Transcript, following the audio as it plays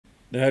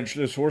The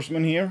Hedgeless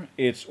Horseman here.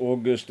 It's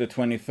August the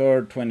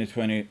 23rd,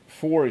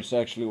 2024. It's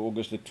actually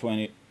August the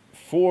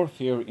 24th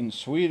here in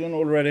Sweden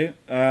already.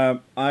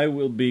 I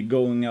will be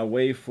going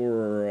away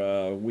for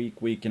a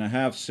week and a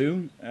half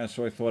soon.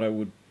 So I thought I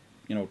would,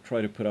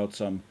 try to put out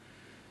some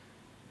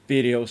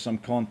videos, some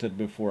content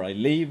before I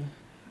leave.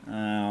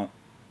 So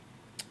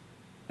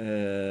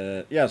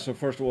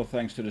first of all,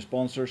 thanks to the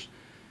sponsors.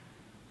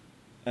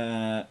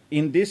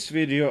 In this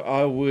video,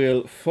 I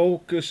will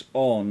focus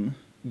on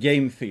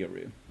game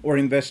theory, or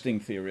investing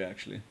theory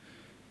actually.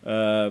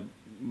 But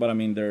I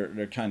mean,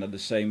 they're kind of the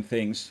same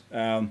things.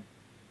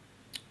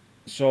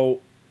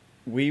 So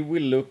we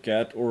will look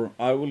at, or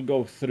I will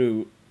go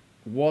through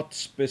what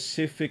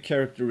specific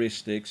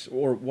characteristics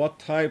or what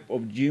type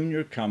of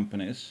junior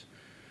companies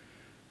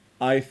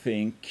I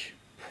think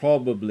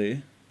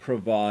probably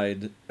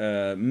provide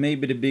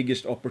maybe the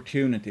biggest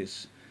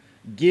opportunities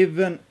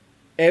given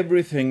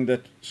everything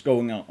that's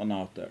going on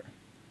out there.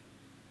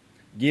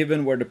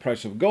 Given where the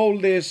price of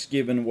gold is,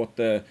 given what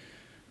the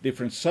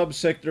different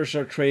subsectors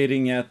are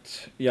trading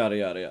at, yada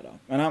yada yada.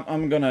 And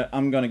I'm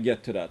gonna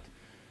get to that.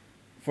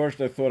 First,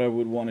 I thought I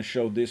would want to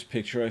show this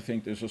picture. I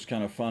think this was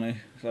kind of funny.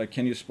 It's like,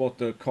 can you spot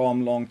the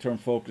calm, long-term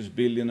focused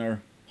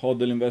billionaire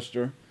hodl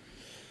investor?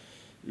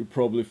 You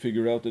probably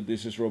figure out that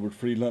this is Robert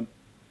Friedland.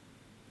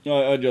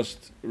 I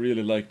just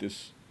really like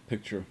this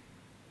picture.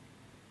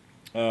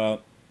 I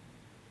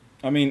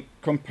mean,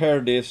 compare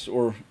this,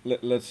 or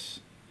let's.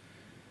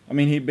 I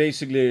mean, he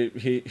basically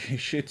he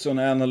shits on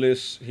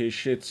analysts, he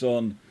shits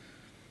on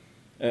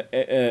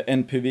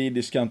NPV,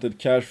 discounted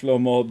cash flow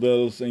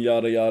models, and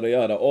yada yada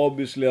yada.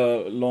 Obviously,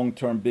 a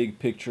long-term big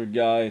picture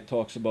guy,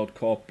 talks about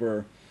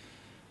copper,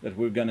 that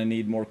we're gonna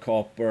need more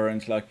copper,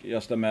 and it's like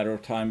just a matter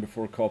of time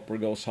before copper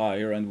goes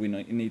higher, and we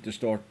need to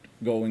start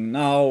going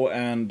now,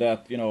 and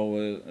that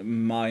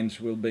mines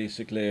will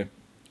basically.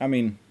 I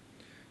mean,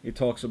 he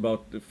talks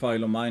about the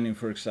philo mining,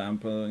 for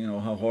example.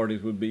 How hard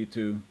it would be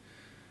to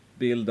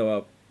build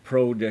a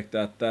project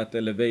at that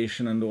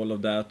elevation and all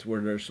of that,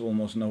 where there's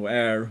almost no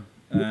air,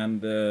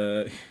 and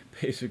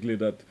basically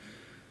that,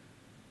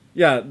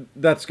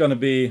 that's gonna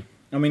be.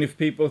 I mean, if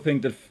people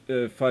think that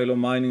philo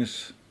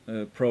mining's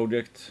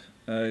project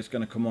is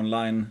gonna come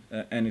online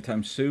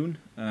anytime soon,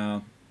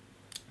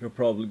 you're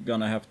probably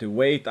gonna have to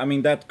wait. I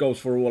mean, that goes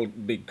for all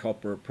big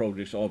copper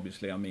projects,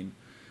 obviously. I mean,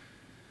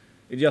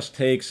 it just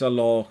takes a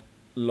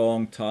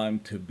long time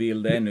to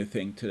build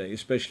anything today,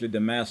 especially the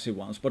massive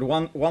ones. But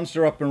once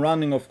they're up and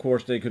running, of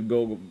course, they could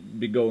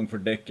be going for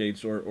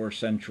decades or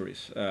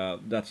centuries.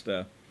 That's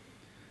the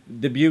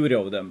beauty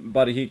of them.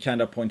 But he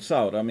kind of points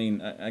out, I mean,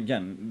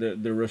 again,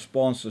 the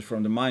responses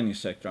from the mining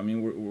sector. I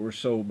mean, we're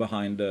so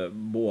behind the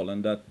ball,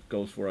 and that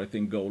goes for, I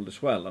think, gold as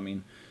well. I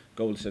mean,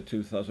 gold's at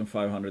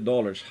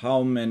 $2,500.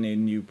 How many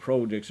new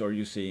projects are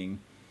you seeing,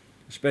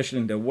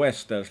 especially in the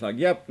West, that's like,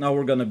 yep, now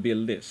we're gonna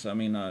build this? I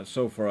mean,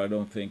 so far I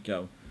don't think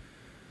I've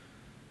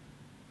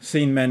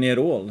seen many at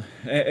all.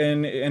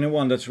 And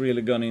anyone that's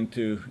really gone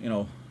into,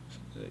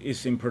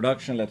 is in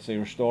production, let's say,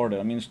 or started.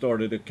 I mean,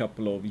 started a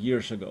couple of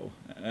years ago,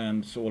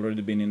 and it's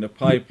already been in the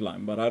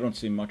pipeline, but I don't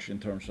see much in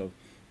terms of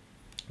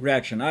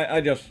reaction.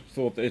 I just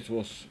thought it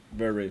was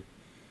very,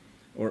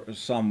 or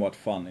somewhat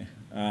funny,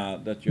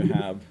 that you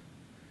have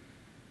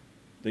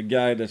the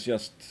guy that's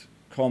just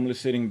calmly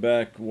sitting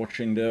back,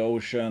 watching the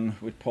ocean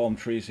with palm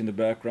trees in the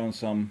background,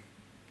 some,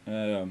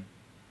 what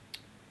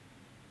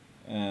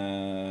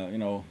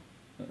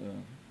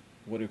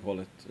do you call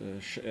it?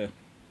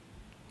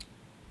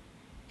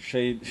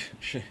 Shade,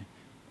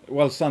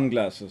 well,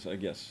 sunglasses, I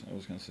guess. I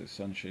was gonna say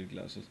sunshade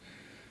glasses.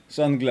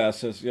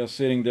 Sunglasses, just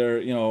sitting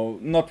there,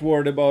 not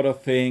worried about a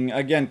thing.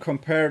 Again,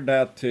 compare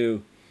that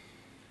to,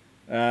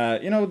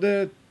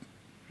 the,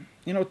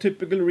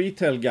 typical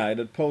retail guy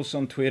that posts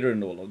on Twitter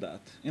and all of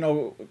that.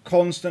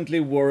 Constantly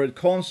worried,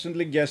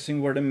 constantly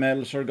guessing where the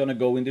metals are gonna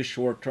go in the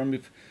short term.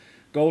 If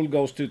gold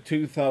goes to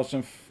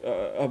 2,000,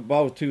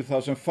 about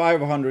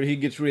 2,500, he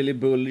gets really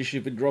bullish.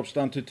 If it drops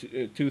down to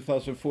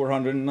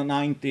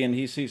 2,490, and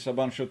he sees a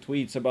bunch of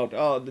tweets about,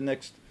 the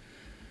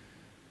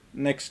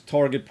next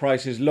target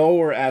price is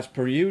lower as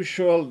per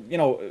usual,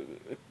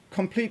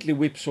 completely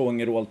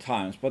whipsawing at all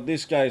times. But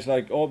this guy is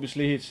like,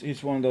 obviously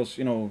he's one of those,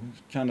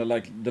 kind of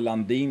like the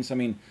Landins. I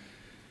mean,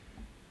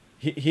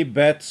 he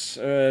bets,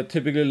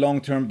 typically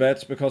long-term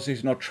bets, because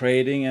he's not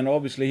trading, and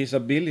obviously he's a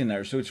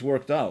billionaire, so it's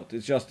worked out.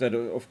 It's just that,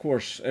 of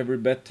course, every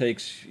bet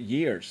takes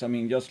years. I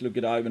mean, just look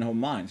at Ivanhoe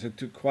Mines. It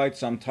took quite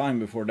some time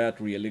before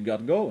that really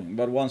got going.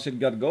 But once it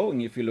got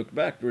going, if you look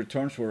back, the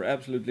returns were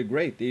absolutely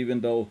great, even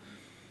though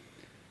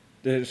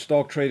the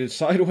stock traded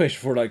sideways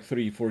for like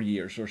 3-4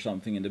 years or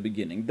something in the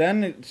beginning.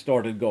 Then it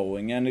started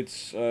going, and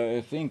it's,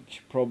 I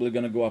think, probably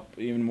going to go up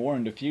even more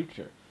in the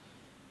future.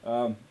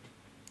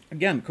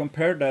 Again,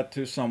 compare that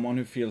to someone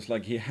who feels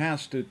like he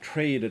has to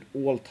trade at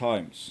all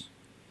times.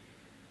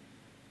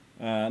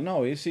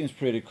 No, he seems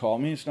pretty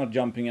calm. He's not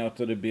jumping out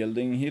of the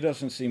building. He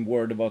doesn't seem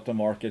worried about the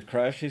market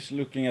crash. He's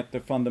looking at the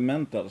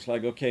fundamentals.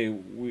 Like, okay,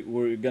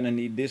 we're going to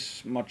need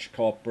this much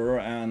copper,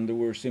 and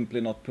we're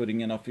simply not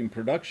putting enough in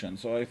production.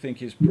 So I think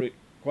he's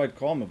quite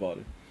calm about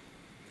it.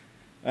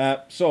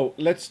 So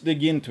let's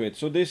dig into it.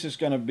 So this is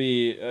going to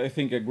be, I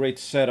think, a great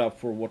setup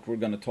for what we're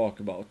going to talk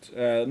about.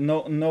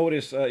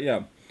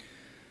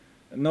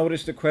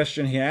 Notice the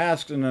question he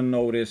asked, and then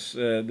notice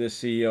the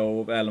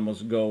CEO of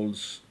Alamos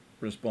Gold's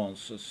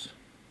responses.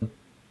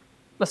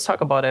 Let's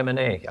talk about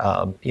M&A.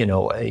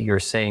 You're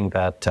saying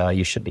that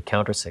you should be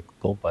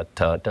countercyclical, but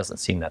it doesn't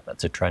seem that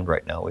that's a trend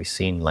right now. We've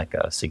seen like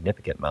a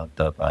significant amount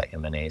of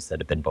M&As that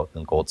have been both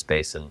in the gold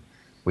space, and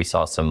we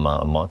saw some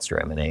monster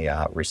M&A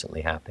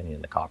recently happening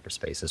in the copper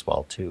space as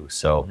well too.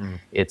 So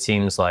it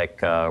seems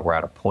like we're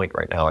at a point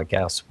right now, I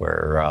guess,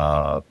 where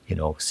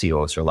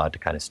CEOs are allowed to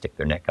kind of stick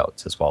their neck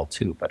out as well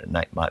too. But it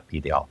might be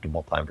the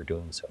optimal time for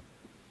doing so.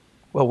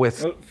 Well,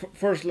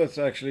 first let's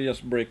actually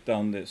just break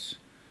down this.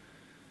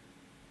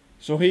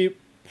 So he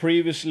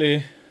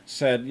previously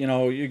said,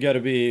 you got to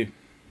be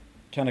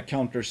kind of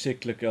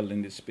counter-cyclical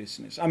in this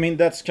business. I mean,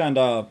 that's kind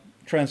of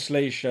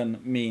translation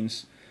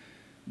means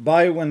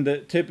buy when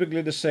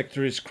typically the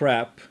sector is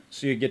crap,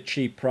 so you get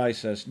cheap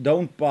prices.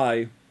 Don't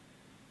buy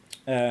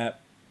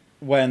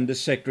when the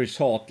sector is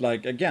hot.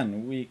 Like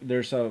again,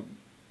 there's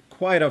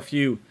quite a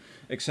few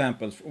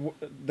examples.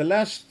 The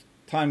last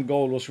time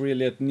gold was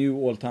really at new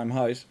all-time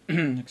highs,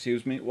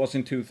 was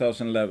in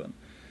 2011.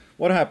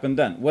 What happened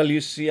then? Well, you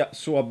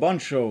saw a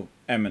bunch of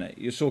M&A.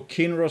 You saw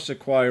Kinross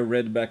acquire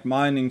Redback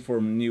Mining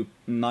for new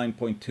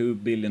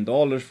 $9.2 billion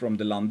from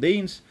the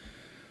Lundins.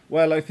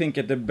 Well, I think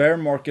at the bear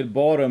market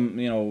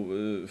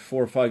bottom,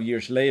 4 or 5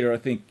 years later, I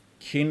think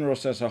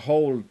Kinross as a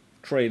whole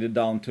traded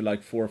down to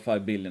like 4 or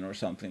 5 billion or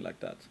something like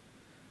that.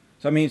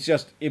 So I mean, it's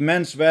just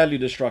immense value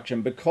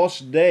destruction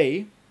because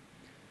they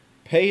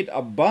paid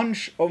a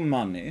bunch of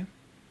money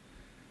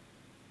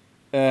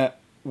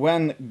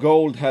when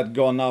gold had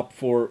gone up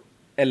for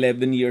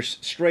 11 years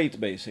straight,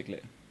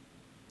 basically.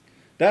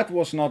 That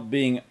was not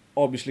being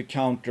obviously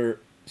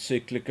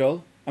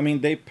counter-cyclical. I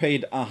mean, they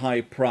paid a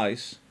high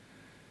price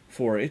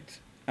for it.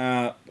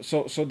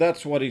 So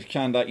that's what it's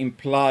kind of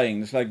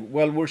implying. It's like,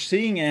 well, we're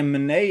seeing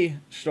M&A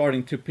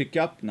starting to pick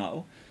up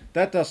now.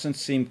 That doesn't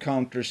seem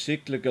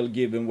counter-cyclical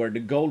given where the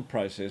gold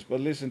price is.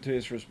 But listen to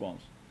his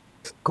response.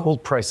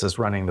 Gold prices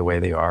running the way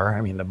they are,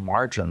 I mean, the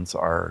margins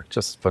are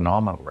just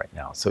phenomenal right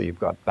now. So you've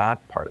got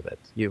that part of it.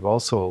 You've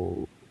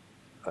also...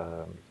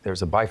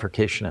 there's a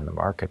bifurcation in the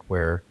market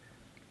where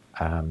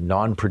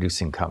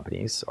non-producing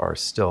companies are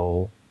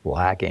still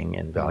lagging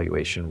in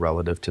valuation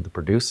relative to the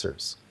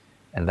producers.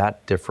 And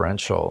that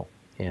differential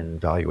in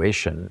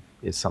valuation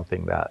is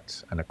something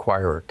that an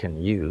acquirer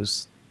can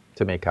use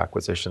to make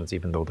acquisitions,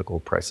 even though the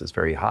gold price is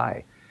very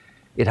high.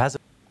 It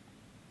hasn't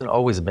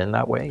always been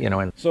that way,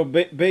 So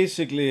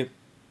basically,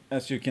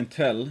 as you can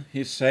tell,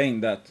 he's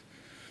saying that,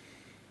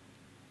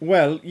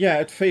 well, yeah,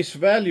 at face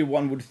value,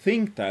 one would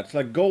think that. It's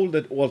like gold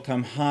at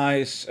all-time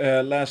highs.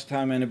 Last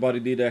time anybody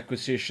did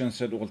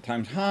acquisitions at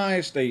all-time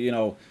highs, they,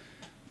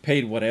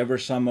 paid whatever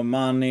sum of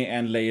money,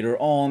 and later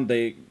on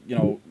they,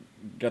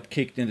 got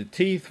kicked in the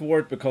teeth for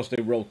it because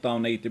they wrote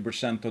down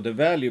 80% of the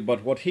value.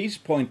 But what he's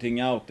pointing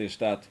out is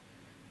that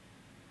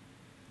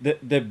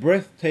the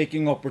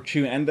breathtaking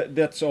opportunity, and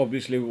that's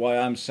obviously why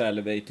I'm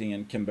salivating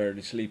and can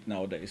barely sleep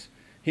nowadays.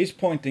 He's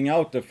pointing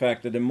out the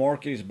fact that the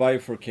market is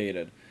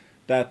bifurcated,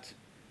 that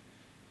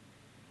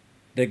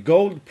the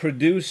gold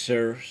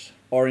producers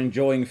are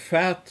enjoying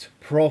fat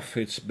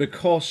profits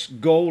because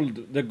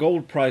the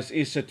gold price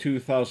is at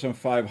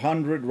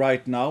 2,500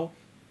 right now,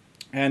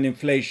 and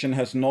inflation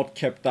has not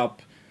kept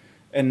up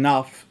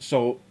enough,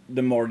 so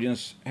the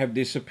margins have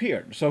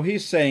disappeared. So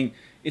he's saying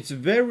it's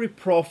very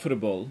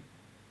profitable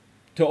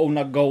to own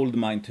a gold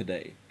mine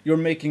today. You're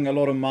making a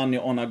lot of money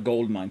on a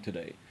gold mine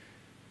today.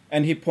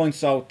 And he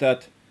points out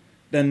that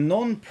the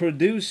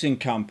non-producing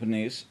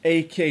companies,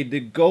 aka the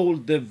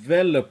gold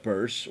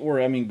developers,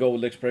 or I mean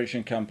gold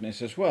exploration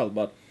companies as well,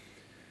 but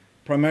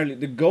primarily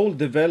the gold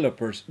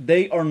developers,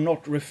 they are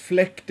not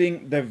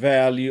reflecting the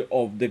value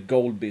of the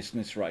gold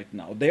business right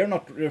now. They are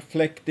not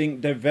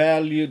reflecting the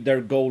value their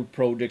gold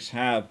projects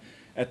have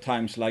at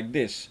times like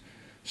this.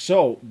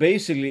 So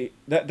basically,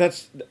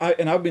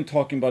 I've been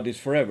talking about this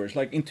forever. It's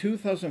like in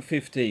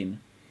 2015,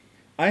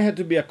 I had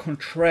to be a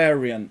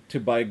contrarian to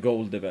buy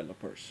gold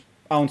developers,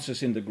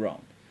 ounces in the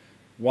ground.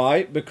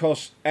 Why?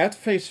 Because at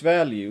face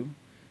value,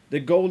 the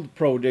gold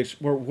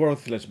projects were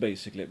worthless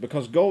basically,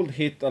 because gold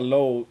hit a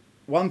low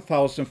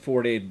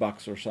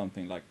 $1,048 or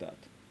something like that.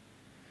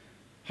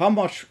 How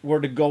much were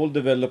the gold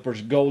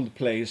developers' gold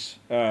plays,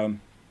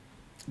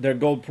 their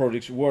gold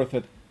projects worth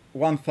at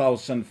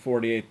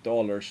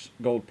 $1,048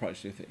 gold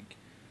price, you think?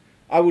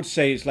 I would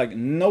say it's like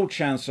no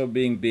chance of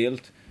being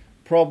built.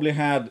 Probably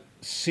had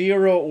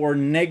zero or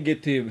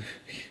negative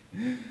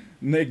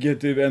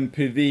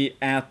NPV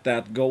at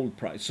that gold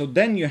price. So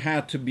then you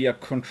had to be a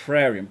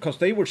contrarian because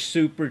they were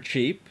super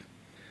cheap,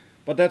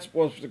 but that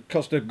was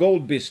because the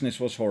gold business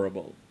was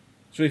horrible.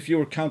 So if you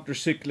were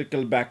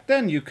counter-cyclical back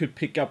then, you could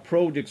pick up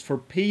projects for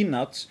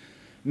peanuts,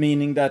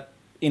 meaning that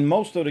in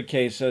most of the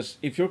cases,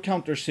 if you're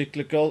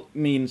counter-cyclical,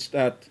 means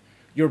that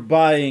you're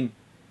buying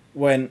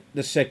when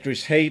the sector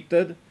is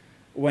hated,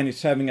 when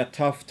it's having a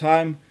tough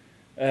time,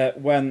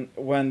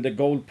 when the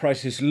gold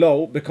price is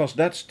low, because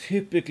that's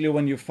typically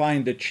when you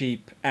find the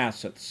cheap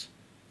assets.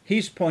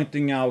 He's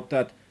pointing out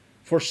that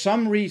for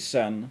some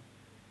reason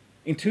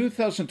in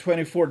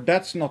 2024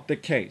 that's not the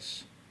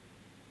case.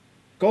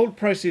 Gold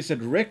price is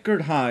at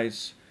record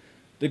highs.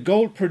 The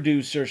gold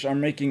producers are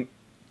making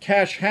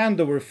cash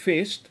hand over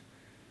fist,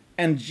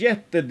 and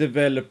yet the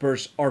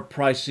developers are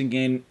pricing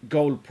in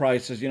gold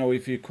prices,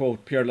 if you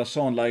quote Pierre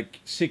Lassonde, like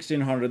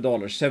 $1,600,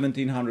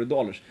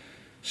 $1,700.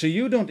 So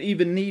you don't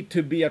even need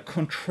to be a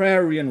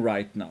contrarian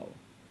right now.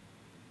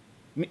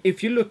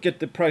 If you look at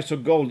the price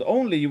of gold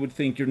only, you would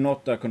think you're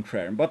not a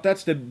contrarian. But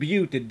that's the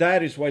beauty.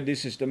 That is why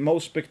this is the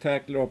most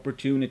spectacular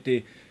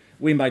opportunity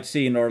we might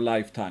see in our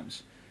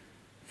lifetimes.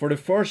 For the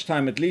first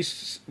time, at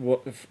least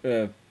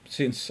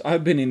since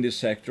I've been in this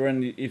sector,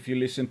 and if you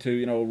listen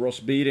to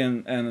Ross Beatty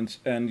and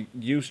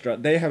Ustra,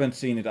 they haven't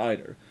seen it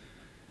either.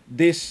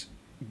 This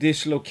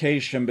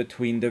dislocation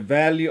between the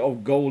value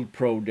of gold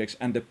projects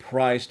and the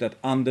price that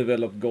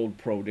undeveloped gold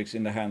projects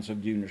in the hands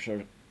of juniors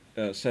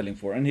are selling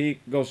for. And he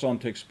goes on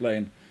to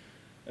explain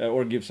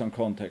or give some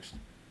context.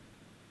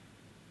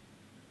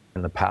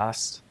 In the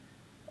past,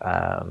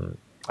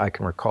 I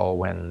can recall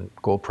when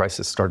gold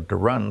prices started to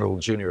run, little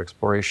junior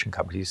exploration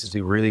companies used to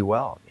do really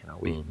well.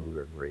 We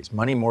would raise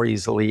money more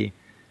easily.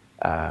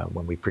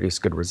 When we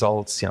produced good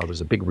results, there's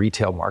a big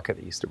retail market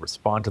that used to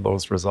respond to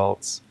those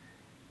results.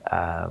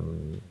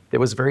 It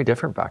was very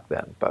different back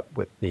then, but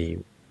with the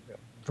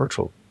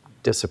virtual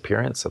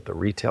disappearance of the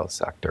retail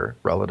sector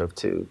relative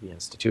to the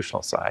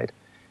institutional side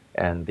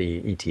and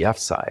the ETF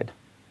side,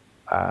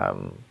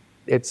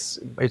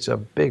 it's a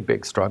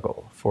big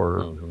struggle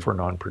for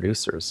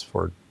non-producers,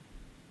 for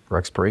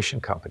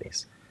exploration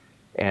companies.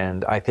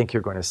 And I think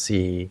you're going to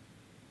see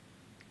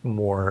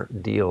more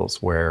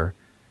deals where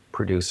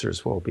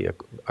producers will be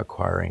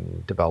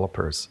acquiring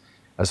developers.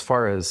 As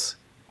far as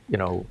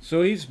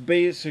So he's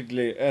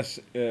basically, as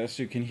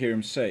you can hear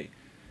him say,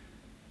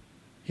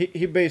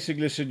 he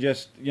basically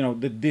suggests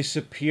the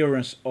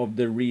disappearance of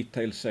the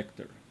retail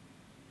sector,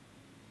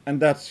 and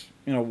that's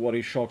what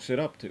he chalks it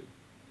up to.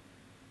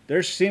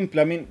 They're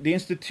simply, the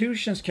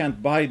institutions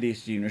can't buy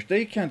these juniors.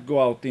 They can't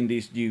go out in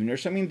these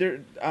juniors.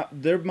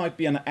 There might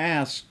be an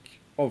ask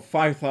of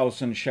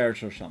 5,000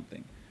 shares or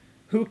something.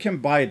 Who can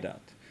buy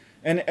that?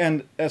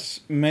 And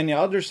as many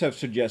others have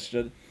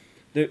suggested,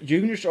 the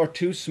juniors are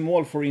too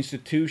small for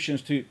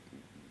institutions to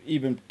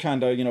even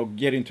kind of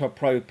get into a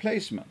private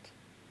placement,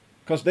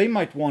 because they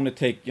might want to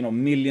take $1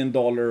 million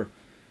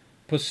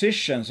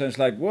positions, and it's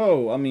like,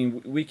 whoa,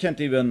 we can't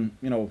even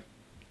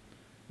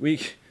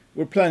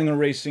we're planning on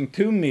raising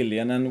 2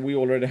 million, and we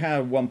already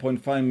have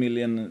 1.5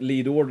 million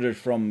lead orders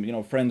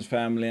from friends,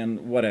 family,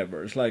 and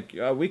whatever. It's like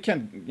we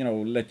can't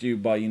let you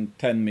buy in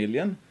 10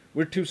 million.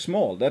 We're too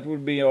small. That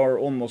would be our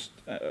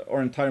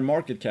entire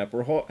market cap,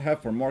 or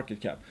half our market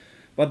cap.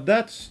 But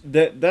that's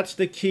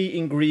the key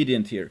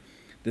ingredient here: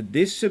 the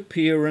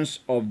disappearance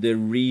of the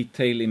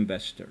retail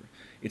investor.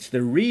 It's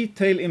the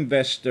retail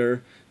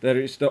investor that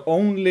is the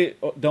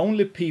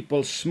only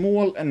people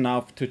small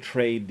enough to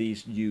trade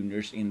these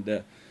juniors in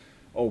the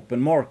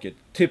open market,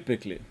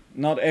 typically.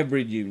 Not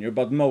every junior,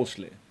 but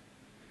mostly.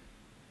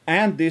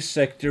 And this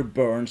sector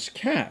burns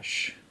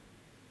cash.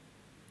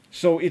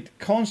 So it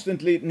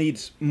constantly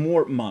needs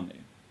more money.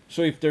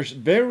 So if there's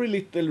very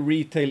little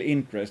retail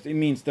interest, it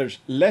means there's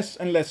less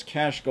and less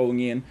cash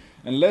going in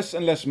and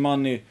less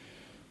money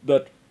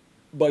that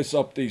buys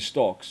up these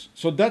stocks.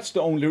 So that's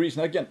the only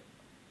reason. Again,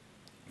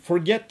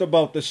 forget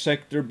about the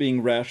sector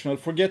being rational.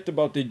 Forget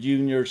about the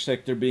junior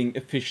sector being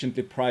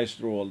efficiently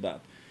priced or all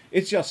that.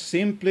 It's just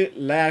simply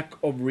lack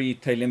of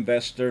retail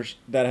investors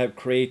that have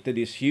created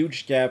this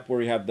huge gap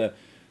where you have the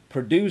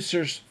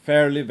producers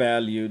fairly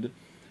valued,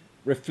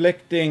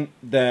 reflecting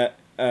the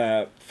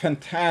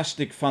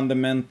fantastic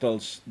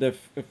fundamentals, the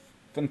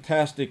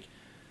fantastic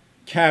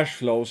cash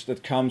flows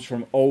that comes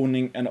from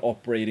owning and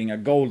operating a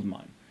gold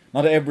mine.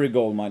 Not every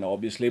gold mine,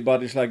 obviously,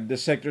 but it's like the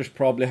sector's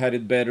probably had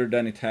it better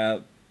than it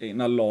had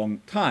in a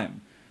long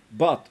time.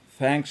 But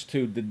thanks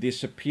to the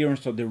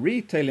disappearance of the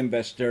retail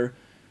investor,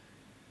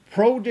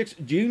 projects,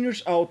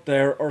 juniors out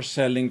there are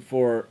selling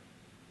for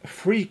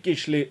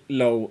freakishly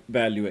low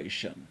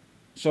valuation.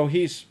 So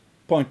he's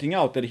pointing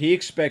out that he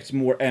expects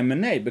more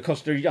M&A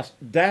because they're just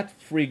that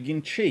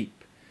friggin' cheap.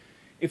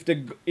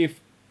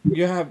 If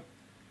you have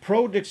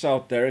projects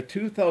out there at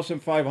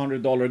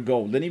 $2,500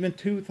 gold, and even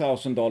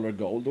 $2,000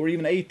 gold, or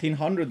even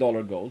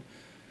 $1,800 gold,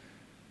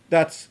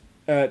 that's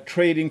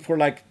trading for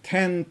like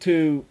 10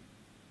 to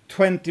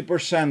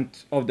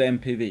 20% of the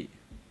MPV,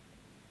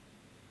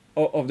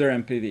 of their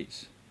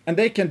MPVs. And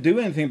they can't do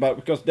anything about it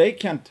because they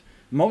can't,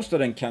 most of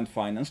them can't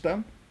finance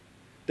them.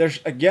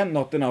 There's again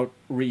not enough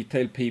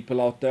retail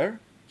people out there.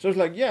 So it's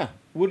like, yeah,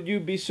 would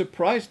you be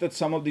surprised that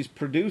some of these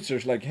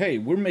producers like, hey,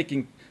 we're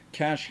making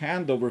cash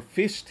hand over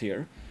fist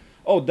here.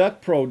 Oh,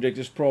 that project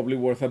is probably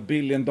worth $1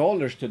 billion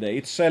today.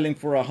 It's selling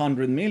for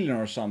 100 million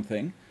or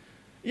something.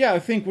 Yeah, I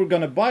think we're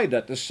gonna buy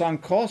that. The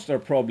sunk costs are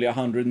probably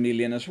 100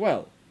 million as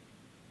well.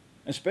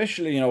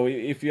 Especially,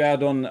 if you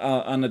add on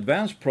an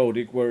advanced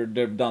project where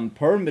they've done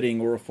permitting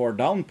or a far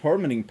down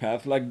permitting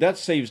path, like that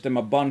saves them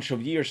a bunch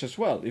of years as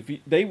well. If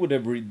they would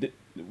have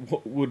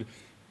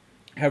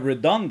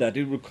redone that,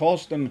 it would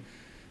cost them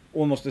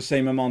almost the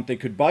same amount they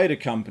could buy the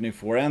company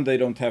for, and they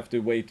don't have to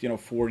wait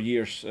 4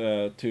 years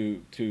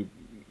to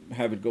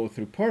have it go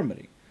through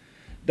permitting.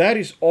 That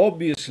is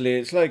obviously,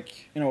 it's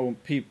like,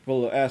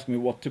 people ask me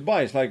what to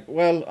buy. It's like,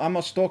 well, I'm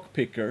a stock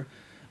picker.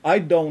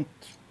 I'm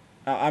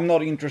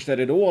not interested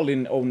at all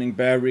in owning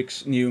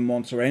Barricks,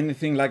 Newmonts, or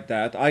anything like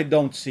that. I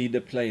don't see the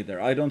play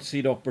there. I don't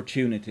see the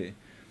opportunity.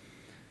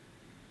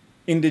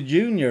 In the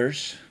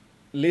juniors,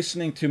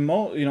 listening to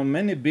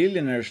many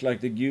billionaires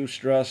like the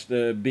Gustras,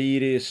 the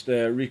Beatties,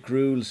 the Rick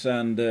Rules,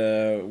 and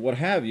what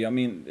have you,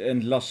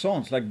 and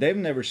Lassans, like they've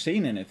never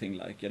seen anything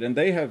like it. And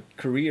they have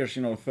careers,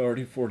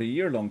 30,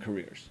 40-year-long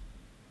careers.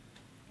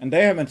 And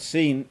they haven't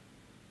seen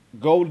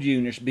gold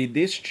juniors be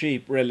this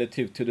cheap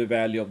relative to the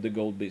value of the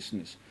gold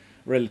business,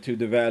 relative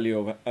to the value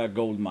of a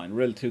gold mine,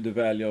 relative to the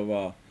value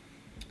of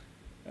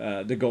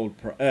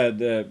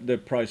the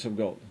price of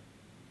gold.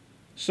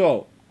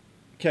 So,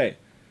 okay.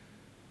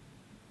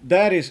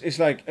 That is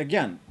like,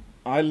 again,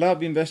 I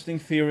love investing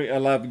theory, I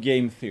love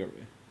game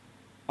theory.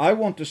 I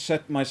want to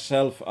set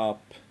myself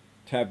up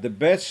to have the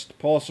best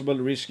possible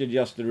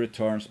risk-adjusted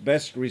returns,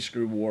 best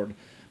risk-reward,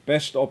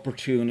 best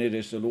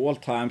opportunities at all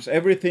times.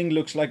 Everything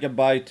looks like a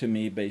buy to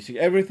me, basically.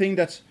 Everything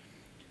that's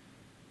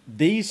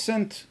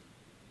decent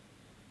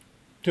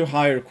to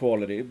higher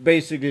quality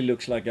basically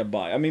looks like a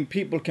buy.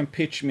 People can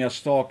pitch me a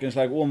stock and it's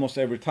like almost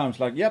every time, it's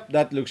like, yep,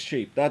 that looks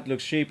cheap,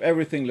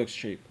 everything looks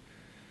cheap.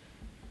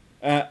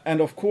 And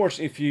of course,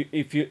 if you,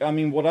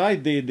 what I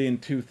did in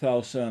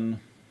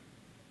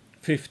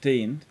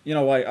 2015,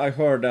 I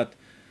heard that,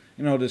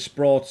 the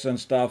Sprots and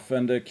stuff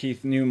and the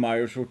Keith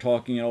Neumeyers were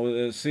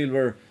talking,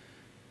 silver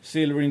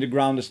in the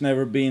ground has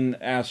never been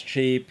as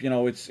cheap,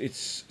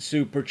 it's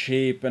super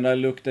cheap. And I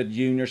looked at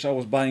juniors, I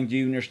was buying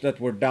juniors that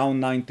were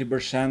down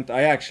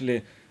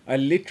 90%. I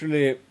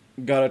literally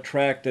got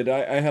attracted.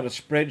 I had a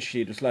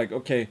spreadsheet. It's like,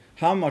 okay,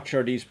 how much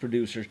are these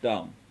producers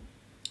down?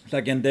 It's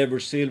like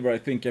Endeavor Silver, I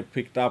think I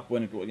picked up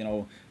when it was,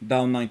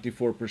 down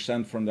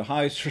 94% from the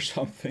highs or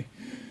something.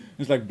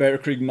 It's like Bear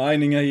Creek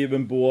Mining I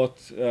even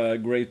bought,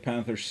 Great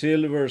Panther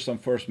Silver, some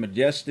First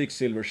Majestic,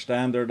 Silver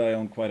Standard I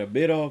own quite a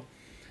bit of.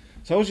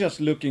 So I was just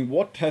looking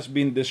what has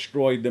been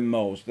destroyed the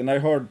most. And I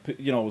heard,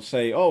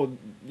 say,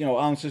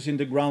 ounces in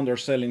the ground are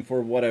selling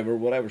for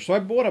whatever. So I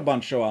bought a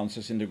bunch of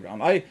ounces in the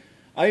ground. I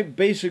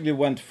basically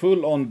went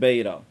full on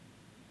beta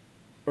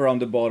around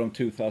the bottom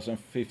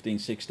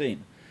 2015-16.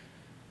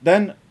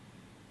 Then,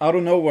 out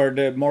of nowhere,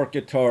 the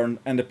market turned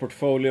and the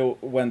portfolio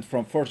went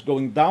from first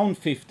going down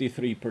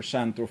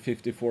 53% or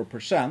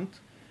 54%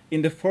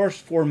 in the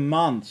first 4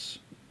 months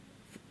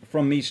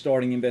from me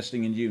starting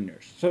investing in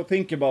juniors. So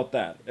think about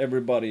that.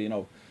 Everybody,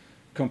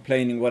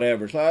 complaining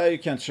whatever. It's like, you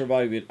can't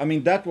survive it.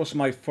 That was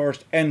my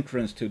first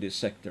entrance to this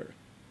sector.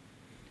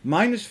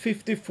 Minus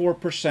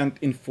 54%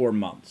 in 4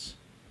 months.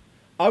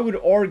 I would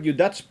argue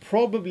that's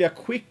probably a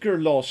quicker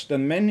loss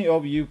than many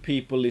of you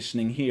people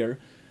listening here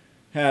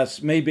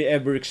has maybe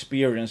ever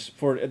experienced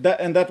for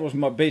that, and that was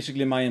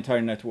basically my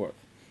entire net worth.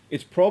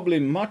 It's probably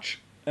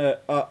much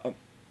well,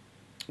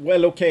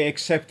 okay,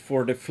 except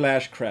for the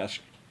flash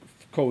crash,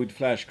 COVID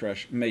flash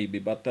crash, maybe,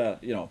 but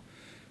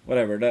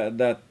whatever.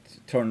 That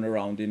turned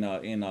around in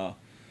a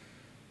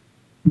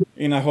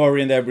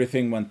hurry and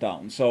everything went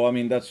down. So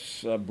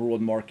that's a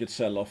broad market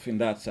sell-off in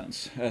that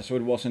sense. So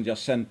it wasn't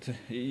just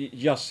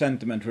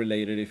sentiment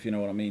related, if you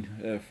know what I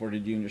mean, for the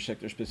junior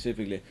sector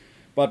specifically,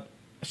 but.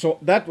 So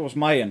that was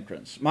my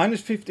entrance.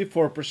 Minus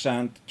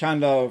 54%,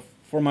 kind of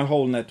for my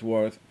whole net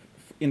worth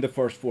in the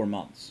first 4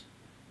 months.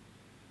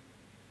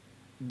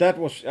 That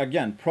was,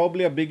 again,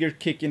 probably a bigger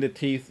kick in the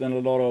teeth than a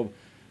lot of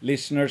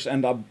listeners,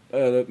 and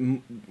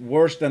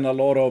worse than a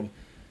lot of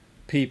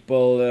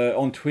people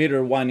on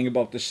Twitter whining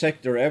about the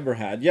sector ever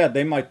had. Yeah,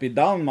 they might be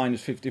down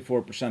minus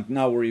 54%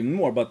 now or even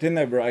more, but they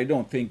never, I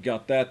don't think,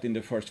 got that in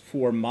the first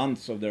 4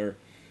 months of their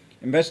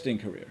investing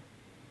career.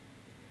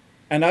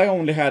 And I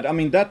only had,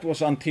 that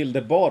was until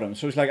the bottom.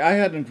 So it's like I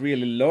hadn't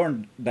really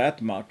learned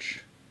that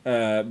much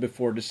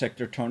before the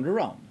sector turned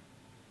around.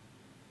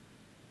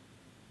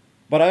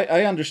 But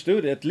I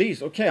understood at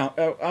least, okay,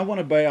 I want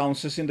to buy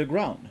ounces in the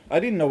ground. I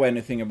didn't know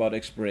anything about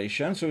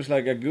exploration, so it's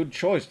like a good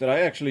choice that I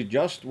actually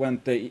just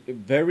went the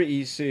very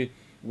easy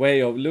way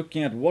of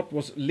looking at what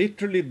was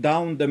literally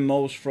down the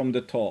most from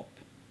the top.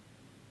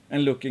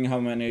 And looking how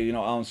many,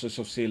 ounces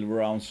of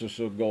silver, ounces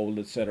of gold,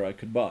 etc. I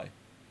could buy.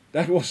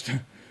 That was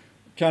the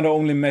kind of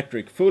only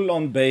metric, full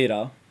on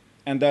beta,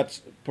 and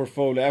that's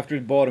portfolio. After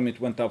it bottom,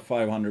 it went up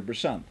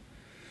 500%.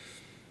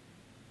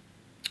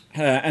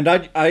 And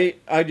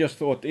I just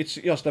thought it's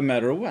just a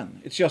matter of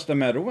when. It's just a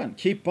matter of when.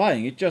 Keep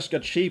buying. It just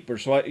got cheaper.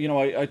 So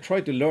I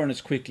tried to learn as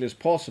quickly as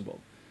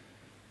possible.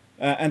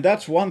 And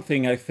that's one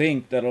thing I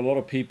think that a lot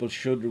of people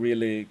should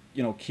really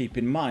keep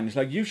in mind. It's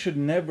like you should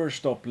never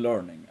stop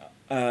learning.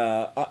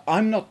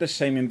 I'm not the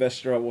same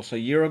investor I was a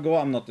year ago.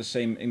 I'm not the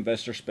same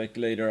investor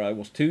speculator I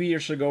was 2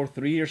 years ago,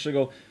 3 years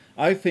ago.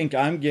 I think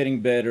I'm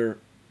getting better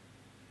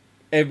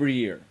every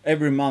year,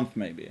 every month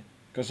maybe,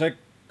 because I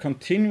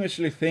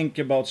continuously think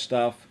about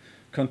stuff,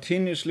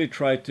 continuously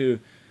try to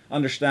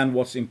understand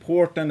what's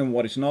important and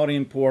what is not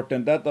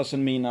important. That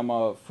doesn't mean I'm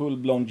a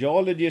full-blown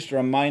geologist or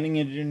a mining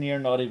engineer,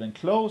 not even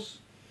close.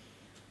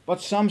 But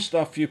some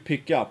stuff you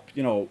pick up,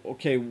 you know,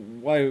 okay,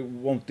 why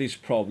won't this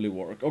probably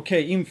work?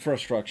 Okay,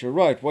 infrastructure,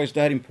 right, why is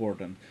that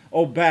important?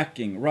 Oh,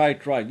 backing, right,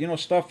 you know,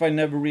 stuff I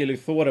never really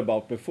thought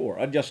about before.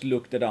 I just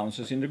looked at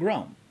ounces in the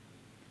ground.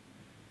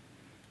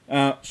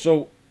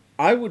 So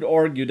I would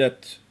argue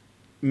that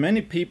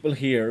many people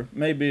here,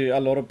 maybe a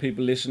lot of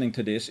people listening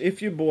to this,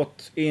 if you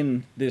bought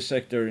in this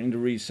sector in the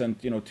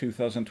recent, you know,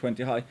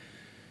 2020 high,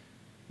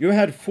 you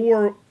had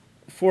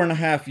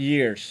 4.5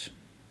 years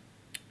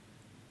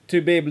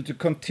to be able to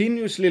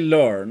continuously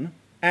learn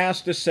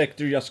as the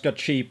sector just got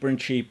cheaper and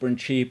cheaper and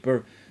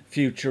cheaper.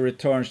 Future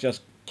returns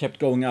just kept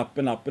going up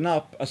and up and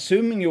up.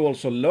 Assuming you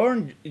also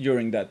learned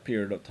during that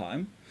period of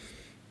time,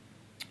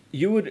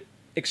 you would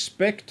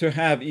expect to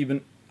have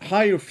even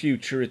higher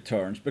future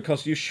returns,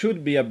 because you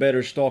should be a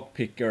better stock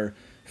picker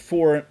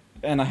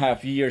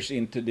 4.5 years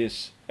into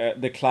this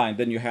decline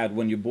than you had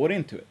when you bought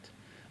into it.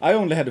 I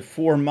only had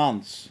 4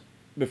 months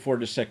before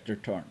the sector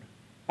turned.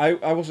 I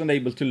wasn't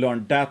able to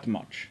learn that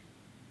much.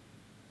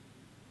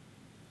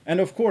 And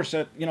of course,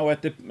 at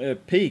the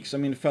peaks, I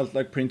mean, it felt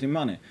like printing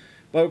money.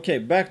 But okay,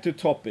 back to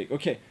topic.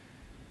 Okay,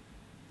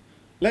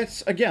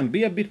 let's again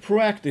be a bit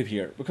proactive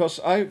here, because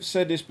I've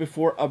said this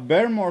before: a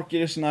bear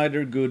market is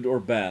neither good or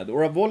bad,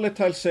 or a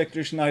volatile sector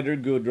is neither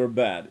good or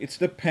bad. It's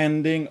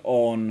depending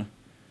on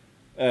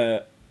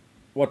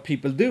what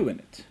people do in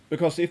it.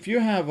 Because if you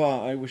have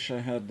I wish I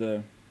had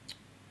the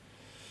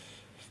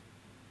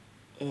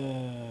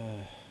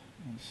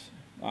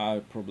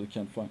I probably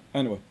can't find.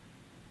 Anyway,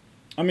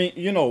 I mean,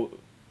 you know,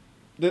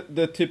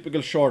 the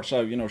typical charts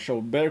I show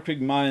Bear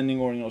Creek Mining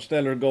or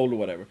Stellar Gold or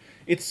whatever.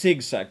 It's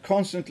zigzag,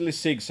 constantly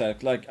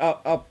zigzag, like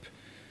up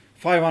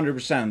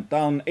 500%,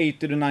 down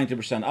 80 to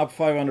 90%, up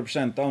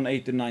 500%, down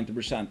 80 to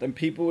 90%. And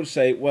people will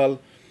say, well,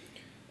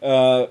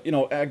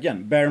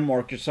 again, bear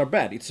markets are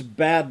bad. It's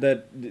bad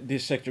that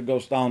this sector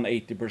goes down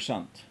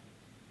 80%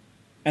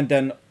 and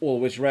then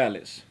always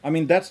rallies. I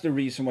mean, that's the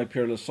reason why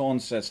Pierre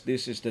Lassonde says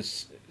this is the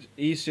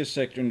easiest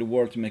sector in the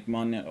world to make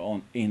money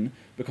in,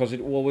 because it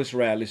always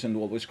rallies and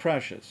always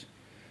crashes.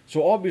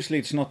 So obviously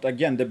it's not,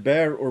 again, the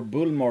bear or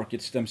bull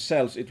markets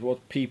themselves, it's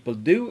what people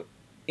do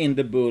in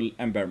the bull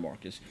and bear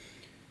markets.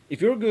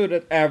 If you're good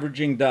at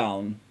averaging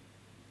down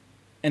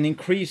and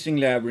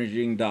increasingly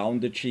averaging down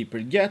the cheaper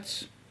it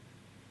gets,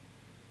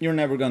 you're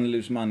never going to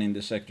lose money in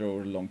the sector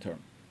over the long term.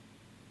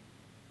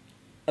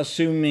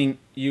 Assuming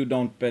you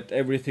don't bet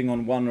everything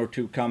on 1 or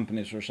 2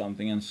 companies or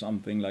something, and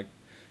something like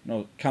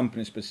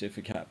company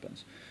specific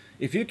happens.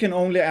 If you can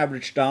only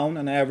average down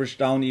and average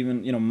down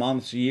even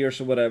months,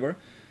 years or whatever,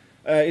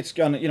 it's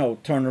gonna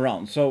turn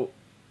around. So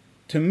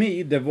to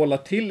me, the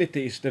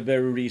volatility is the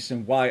very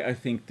reason why I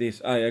think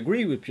this. I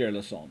agree with Pierre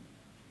Lassonde,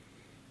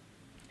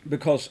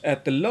 because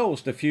at the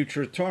lows the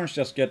future returns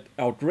just get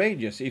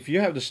outrageous. If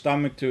you have the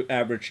stomach to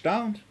average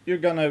down, you're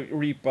gonna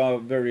reap a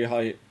very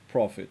high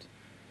profit.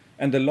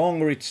 And the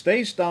longer it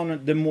stays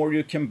down, the more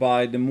you can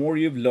buy, the more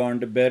you've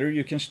learned, the better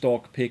you can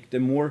stock pick, the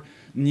more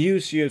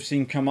news you have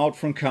seen come out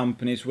from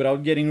companies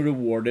without getting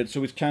rewarded.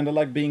 So it's kind of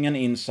like being an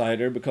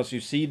insider, because you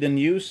see the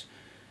news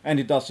and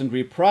it doesn't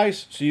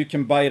reprice, so you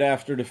can buy it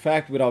after the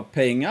fact without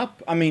paying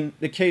up. I mean,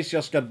 the case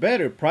just got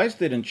better. Price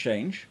didn't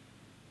change.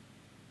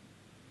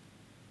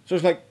 So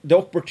it's like the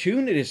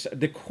opportunities,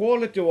 the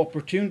quality of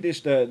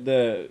opportunities,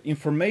 the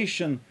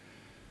information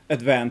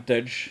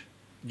advantage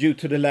due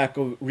to the lack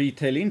of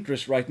retail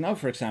interest right now,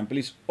 for example,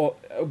 is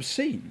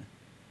obscene.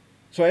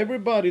 So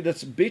everybody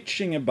that's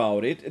bitching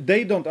about it,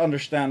 they don't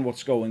understand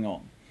what's going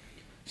on.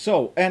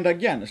 So, and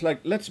again, it's like,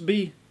 let's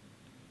be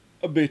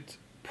a bit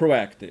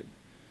proactive.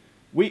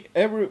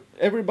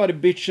 Everybody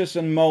bitches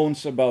and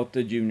moans about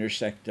the junior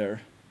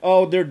sector.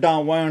 Oh, they're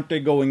down, why aren't they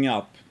going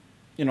up?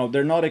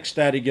 They're not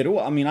ecstatic at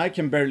all. I mean, I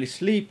can barely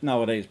sleep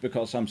nowadays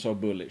because I'm so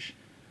bullish.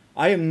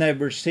 I have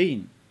never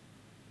seen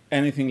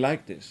anything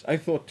like this. I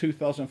thought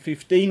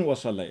 2015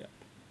 was a layup.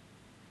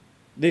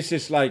 This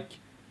is like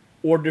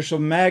orders of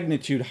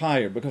magnitude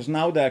higher, because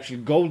now the actual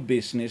gold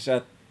business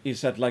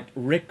is at like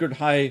record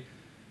high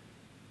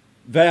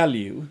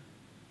value,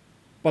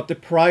 but the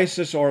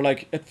prices are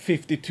like at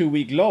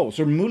 52-week lows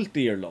or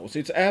multi-year lows.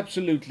 It's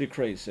absolutely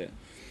crazy.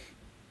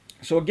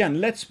 So again,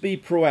 let's be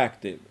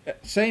proactive.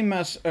 Same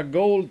as a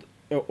gold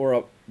or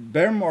a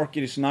bear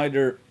market is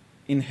neither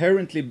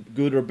inherently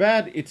good or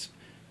bad. It's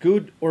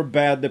good or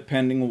bad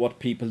depending on what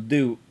people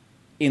do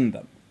in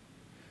them.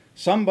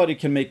 Somebody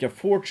can make a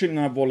fortune in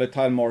a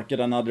volatile market,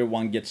 another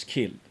one gets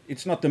killed.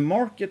 It's not the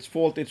market's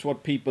fault, it's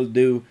what people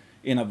do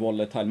in a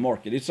volatile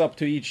market. It's up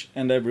to each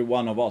and every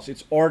one of us.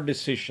 It's our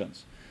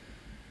decisions.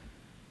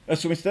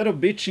 So instead of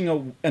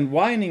bitching and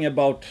whining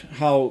about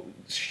how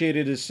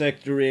shitty the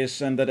sector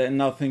is and that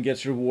nothing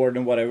gets rewarded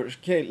and whatever,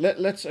 okay,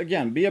 let's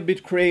again be a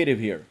bit creative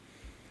here.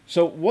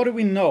 So what do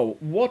we know?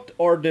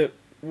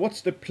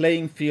 What's the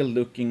playing field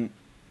looking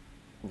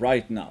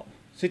right now?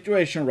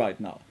 Situation right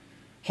now.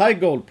 High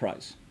gold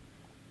price.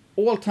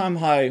 All-time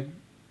high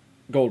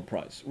gold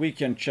price. We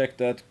can check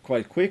that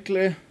quite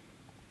quickly.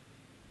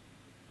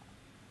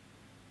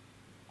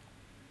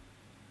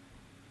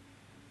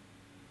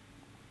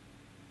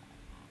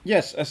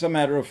 Yes, as a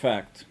matter of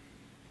fact,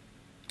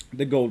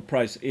 the gold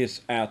price is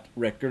at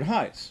record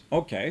highs.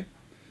 Okay.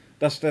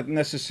 Does that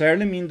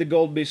necessarily mean the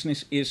gold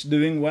business is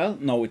doing well?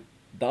 No, it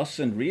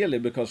doesn't really,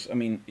 because I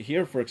mean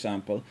here, for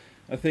example,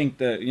 I think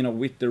that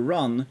with the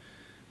run,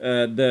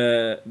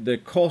 the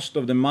cost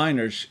of the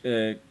miners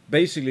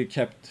basically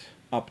kept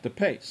up the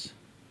pace,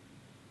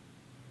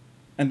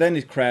 and then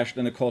it crashed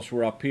and the costs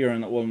were up here,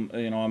 and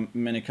all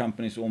many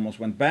companies almost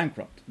went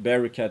bankrupt.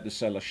 Barrick had to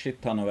sell a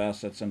shit ton of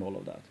assets and all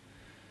of that.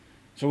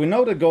 So we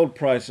know the gold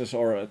prices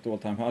are at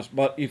all-time highs,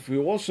 but if we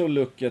also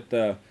look at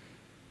the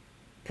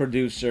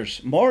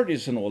producers'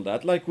 margins and all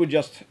that, like we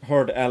just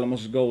heard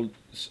Alamos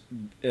Gold's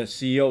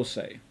CEO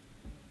say,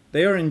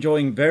 they are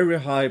enjoying very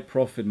high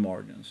profit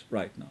margins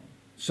right now.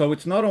 So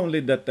it's not only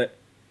that the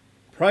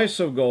price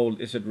of gold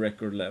is at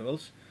record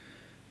levels,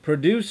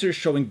 producers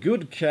showing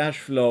good cash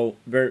flow,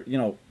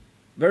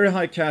 very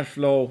high cash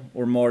flow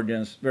or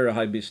margins, very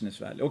high business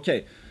value.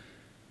 Okay.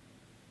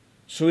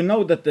 So we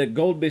know that the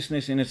gold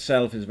business in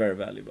itself is very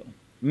valuable.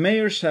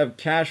 Majors have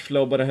cash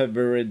flow, but have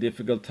very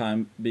difficult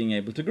time being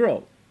able to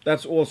grow.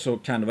 That's also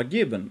kind of a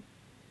given.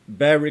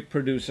 Barrick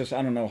produces,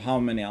 I don't know how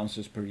many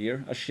ounces per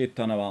year, a shit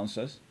ton of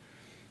ounces,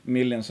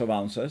 millions of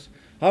ounces.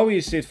 How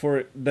easy is it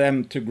for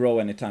them to grow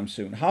anytime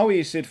soon? How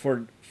easy is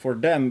it for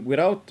them,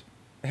 without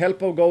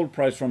help of gold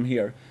price from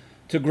here,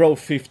 to grow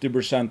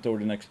 50% over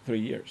the next 3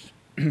 years?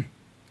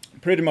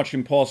 Pretty much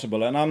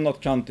impossible, and I'm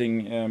not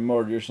counting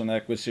mergers and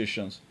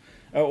acquisitions.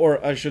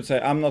 Or I should say,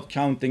 I'm not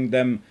counting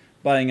them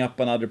buying up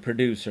on other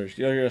producers.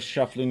 You're just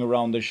shuffling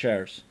around the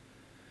shares.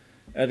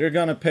 They're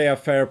going to pay a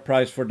fair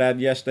price for that.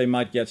 Yes, they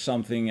might get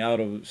something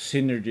out of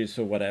synergies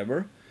or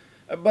whatever.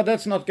 But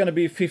that's not going to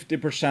be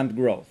 50%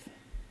 growth,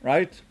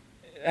 right?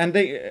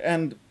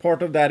 And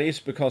part of that is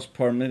because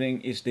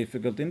permitting is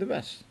difficult in the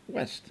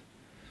West.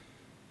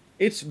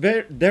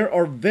 There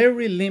are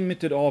very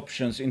limited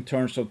options in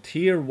terms of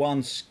tier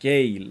 1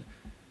 scale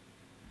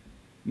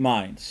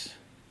mines.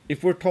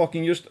 If we're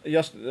talking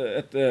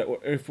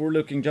if we're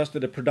looking just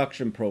at the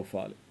production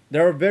profile,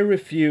 there are very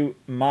few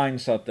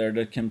mines out there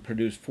that can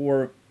produce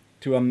 4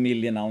 to 1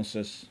 million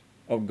ounces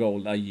of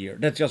gold a year.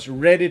 That's just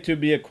ready to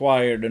be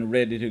acquired and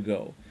ready to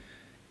go.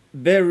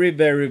 Very,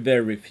 very,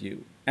 very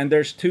few. And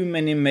there's too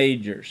many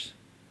majors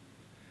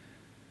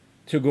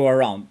to go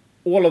around.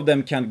 All of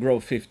them can't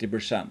grow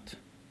 50%.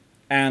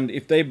 And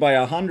if they buy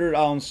a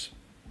 100-ounce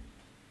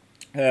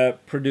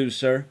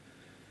producer,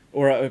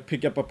 or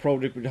pick up a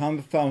project with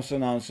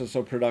 100,000 ounces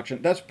of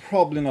production, that's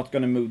probably not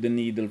going to move the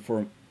needle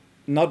for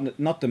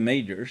not the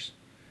majors.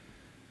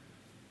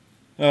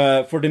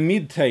 For the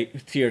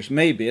mid-tiers,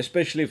 maybe,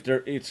 especially if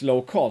it's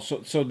low cost.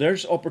 So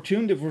there's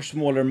opportunity for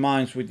smaller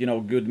mines with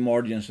good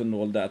margins and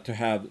all that to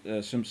have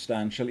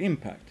substantial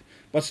impact.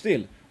 But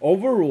still,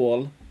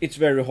 overall, it's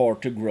very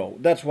hard to grow.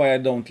 That's why I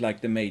don't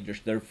like the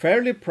majors. They're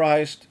fairly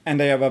priced, and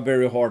they have a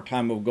very hard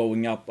time of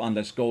going up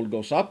unless gold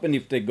goes up. And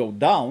if they go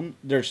down,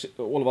 they're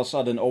all of a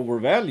sudden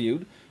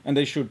overvalued, and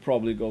they should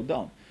probably go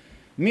down.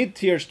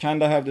 Mid-tiers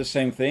kind of have the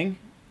same thing,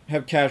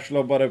 have cash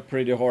flow, but a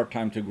pretty hard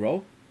time to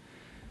grow.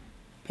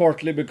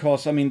 Partly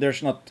because,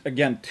 there's not,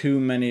 again,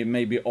 too many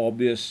maybe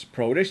obvious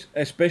projects,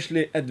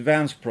 especially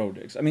advanced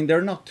projects. There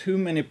are not too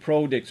many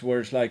projects where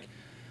it's like,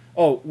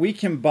 oh, we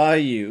can buy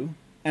you,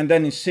 and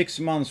then in 6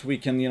 months we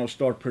can,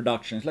 start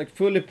production. It's like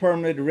fully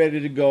permitted, ready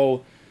to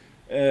go,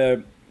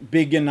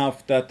 big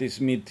enough that this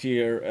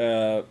mid-tier,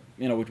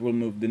 it will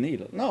move the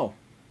needle. No,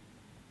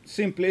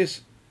 simply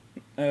is,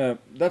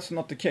 that's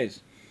not the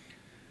case.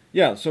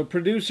 Yeah, so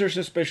producers,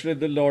 especially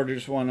the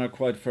largest one, are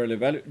quite fairly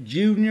valued.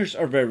 Juniors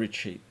are very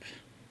cheap.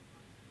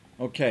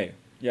 Okay,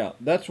 yeah,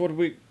 that's what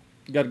we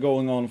got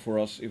going on for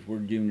us if we're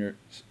junior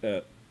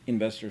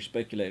investor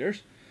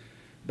speculators.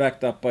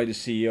 Backed up by the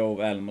CEO of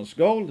Alamos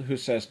Gold, who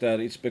says that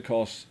it's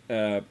because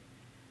the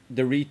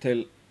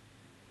retail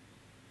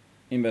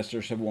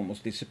investors have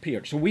almost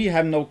disappeared. So we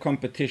have no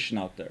competition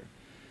out there.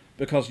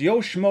 Because Joe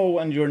Schmo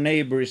and your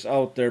neighbor is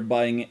out there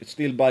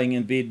still buying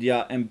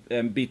Nvidia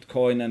and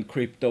Bitcoin and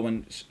crypto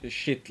and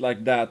shit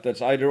like that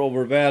that's either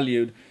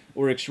overvalued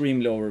or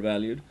extremely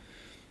overvalued.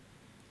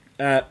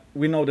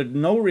 We know that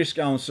no risk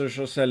ounces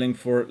are selling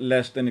for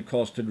less than it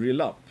costs to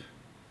drill up.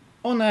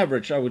 On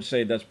average, I would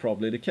say that's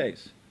probably the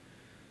case.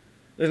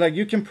 It's like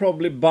you can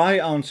probably buy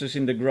ounces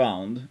in the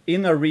ground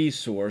in a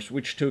resource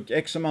which took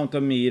X amount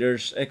of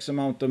meters, X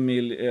amount of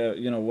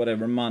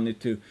whatever money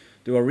to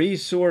do a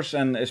resource,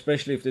 and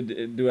especially if they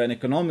do an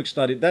economic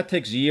study, that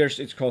takes years,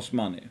 it costs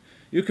money.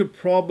 You could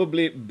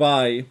probably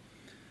buy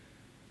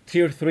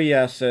tier 3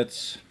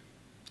 assets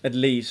at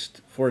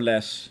least for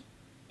less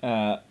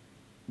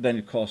than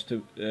it costs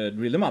to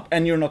drill them up.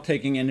 And you're not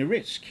taking any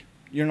risk.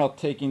 You're not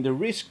taking the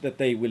risk that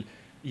they will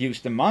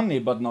use the money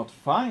but not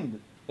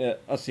find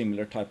a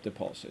similar type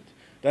deposit.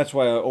 That's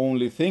why I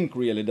only think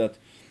really that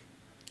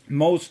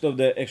most of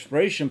the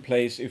exploration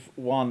plays, if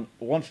one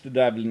wants to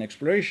dabble in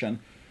exploration,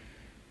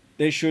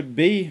 they should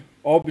be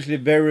obviously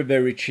very,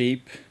 very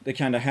cheap. They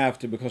kind of have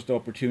to because the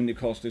opportunity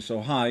cost is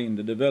so high in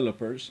the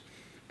developers.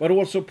 But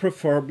also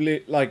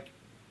preferably like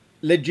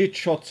legit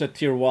shots at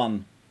tier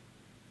 1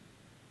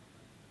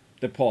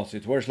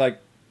 deposit, where it's like,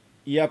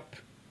 yep,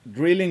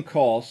 drilling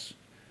costs,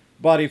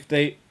 but if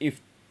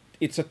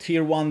it's a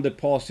tier 1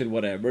 deposit,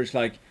 whatever, it's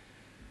like,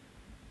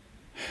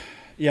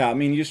 yeah, I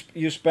mean,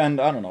 you spend,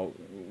 I don't know,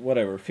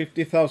 whatever,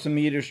 50,000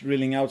 meters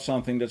drilling out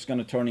something that's going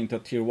to turn into a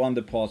tier 1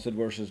 deposit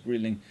versus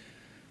drilling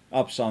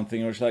up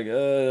something, or it's like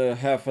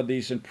half a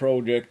decent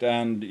project,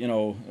 and you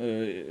know,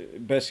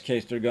 best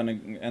case they're going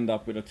to end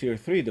up with a tier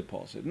 3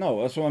 deposit.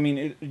 No, so I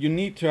mean, you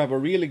need to have a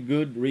really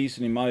good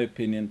reason, in my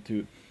opinion,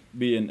 to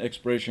be in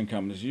exploration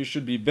companies. You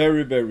should be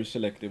very, very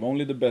selective,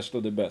 only the best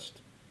of the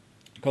best,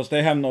 because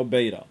they have no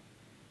beta,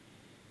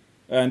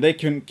 and they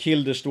can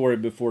kill the story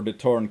before the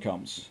turn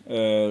comes,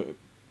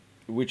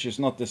 which is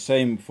not the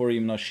same for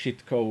even a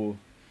shitco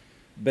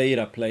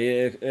beta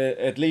play,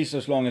 at least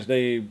as long as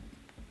they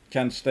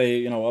can stay,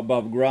 you know,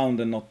 above ground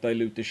and not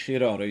dilute the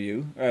shit out of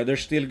you. They're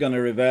still gonna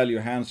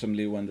revalue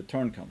handsomely when the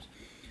turn comes.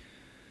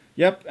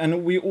 Yep,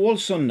 and we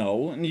also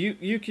know, and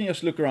you can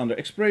just look around there,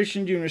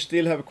 exploration juniors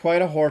still have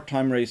quite a hard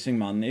time raising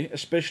money,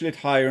 especially at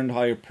higher and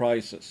higher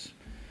prices.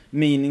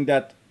 Meaning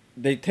that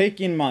they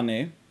take in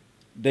money,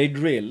 they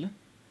drill.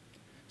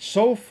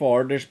 So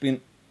far there's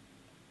been,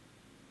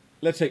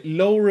 let's say,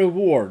 low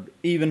reward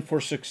even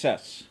for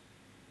success.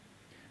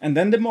 And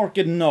then the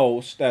market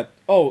knows that,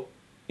 oh,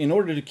 in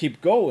order to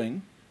keep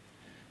going,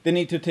 they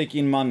need to take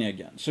in money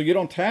again. So you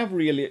don't have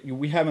really,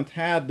 we haven't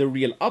had the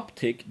real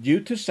uptick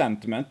due to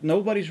sentiment.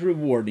 Nobody's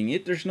rewarding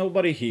it. There's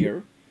nobody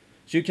here.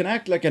 So you can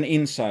act like an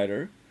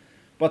insider.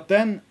 But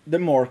then the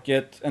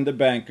market and the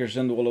bankers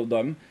and all of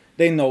them,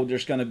 they know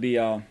there's going to be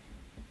a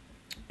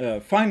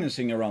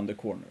financing around the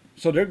corner.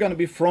 So they're going to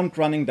be front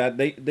running that.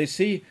 They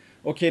see,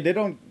 okay, they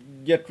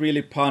don't get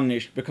really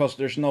punished because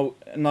there's not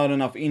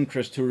enough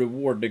interest to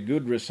reward the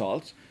good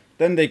results.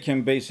 Then they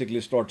can basically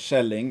start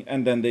selling,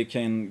 and then they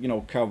can, you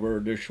know,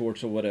 cover their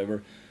shorts or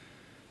whatever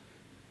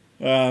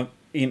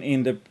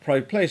in the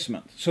private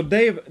placement. So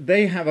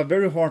they have a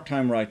very hard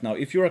time right now.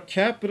 If you're a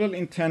capital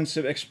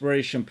intensive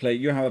exploration play,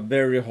 you have a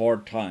very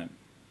hard time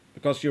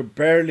because you're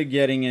barely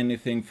getting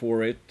anything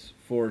for it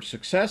for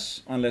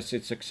success, unless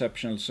it's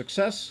exceptional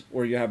success,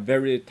 or you have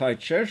very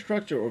tight share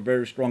structure or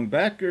very strong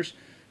backers.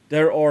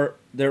 There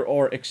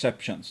are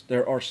exceptions.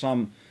 There are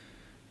some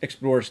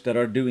explorers that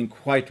are doing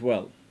quite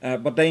well.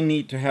 But they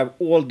need to have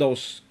all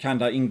those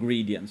kind of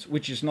ingredients,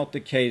 which is not the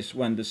case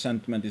when the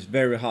sentiment is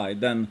very high.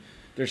 Then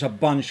there's a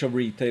bunch of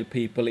retail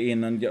people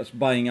in and just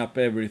buying up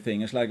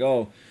everything. It's like,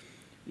 oh,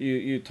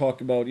 you talk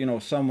about, you know,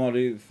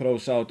 somebody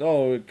throws out,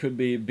 oh, it could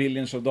be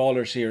billions of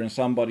dollars here, and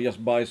somebody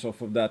just buys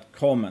off of that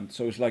comment.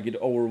 So it's like it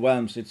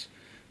overwhelms. It's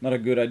not a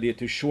good idea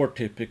to short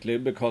typically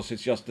because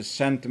it's just the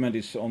sentiment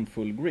is on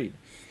full greed.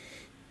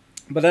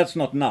 But that's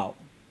not now.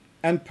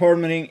 And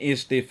permitting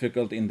is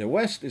difficult in the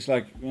West. It's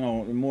like, you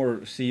know, the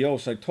more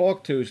CEOs I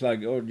talk to, it's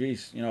like, oh,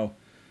 geez, you know,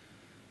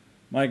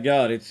 my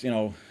God, it's, you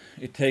know,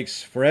 it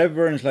takes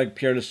forever. And it's like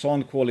Pierre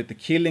Lassonde called it the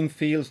killing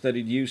fields, that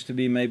it used to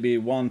be maybe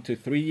 1 to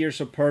 3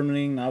 years of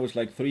permitting. Now it's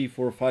like 3,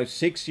 4, 5,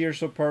 6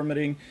 years of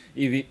permitting,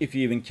 if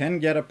you even can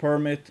get a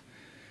permit.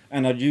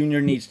 And a junior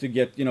needs to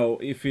get, you know,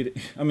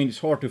 I mean, it's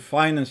hard to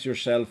finance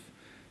yourself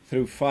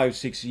through 5,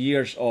 6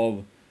 years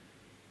of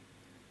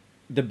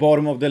the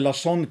bottom of the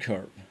Lassonde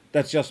curve.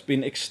 That's just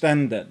been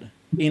extended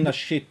in a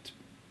shit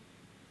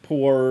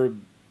poor,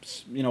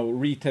 you know,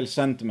 retail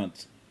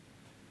sentiment.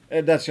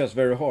 That's just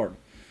very hard.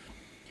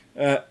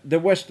 The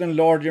Western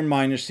larger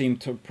miners seem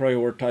to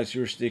prioritize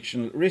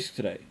jurisdictional risk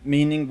today.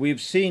 Meaning we've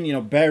seen, you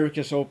know, Barrick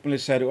has openly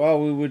said,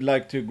 oh, we would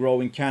like to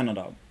grow in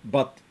Canada.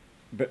 But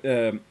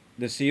the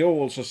CEO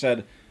also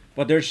said,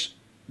 but there's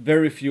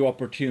very few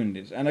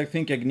opportunities. And I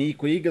think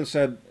Agnico Eagle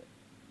said,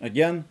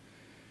 again,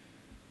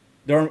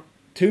 there are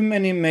too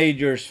many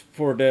majors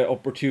for the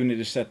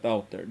opportunity set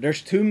out there. There's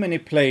too many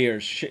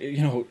players,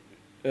 you know,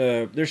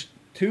 there's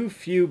too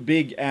few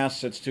big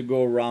assets to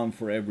go around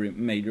for every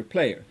major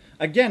player.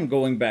 Again,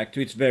 going back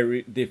to it's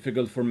very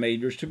difficult for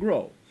majors to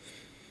grow.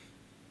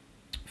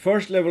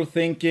 First level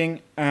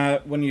thinking,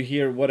 when you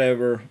hear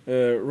whatever,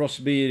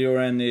 Rosby or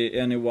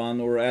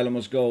anyone or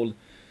Alamos Gold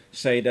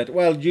say that,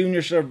 well,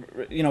 juniors are,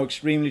 you know,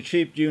 extremely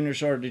cheap.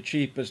 Juniors are the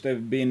cheapest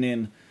they've been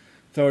in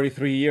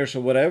 33 years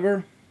or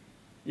whatever.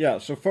 Yeah,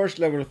 so first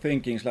level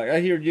thinking is like, I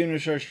hear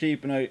juniors are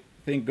cheap and I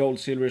think gold,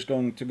 silver is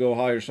going to go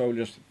higher, so I'll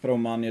just throw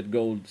money at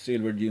gold,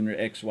 silver, junior,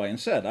 X, Y, and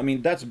Z. I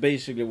mean, that's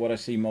basically what I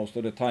see most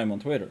of the time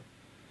on Twitter.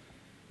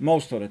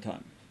 Most of the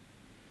time.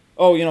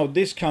 Oh, you know,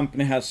 this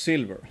company has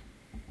silver.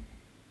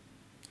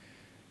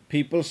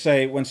 People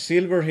say when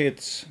silver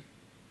hits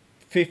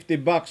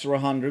 $50 or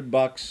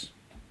 $100,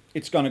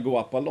 it's going to go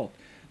up a lot.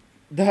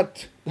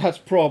 that's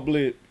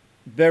probably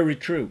very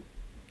true.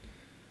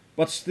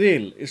 But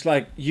still, it's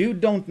like you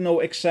don't know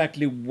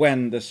exactly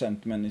when the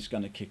sentiment is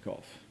going to kick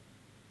off.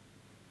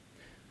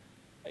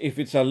 If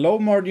it's a low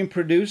margin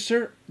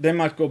producer, they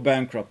might go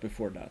bankrupt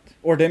before that,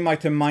 or they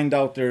might have mined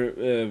out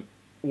their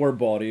ore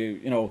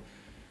body,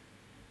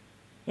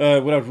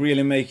 without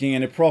really making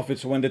any profit.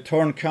 So when the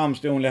turn comes,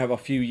 they only have a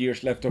few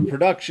years left of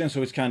production,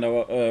 so it's kind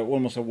of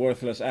almost a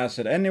worthless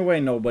asset anyway.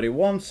 Nobody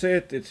wants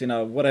it. It's in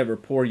a whatever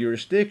poor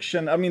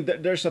jurisdiction. I mean,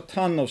 there's a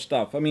ton of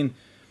stuff. I mean,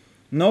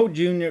 no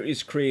junior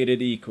is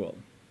created equal.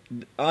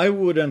 I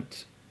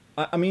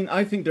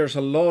think there's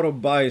a lot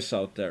of bias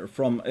out there,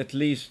 from at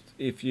least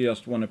if you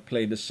just want to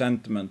play the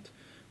sentiment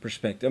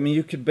perspective. I mean,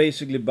 you could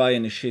basically buy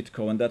any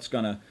shitco, and that's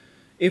gonna,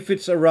 if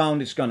it's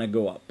around, it's gonna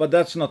go up. But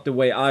that's not the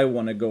way I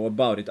want to go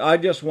about it. I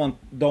just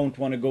don't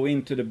want to go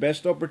into the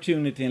best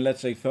opportunity in,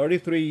 let's say,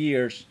 33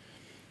 years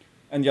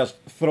and just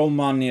throw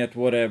money at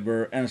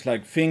whatever. And it's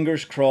like,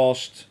 fingers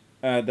crossed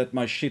that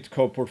my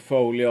shitco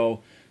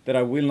portfolio, that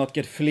I will not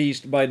get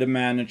fleeced by the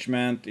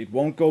management. It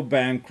won't go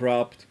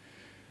bankrupt.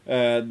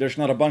 There's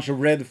not a bunch of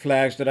red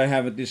flags that I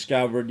haven't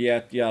discovered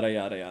yet, yada,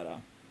 yada,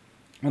 yada.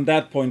 On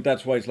that point,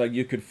 that's why it's like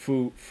you could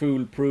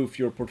foolproof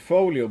your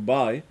portfolio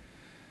by,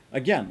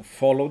 again,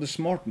 follow the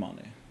smart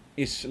money.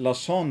 Is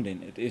Lasonde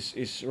in it? Is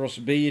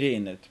Rosbiri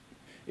in it?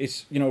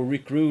 Is,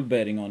 Rick Rude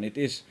betting on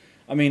it?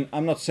 I mean,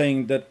 I'm not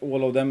saying that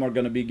all of them are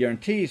going to be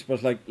guarantees,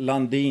 but like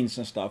Lundins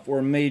and stuff, or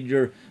a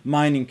major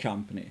mining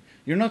company.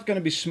 You're not going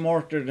to be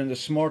smarter than the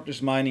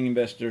smartest mining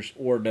investors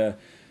or the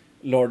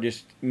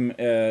largest,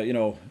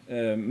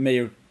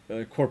 major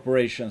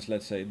corporations,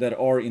 let's say, that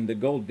are in the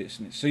gold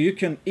business. So you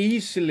can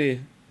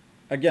easily,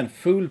 again,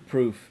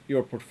 foolproof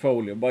your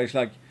portfolio. But it's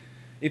like,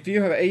 if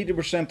you have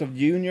 80% of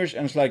juniors,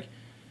 and it's like,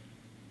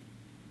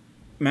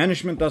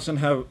 management doesn't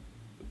have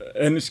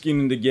any skin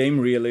in the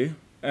game, really.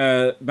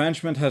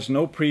 Management has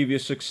no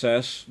previous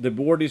success. The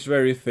board is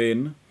very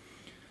thin.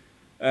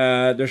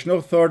 There's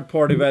no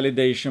third-party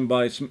validation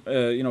by,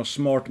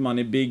 smart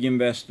money, big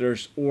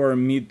investors, or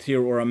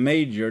mid-tier or a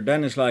major.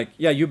 Then it's like,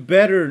 yeah, you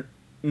better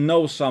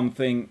know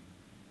something.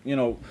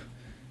 You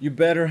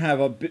better have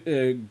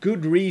a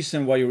good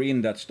reason why you're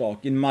in that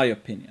stock, in my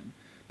opinion.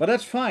 But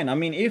that's fine. I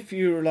mean, if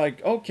you're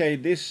like, okay,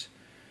 this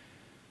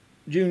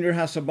junior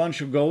has a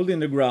bunch of gold in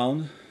the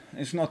ground,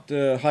 it's not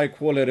high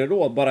quality at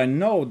all, but I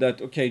know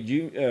that, okay,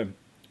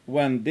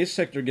 when this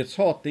sector gets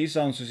hot, these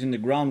ounces in the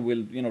ground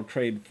will,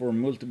 trade for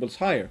multiples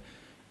higher.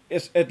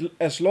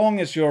 As long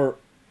as you're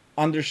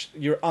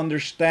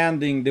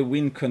understanding the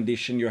win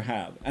condition you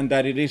have, and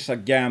that it is a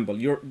gamble.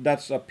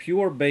 That's a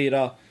pure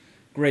beta,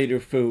 greater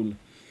fool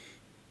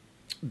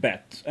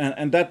bet,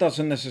 and that's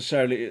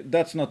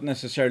not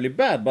necessarily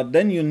bad. But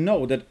then you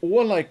know that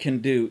all I can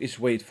do is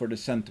wait for the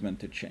sentiment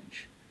to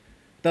change.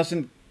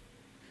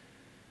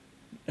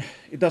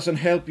 It doesn't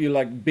help you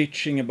like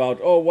bitching about,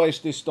 oh, why is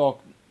this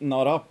stock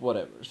not up,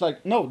 whatever. It's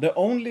like, no, the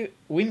only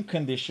win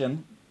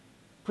condition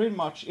pretty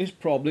much is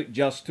probably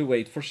just to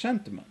wait for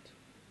sentiment.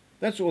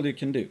 That's all you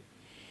can do.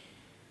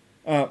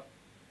 Okay,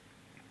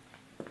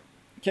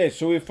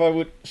 so if I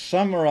would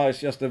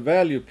summarize just the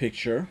value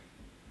picture,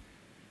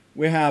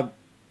 we have,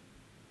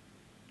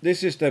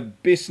 this is the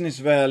business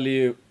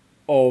value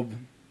of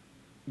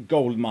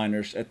gold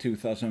miners at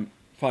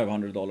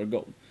 $2,500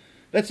 gold.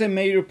 Let's say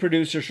major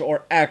producers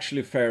are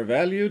actually fair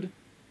valued,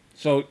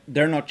 so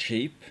they're not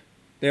cheap.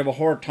 They have a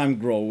hard time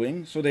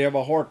growing, so they have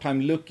a hard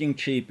time looking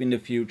cheap in the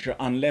future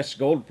unless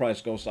gold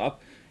price goes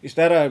up. Is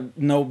that a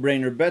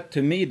no-brainer bet?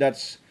 To me,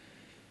 that's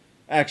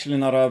actually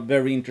not a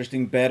very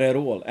interesting bet at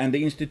all. And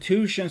the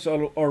institutions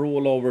are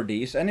all over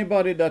these.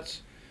 Anybody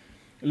that's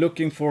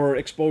looking for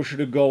exposure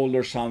to gold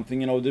or something,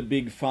 the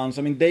big funds,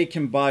 I mean, they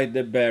can buy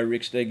the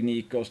Barricks, the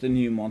Agnicos, the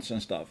Newmonts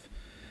and stuff.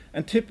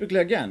 And typically,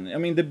 again, I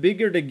mean, the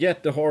bigger they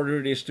get, the harder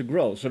it is to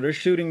grow. So they're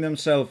shooting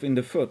themselves in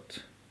the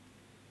foot.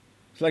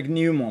 It's like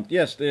Newmont.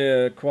 Yes,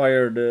 they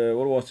acquired,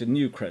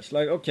 Newcrest.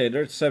 Like, okay,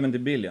 they're at 70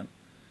 billion.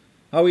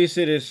 How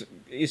easy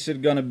is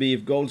it going to be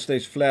if gold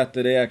stays flat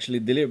that they actually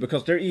deliver?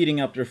 Because they're eating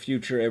up their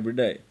future every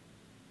day.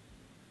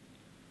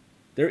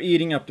 They're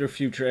eating up their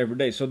future every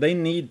day. So they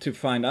need to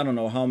find, I don't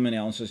know how many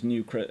ounces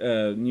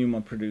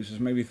Newmont produces.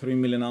 Maybe 3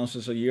 million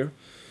ounces a year.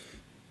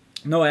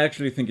 No, I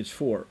actually think it's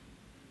 4.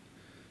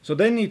 So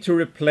they need to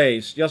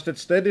replace, just at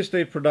steady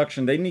state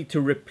production, they need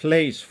to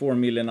replace 4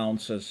 million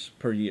ounces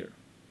per year.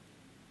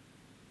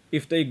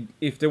 If they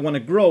want to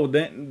grow,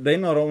 they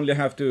not only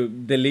have to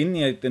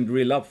delineate and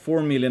drill up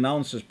 4 million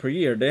ounces per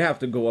year, they have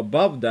to go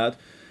above that,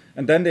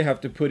 and then they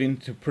have to put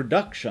into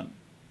production.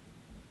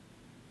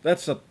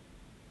 That's a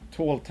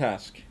tall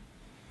task.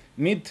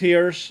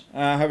 Mid-tiers,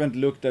 I haven't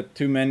looked at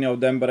too many of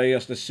them, but I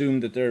just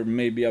assume that they're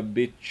maybe a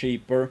bit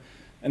cheaper.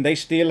 And they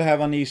still have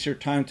an easier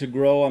time to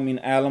grow. I mean,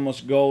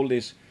 Alamos Gold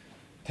is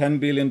 $10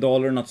 billion,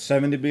 not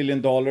 $70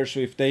 billion. So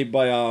if they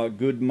buy a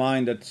good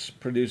mine that's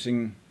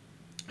producing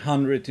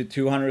 100 to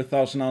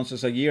 200,000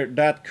 ounces a year,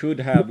 that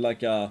could have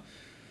like a,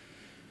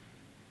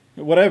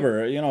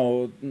 whatever,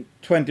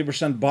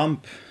 20%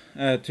 bump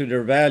to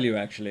their value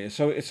actually.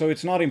 So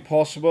it's not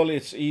impossible.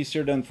 It's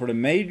easier than for the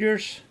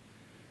majors,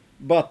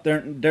 but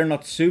they're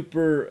not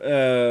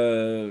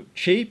super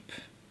cheap,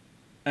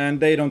 and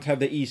they don't have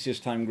the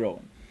easiest time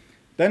growing.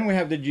 Then we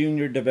have the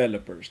junior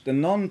developers, the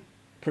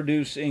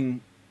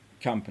non-producing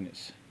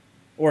companies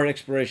or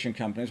exploration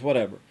companies,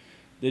 whatever.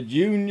 The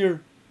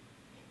junior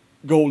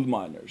gold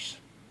miners,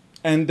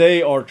 and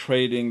they are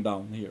trading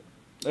down here.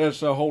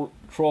 There's a whole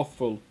trough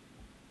full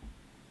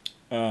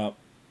of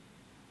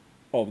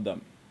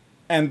them,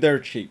 and they're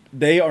cheap.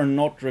 They are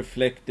not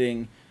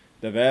reflecting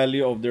the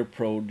value of their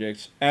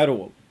projects at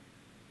all,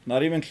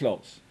 not even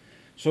close.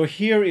 So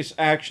here is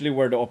actually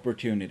where the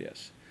opportunity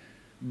is.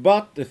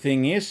 But the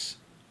thing is,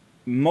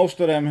 most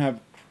of them have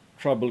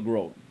trouble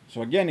growing.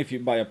 So again, if you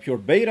buy a pure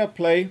beta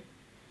play,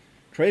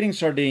 trading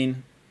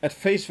sardine, at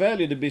face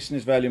value, the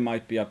business value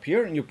might be up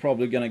here, and you're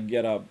probably going to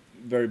get a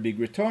very big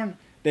return.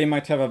 They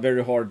might have a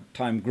very hard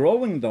time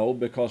growing, though,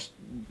 because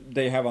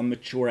they have a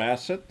mature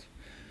asset.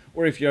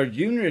 Or if you're a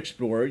junior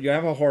explorer, you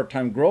have a hard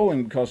time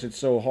growing because it's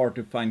so hard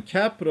to find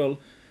capital,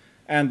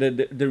 and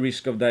the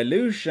risk of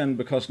dilution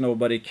because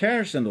nobody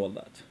cares and all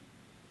that.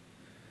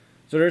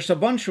 So there's a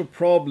bunch of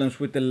problems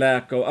with the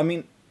lack of, I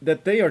mean,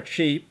 that they are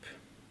cheap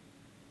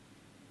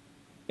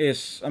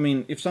is, I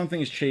mean, if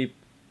something is cheap,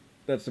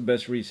 that's the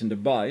best reason to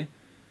buy.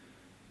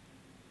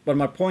 But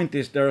my point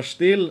is there are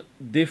still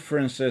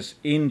differences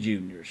in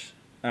juniors.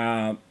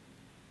 The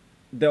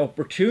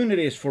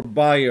opportunities for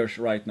buyers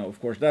right now, of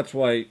course, that's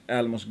why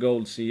Alamos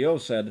Gold CEO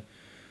said,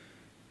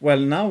 well,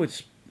 now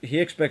he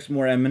expects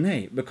more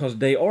M&A because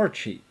they are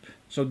cheap.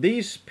 So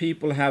these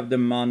people have the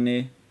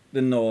money,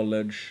 the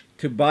knowledge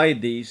to buy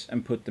these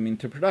and put them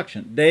into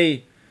production.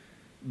 They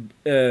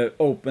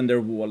open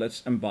their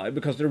wallets and buy,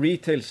 because the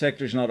retail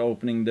sector is not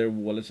opening their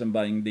wallets and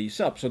buying these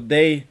up. So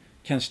they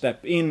can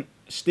step in,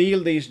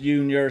 steal these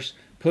juniors,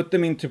 put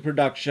them into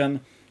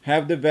production,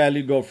 have the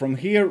value go from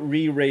here,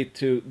 re-rate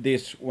to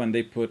this when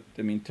they put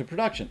them into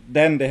production.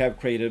 Then they have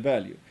created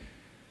value.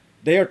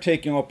 They are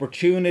taking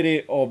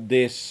opportunity of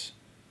this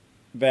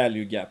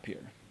value gap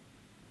here.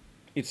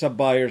 It's a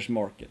buyer's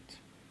market.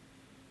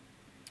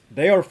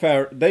 They are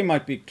fair. They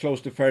might be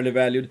close to fairly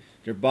valued.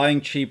 They're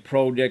buying cheap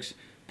projects,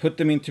 put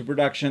them into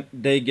production,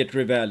 they get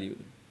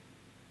revalued.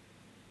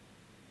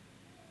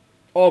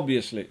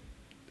 Obviously,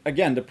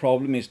 again, the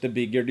problem is the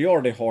bigger they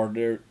are, the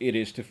harder it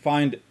is to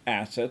find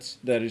assets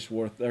that is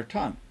worth their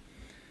time.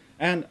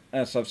 And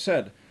as I've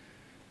said,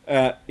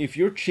 if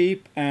you're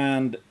cheap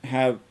and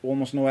have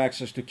almost no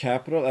access to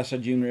capital as a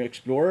junior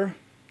explorer,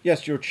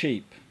 yes, you're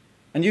cheap.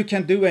 And you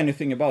can't do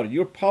anything about it.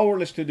 You're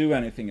powerless to do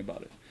anything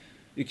about it.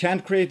 You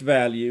can't create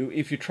value.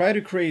 If you try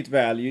to create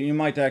value, you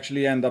might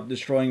actually end up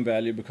destroying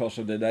value because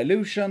of the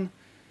dilution.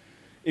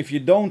 If you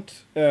don't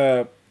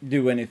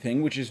do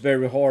anything, which is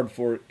very hard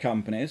for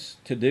companies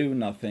to do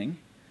nothing,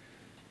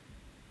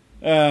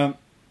 if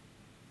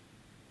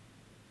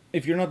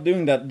you're not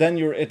doing that, then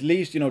you're at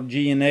least,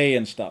 G&A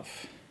and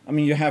stuff. I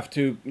mean, you have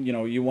to,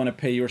 you want to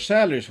pay your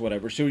salaries,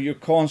 whatever. So you're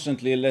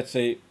constantly, let's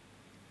say,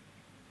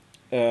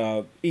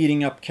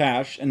 eating up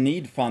cash and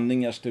need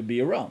funding just to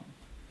be around.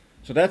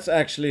 So that's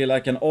actually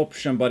like an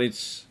option, but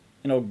it's,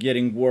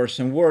 getting worse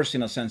and worse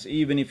in a sense,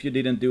 even if you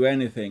didn't do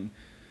anything,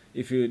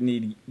 if you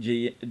need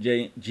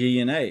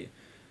G&A.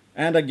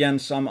 And again,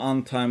 some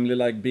untimely,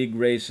 like big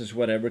races,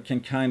 whatever, can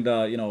kind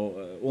of,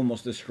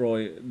 almost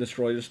destroy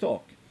the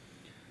stock.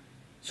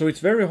 So it's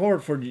very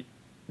hard for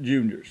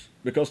juniors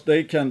because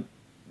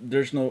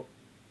there's no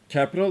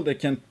capital, they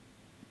can't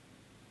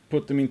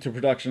put them into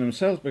production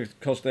themselves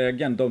because they,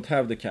 again, don't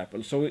have the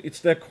capital. So it's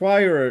the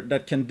acquirer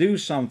that can do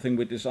something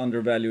with this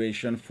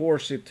undervaluation,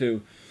 force it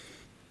to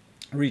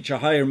reach a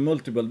higher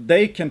multiple.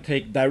 They can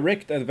take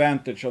direct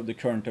advantage of the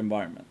current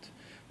environment.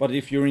 But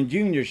if you're in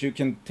juniors, you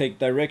can take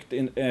direct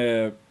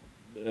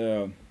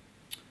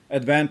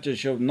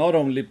advantage of not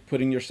only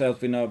putting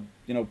yourself in a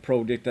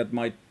project that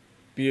might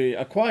be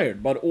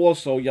acquired, but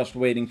also just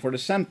waiting for the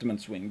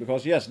sentiment swing.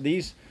 Because yes,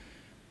 these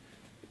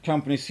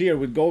companies here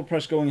with gold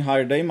price going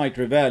higher, they might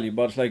revalue,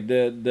 but it's like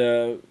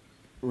the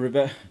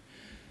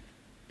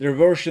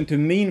reversion to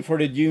mean for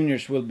the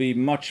juniors will be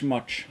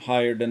much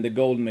higher than the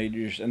gold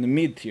majors and the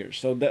mid tiers.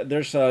 So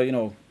there's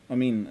a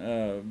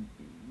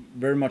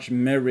very much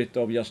merit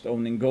of just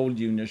owning gold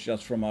juniors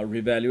just from a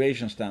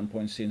revaluation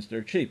standpoint, since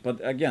they're cheap.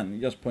 But again,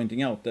 just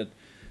pointing out that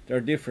there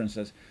are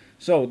differences.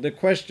 So the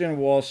question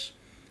was,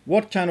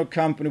 what kind of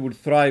company would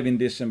thrive in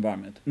this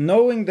environment?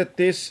 Knowing that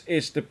this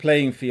is the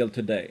playing field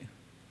today.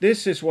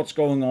 This is what's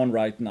going on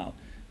right now.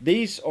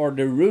 These are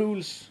the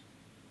rules,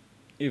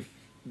 if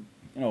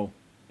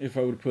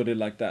I would put it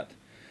like that.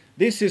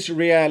 This is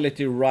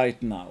reality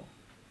right now.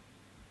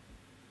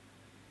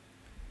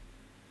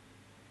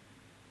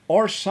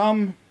 Are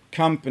some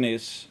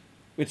companies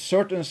with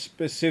certain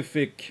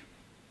specific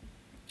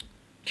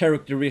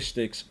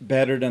characteristics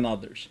better than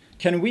others?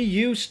 Can we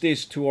use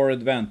this to our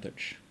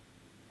advantage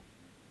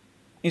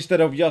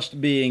instead of just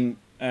being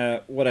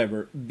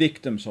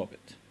victims of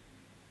it?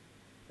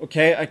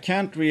 Okay,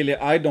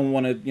 I don't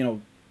want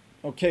to,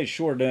 okay,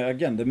 sure,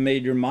 the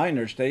major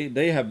miners,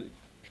 they have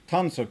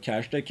tons of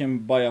cash. They can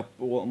buy up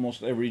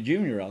almost every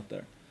junior out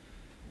there.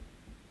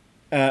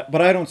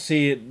 But I don't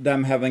see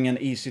them having an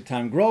easy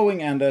time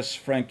growing, and as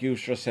Frank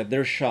Justra said,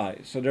 they're shy,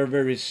 so they're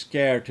very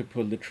scared to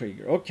pull the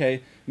trigger.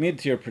 Okay,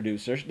 mid-tier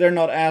producers, they're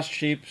not as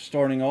cheap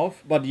starting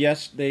off, but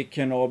yes, they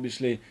can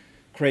obviously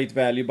create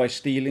value by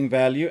stealing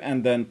value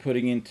and then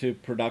putting into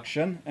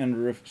production,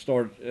 and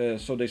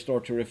so they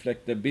start to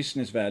reflect the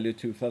business value,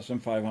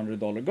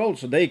 $2,500 gold,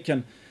 so they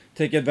can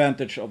take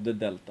advantage of the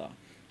delta.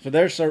 So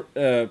there's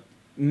a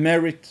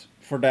merit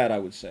for that, I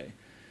would say.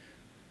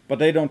 But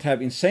they don't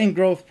have insane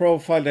growth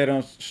profile. They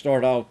don't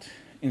start out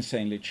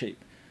insanely cheap.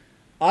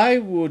 I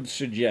would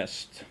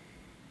suggest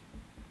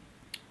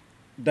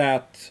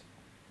that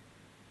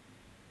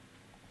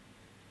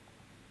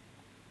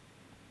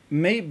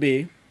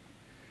maybe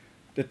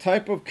the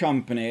type of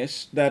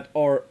companies that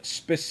are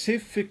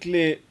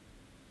specifically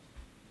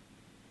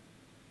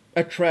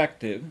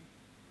attractive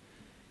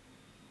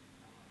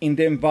in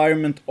the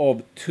environment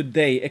of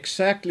today,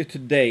 exactly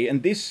today,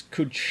 and this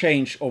could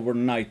change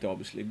overnight,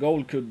 obviously.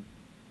 Gold could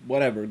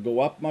whatever,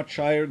 go up much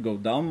higher, go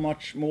down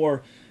much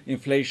more.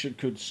 Inflation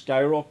could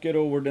skyrocket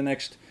over the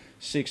next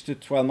 6 to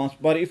 12 months.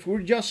 But if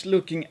we're just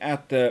looking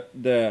at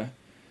the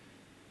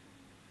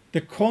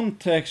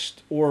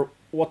context or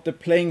what the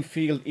playing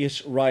field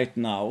is right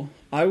now,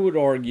 I would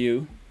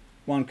argue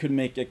one could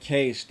make a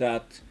case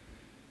that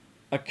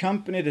a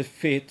company that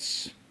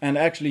fits and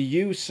actually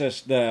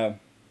uses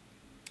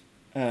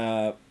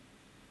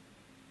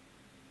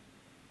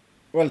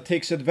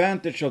takes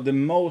advantage of the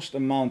most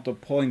amount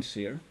of points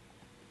here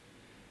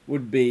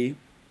would be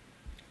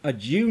a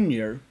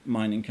junior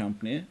mining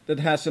company that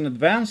has an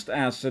advanced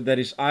asset that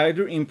is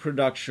either in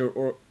production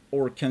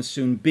or can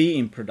soon be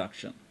in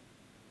production.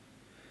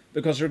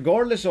 Because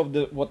regardless of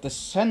what the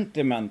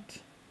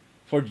sentiment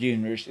for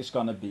juniors is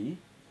going to be,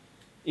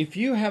 if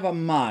you have a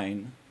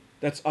mine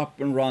that's up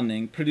and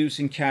running,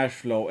 producing cash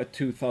flow at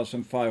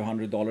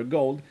 $2,500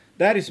 gold,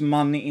 that is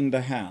money in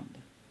the hand.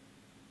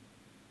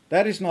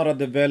 That is not a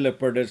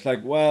developer that's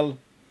like, well,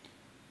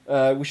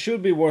 we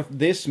should be worth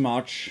this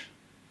much.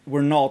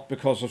 We're not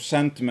because of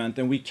sentiment,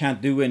 and we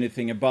can't do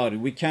anything about it.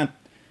 We can't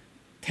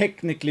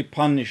technically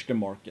punish the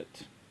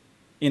market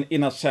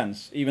in a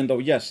sense, even though,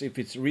 yes, if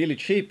it's really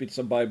cheap, it's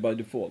a buy by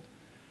default.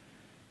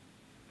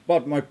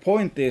 But my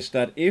point is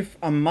that if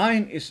a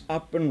mine is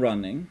up and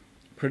running,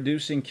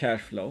 producing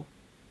cash flow,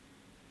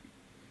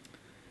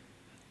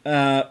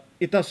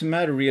 it doesn't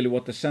matter really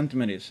what the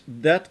sentiment is.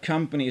 That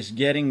company is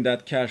getting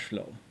that cash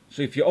flow.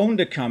 So if you own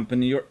the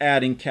company, you're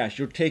adding cash.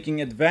 You're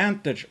taking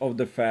advantage of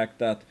the fact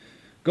that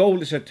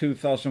gold is at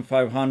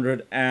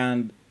 2,500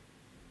 and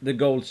the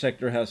gold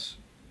sector has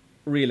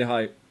really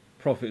high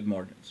profit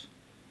margins.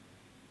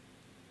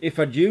 If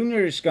a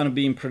junior is going to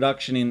be in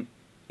production in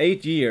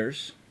 8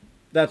 years,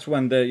 that's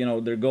when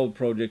their gold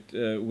project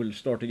will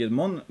start to get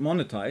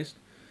monetized.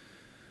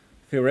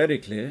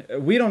 Theoretically,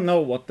 we don't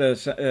know what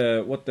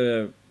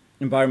the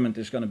environment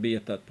is going to be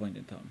at that point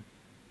in time.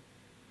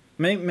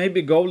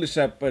 Maybe gold is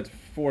up at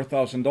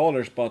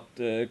 $4,000, but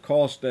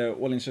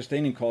all-in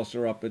sustaining costs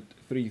are up at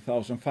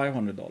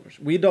 $3,500.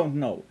 We don't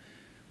know.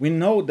 We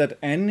know that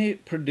any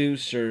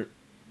producer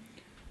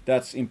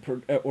that's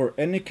or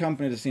any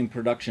company that's in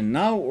production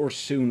now or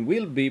soon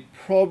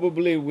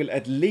probably will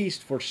at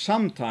least for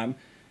some time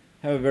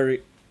have a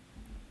very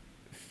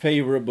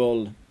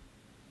favorable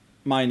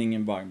mining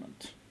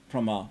environment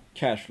from a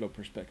cash flow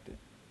perspective.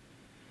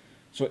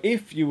 So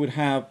if you would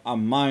have a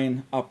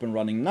mine up and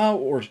running now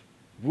or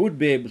would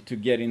be able to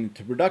get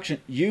into production,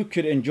 you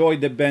could enjoy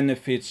the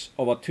benefits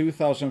of a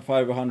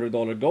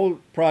 $2,500 gold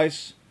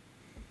price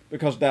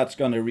because that's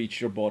going to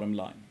reach your bottom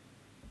line.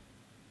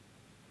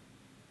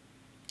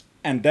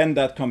 And then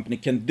that company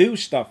can do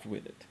stuff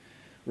with it,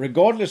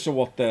 regardless of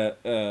what the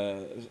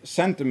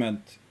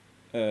sentiment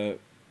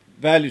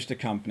values the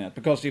company at.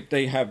 Because if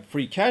they have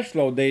free cash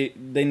flow, they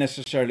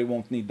necessarily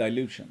won't need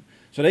dilution.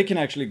 So they can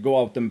actually go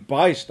out and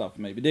buy stuff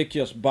maybe. They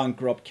can just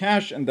bunker up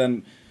cash and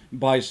then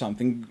buy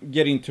something,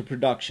 get into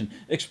production,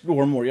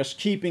 explore more, just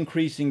keep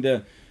increasing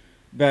the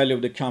value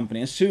of the company,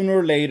 and sooner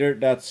or later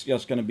that's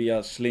just going to be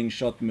a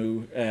slingshot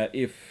move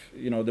if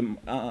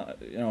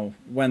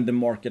when the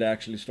market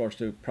actually starts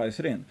to price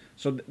it in.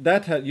 So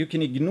you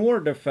can ignore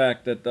the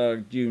fact that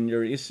the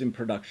junior is in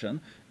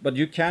production, but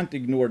you can't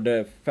ignore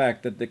the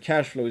fact that the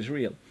cash flow is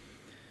real.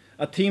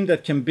 A team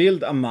that can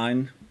build a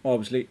mine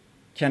obviously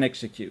can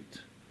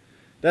execute.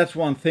 That's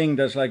one thing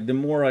that's like, the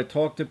more I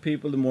talk to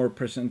people, the more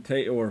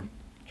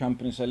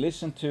companies I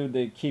listen to,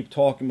 they keep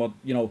talking about,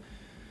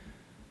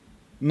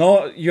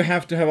 no, you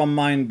have to have a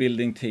mine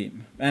building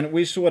team. And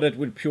we saw that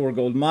with Pure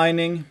Gold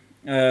Mining.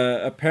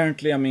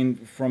 Apparently,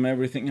 from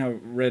everything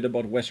I've read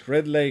about West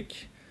Red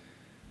Lake,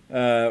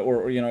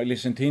 or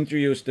listen to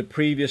interviews, the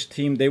previous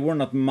team, they were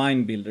not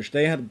mine builders.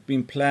 They had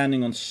been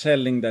planning on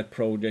selling that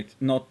project,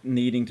 not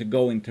needing to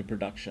go into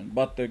production.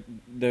 But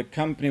the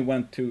company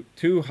went to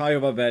too high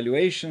of a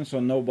valuation, so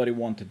nobody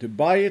wanted to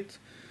buy it.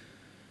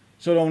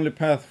 So the only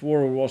path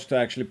forward was to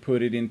actually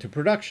put it into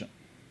production.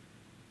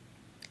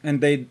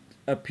 And they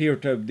appear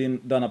to have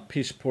done a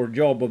piss poor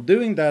job of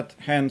doing that,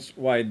 hence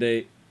why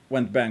they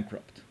went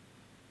bankrupt.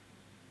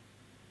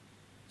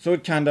 So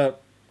it kind of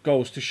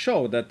goes to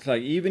show that,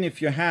 like, even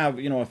if you have,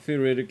 you know, a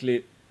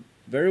theoretically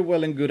very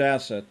well and good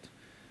asset,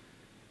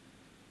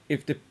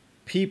 if the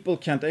people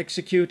can't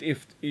execute,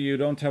 if you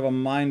don't have a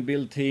mind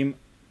build team,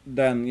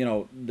 then, you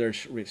know,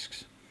 there's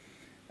risks.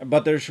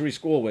 But there's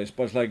risk always,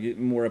 but it's like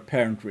more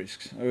apparent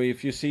risks. Or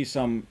if you see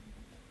some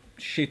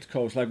shit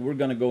codes, like we're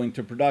gonna go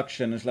into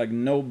production, it's like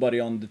nobody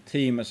on the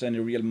team has any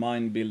real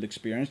mind build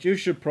experience, you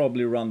should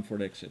probably run for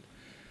the exit.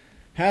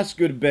 Has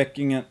good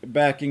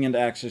backing and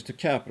access to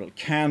capital,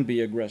 can be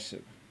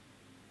aggressive.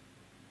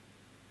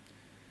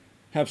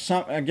 Have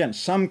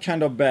some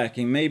kind of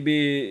backing, maybe,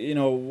 you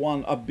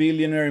know, a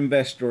billionaire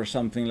investor or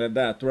something like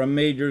that, or a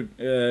major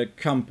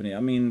company.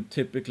 I mean,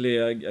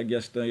 typically, I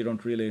guess that you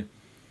don't really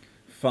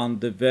fund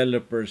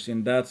developers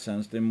in that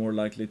sense. They're more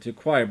likely to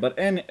acquire. But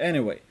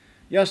anyway,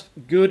 just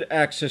good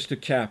access to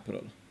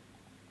capital.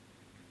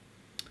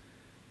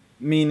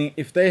 Meaning,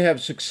 if they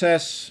have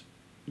success,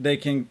 they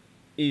can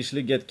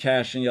easily get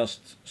cash and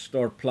just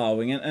start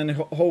plowing. And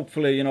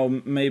hopefully, you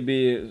know,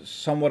 maybe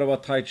somewhat of a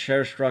tight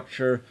share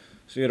structure,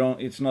 so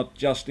it's not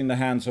just in the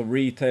hands of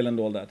retail and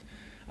all that.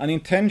 An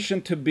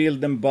intention to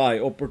build and buy,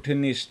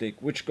 opportunistic,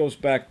 which goes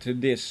back to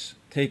this,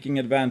 taking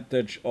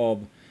advantage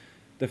of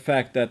the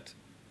fact that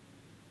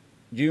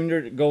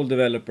junior gold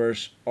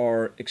developers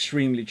are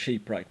extremely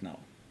cheap right now.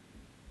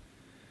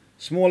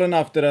 Small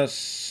enough that a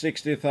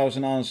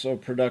 60,000 ounce of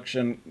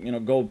production, you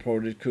know, gold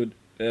project could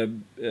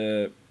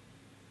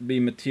be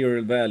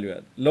material value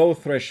add. Low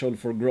threshold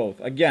for growth.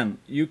 Again,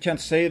 you can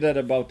say that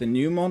about the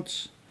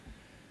Newmonts.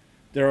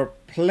 There are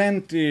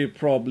plenty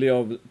probably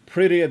of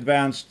pretty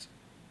advanced,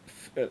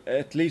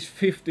 at least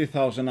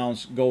 50,000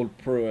 ounce gold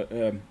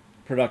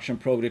production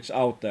projects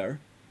out there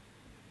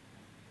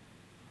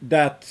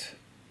that,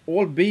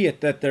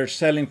 albeit that they're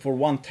selling for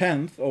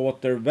 1/10 of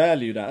what they're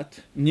valued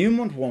at,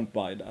 Newmont won't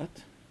buy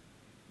that,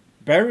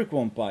 Barrick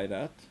won't buy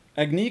that,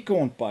 Agnico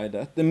won't buy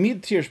that, the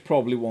mid-tiers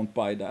probably won't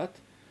buy that.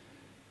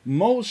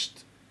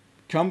 Most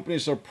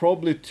companies are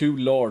probably too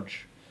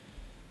large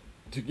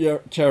to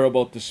care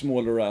about the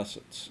smaller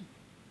assets.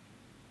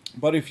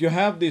 But if you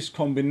have this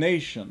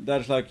combination,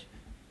 that's like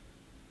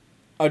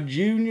a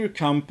junior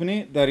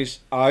company that is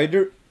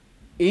either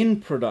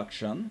in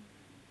production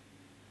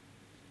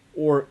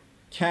or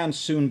can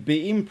soon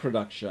be in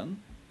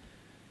production,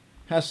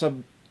 has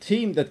a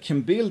team that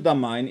can build a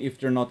mine if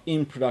they're not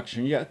in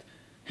production yet,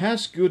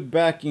 has good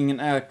backing and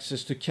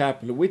access to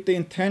capital with the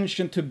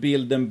intention to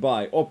build and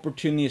buy,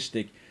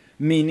 opportunistic,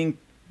 meaning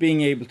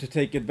being able to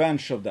take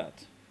advantage of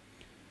that.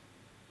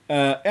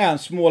 And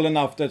small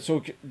enough that,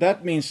 so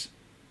that means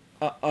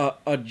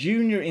a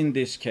junior in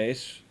this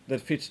case that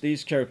fits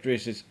these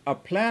characteristics, a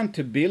plan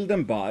to build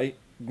and buy,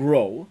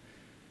 grow.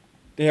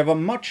 They have a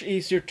much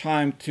easier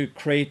time to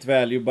create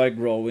value by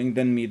growing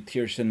than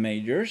mid-tiers and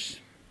majors.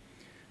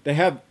 They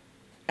have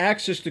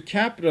access to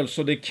capital,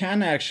 so they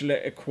can actually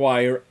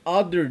acquire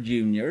other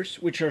juniors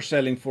which are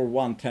selling for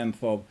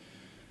 1/10 of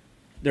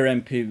their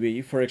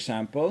NPV, for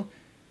example.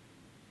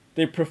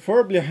 They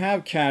preferably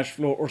have cash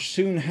flow or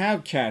soon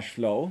have cash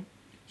flow,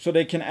 so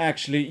they can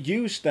actually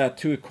use that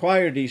to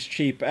acquire these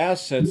cheap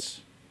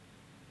assets.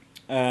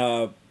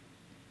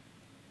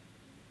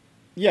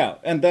 Yeah,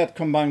 and that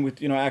combined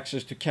with, you know,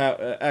 access to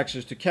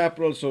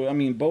capital. So I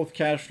mean, both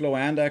cash flow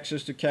and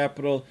access to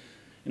capital.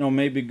 You know,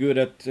 maybe good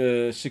at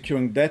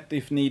securing debt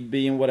if need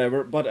be and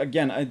whatever. But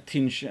again,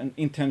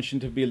 intention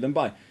to build and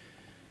buy.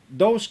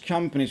 Those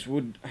companies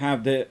would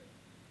have the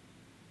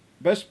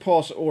best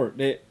or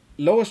the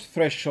lowest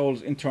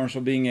thresholds in terms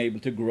of being able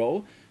to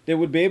grow. They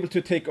would be able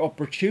to take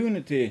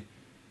opportunity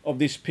of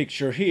this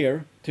picture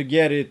here to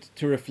get it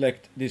to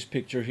reflect this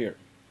picture here.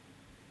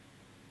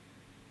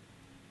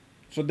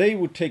 So they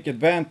would take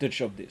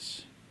advantage of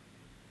this.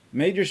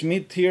 Majors,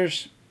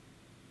 mid-tiers,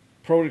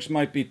 projects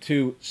might be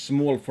too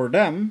small for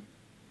them,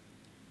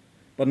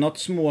 but not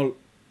small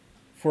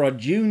for a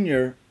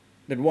junior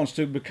that wants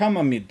to become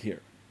a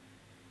mid-tier.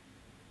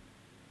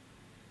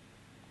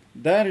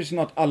 There is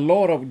not a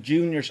lot of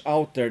juniors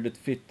out there that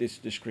fit this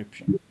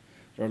description.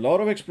 There are a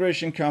lot of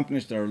exploration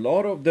companies, there are a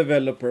lot of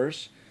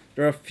developers,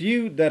 there are a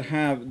few that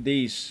have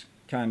these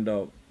kind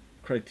of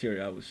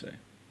criteria, I would say.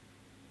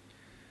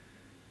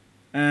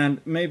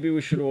 And maybe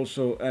we should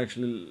also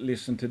actually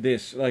listen to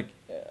this, like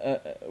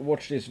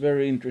watch this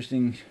very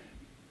interesting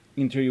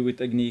interview with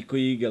Agnico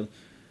Eagle.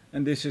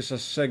 And this is a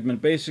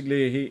segment,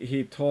 basically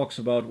he talks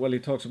about, well, he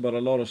talks about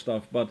a lot of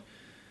stuff, but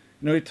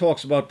you know, he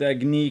talks about the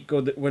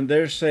Agnico, when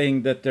they're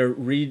saying that they're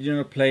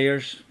regional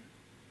players,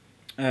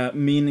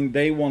 meaning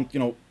they want, you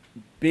know,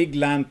 big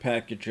land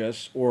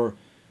packages or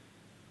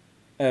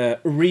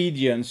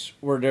regions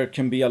where there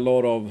can be a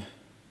lot of,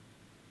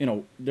 you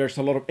know, there's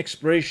a lot of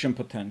exploration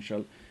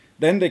potential.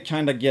 Then they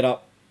kind of get a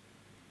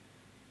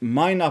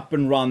mine up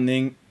and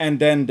running, and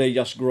then they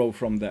just grow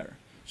from there.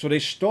 So they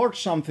start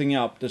something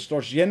up that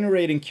starts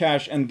generating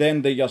cash, and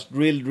then they just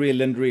drill,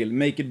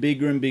 make it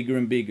bigger and bigger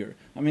and bigger.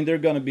 I mean, they're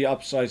going to be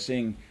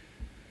upsizing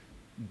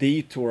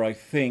Detour, I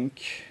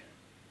think.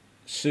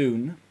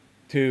 soon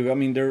to, I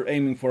mean, they're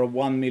aiming for a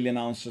 1 million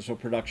ounces of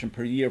production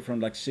per year from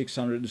like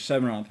 600 to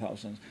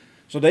 700,000.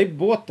 So they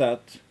bought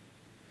that,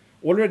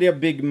 already a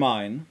big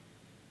mine,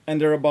 and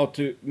they're about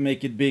to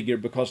make it bigger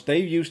because they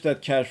use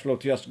that cash flow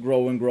to just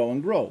grow and grow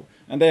and grow.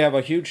 And they have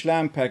a huge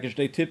land package.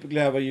 They typically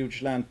have a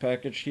huge land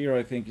package. Here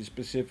I think he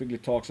specifically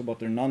talks about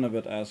their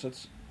Nunavut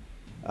assets.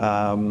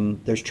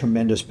 There's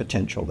tremendous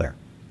potential there.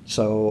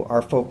 So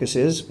our focus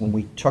is, when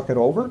we took it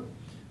over,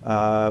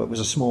 it was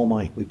a small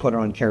mine. We put it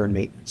on care and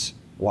maintenance.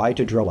 Why?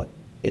 To drill it.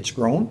 It's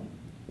grown.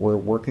 We're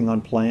working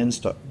on plans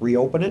to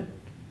reopen it,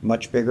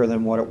 much bigger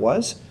than what it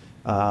was.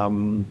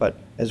 But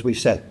as we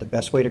said, the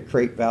best way to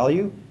create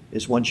value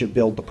is once you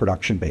build the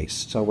production base.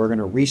 So we're going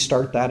to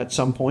restart that at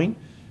some point,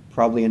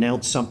 probably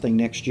announce something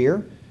next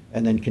year,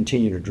 and then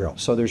continue to drill.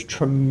 So there's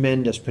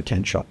tremendous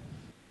potential.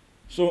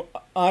 So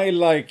I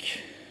like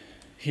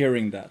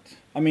hearing that.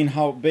 I mean,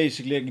 how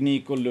basically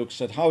Agnico looks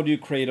at how do you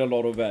create a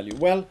lot of value.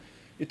 Well,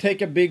 you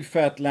take a big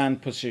fat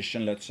land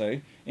position, let's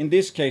say. In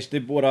this case, they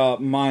bought a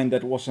mine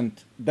that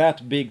wasn't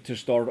that big to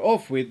start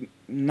off with,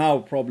 now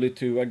probably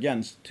too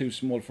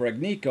small for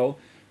Agnico,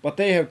 but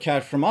they have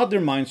cash from other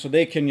mines, so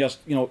they can just,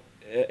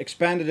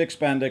 expand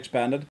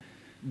it.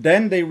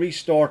 Then they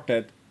restart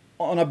it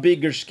on a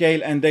bigger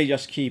scale, and they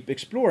just keep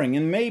exploring.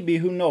 And maybe,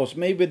 who knows,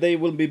 maybe they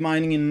will be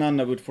mining in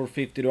Nunavut for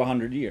 50 to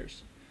 100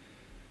 years.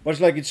 But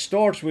it's like, it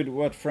starts with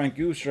what Frank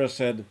Usra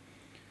said.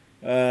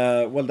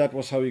 Well, that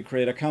was how you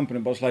create a company.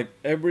 But it's like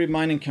every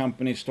mining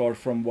company starts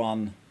from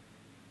one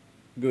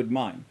good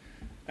mine.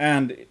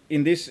 And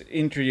in this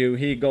interview,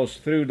 he goes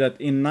through that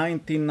in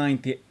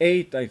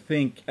 1998, I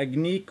think,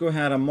 Agnico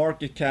had a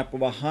market cap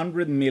of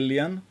 100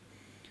 million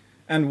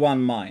and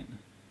one mine.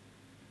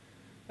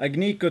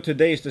 Agnico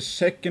today is the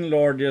second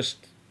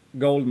largest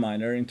gold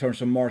miner in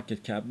terms of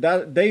market cap.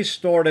 That they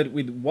started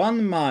with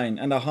one mine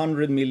and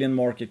 100 million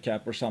market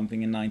cap or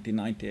something in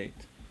 1998.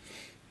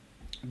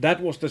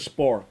 That was the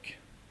spark.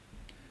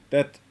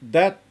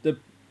 The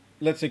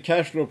let's say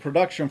cash flow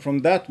production from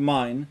that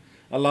mine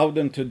allowed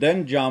them to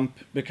then jump,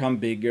 become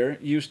bigger,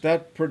 use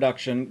that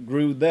production,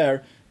 grew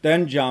there,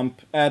 then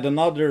jump, add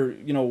another,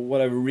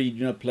 whatever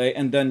regional play,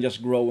 and then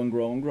just grow and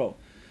grow and grow.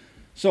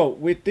 So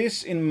with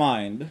this in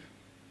mind,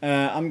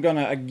 I'm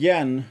gonna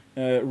again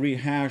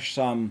rehash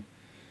some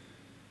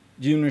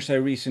juniors I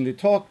recently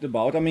talked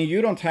about. I mean,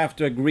 you don't have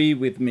to agree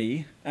with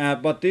me,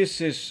 but this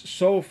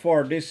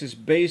is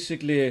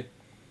basically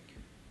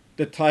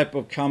the type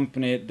of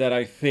company that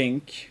I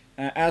think,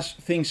 as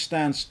things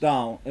stands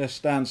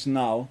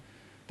now,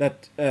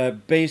 that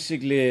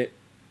basically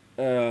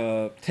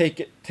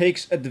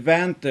takes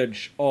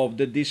advantage of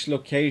the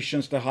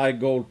dislocations, the high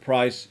gold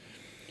price,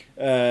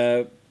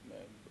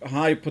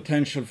 high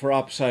potential for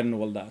upside and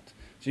all that.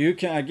 So you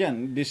can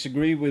again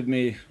disagree with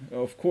me,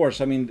 of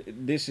course. I mean,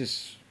 this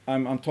is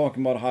I'm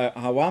talking about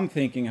how I'm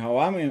thinking, how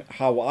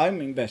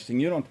I'm investing.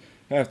 You don't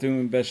have to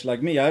invest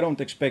like me. I don't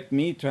expect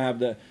me to have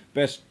the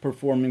best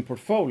performing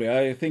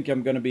portfolio. I think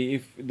I'm going to be,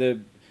 if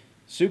the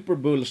Super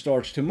Bull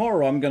starts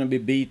tomorrow, I'm going to be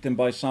beaten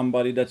by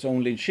somebody that's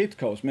only in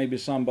shitcoast, maybe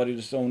somebody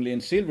that's only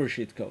in silver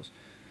shitcoast.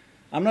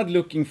 I'm not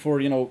looking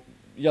for,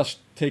 just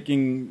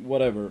taking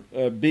whatever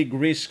big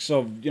risks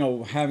of,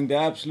 having the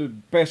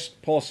absolute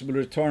best possible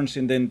returns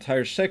in the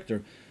entire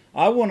sector.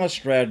 I want a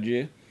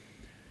strategy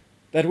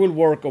that will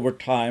work over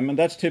time, and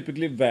that's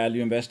typically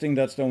value investing.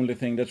 That's the only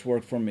thing that's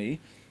worked for me.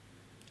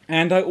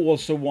 And I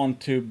also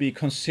want to be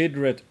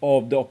considerate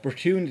of the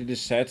opportunity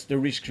sets, the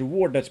risk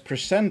reward that's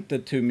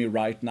presented to me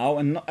right now.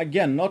 And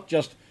again, not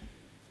just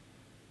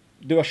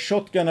do a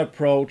shotgun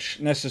approach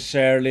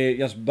necessarily,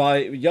 just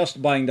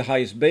buying the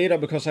highest beta,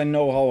 because I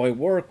know how I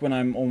work when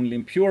I'm only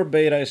in pure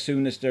beta. As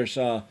soon as there's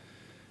a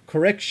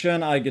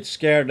correction, I get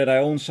scared that I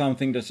own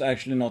something that's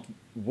actually not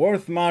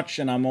worth much,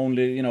 and I'm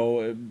only,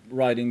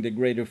 riding the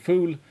greater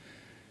fool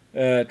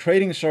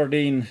trading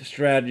sardine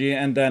strategy,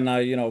 and then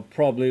I,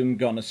 probably am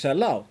gonna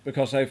sell out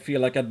because I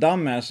feel like a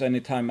dumbass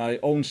anytime I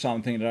own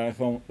something that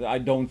I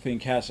don't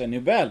think has any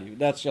value.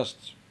 That's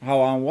just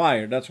how I'm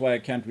wired. That's why I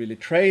can't really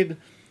trade.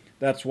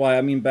 That's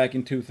why, back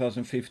in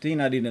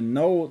 2015, I didn't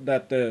know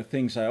that the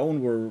things I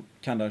owned were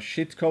kind of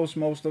shitcoast,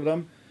 most of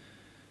them.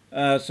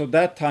 So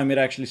that time it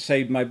actually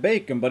saved my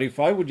bacon. But if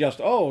I would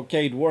just,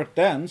 okay, it worked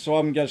then, so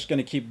I'm just going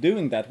to keep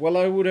doing that, well,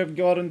 I would have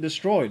gotten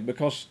destroyed,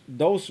 because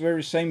those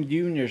very same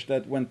juniors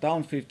that went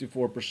down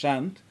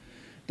 54%,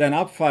 then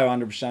up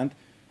 500%,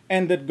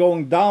 ended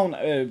going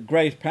down.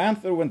 Great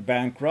Panther went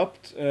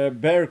bankrupt.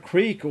 Bear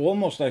Creek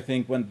almost, I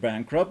think, went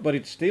bankrupt, but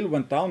it still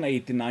went down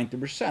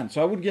 80-90%.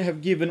 So I would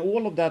have given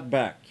all of that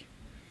back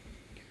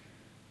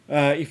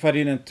if I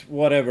didn't,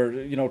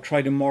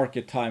 try to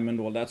market time and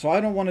all that. So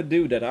I don't want to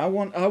do that. I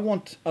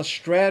want a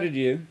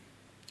strategy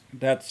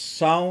that's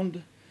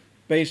sound,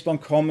 based on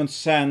common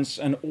sense,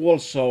 and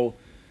also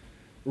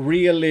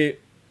really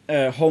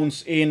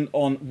hones in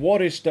on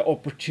what is the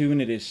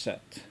opportunity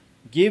set.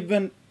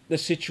 Given the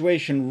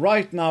situation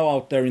right now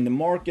out there in the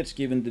markets,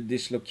 given the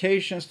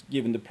dislocations,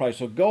 given the price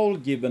of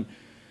gold, given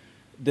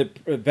the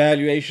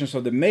valuations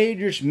of the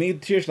majors,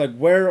 mid-tiers, like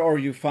where are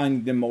you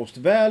finding the most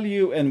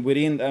value? And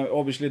within,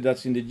 obviously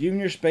that's in the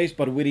junior space,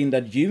 but within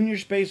that junior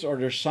space, are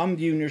there some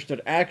juniors that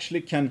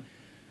actually can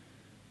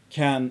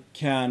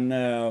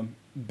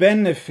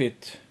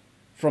benefit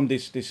from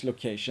this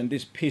dislocation,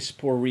 this piss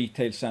poor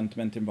retail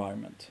sentiment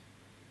environment?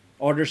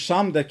 Are there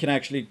some that can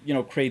actually, you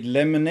know, create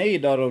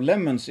lemonade out of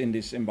lemons in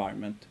this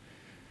environment?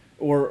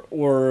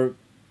 Or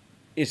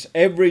is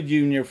every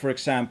junior, for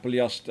example,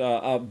 just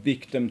a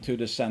victim to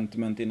the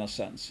sentiment in a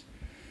sense?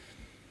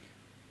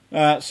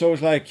 So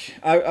it's like,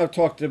 I've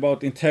talked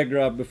about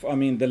Integra before. I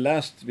mean, the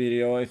last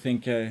video, I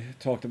think I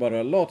talked about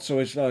it a lot. So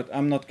it's like,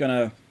 I'm not going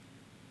to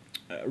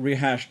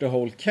rehash the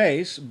whole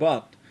case.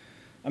 But,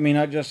 I mean,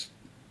 I just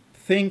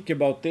think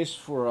about this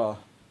for a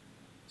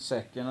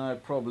second. I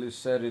probably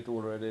said it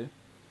already.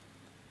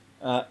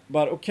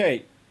 But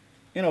okay,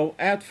 you know,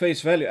 at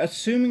face value,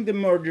 assuming the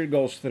merger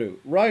goes through.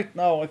 Right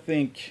now, I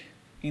think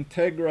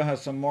Integra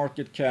has a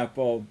market cap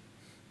of...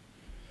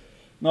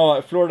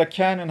 No, Florida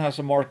Canyon has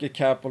a market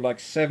cap of like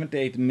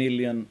 78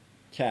 million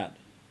CAD.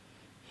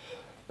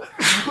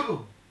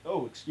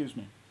 Oh, excuse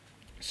me.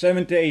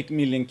 78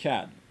 million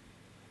CAD.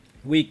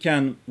 We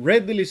can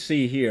readily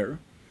see here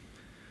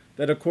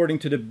that according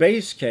to the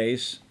base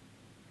case,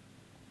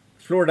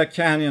 Florida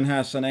Canyon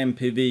has an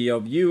MPV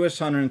of US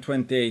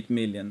 128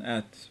 million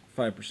at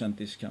 5%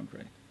 discount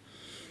rate.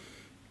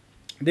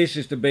 This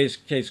is the base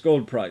case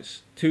gold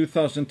price.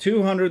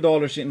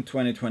 $2,200 in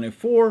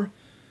 2024,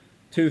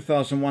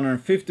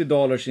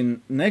 $2,150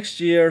 in next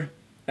year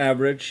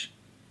average,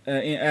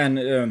 and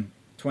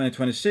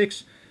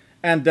 2026,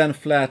 and then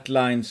flat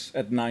lines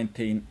at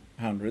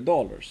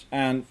 $1,900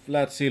 and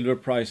flat silver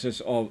prices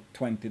of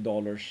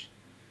 $20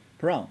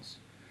 per ounce.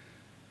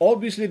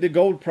 Obviously, the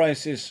gold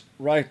price is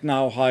right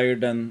now higher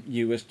than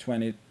US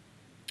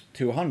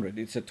 2200.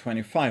 It's at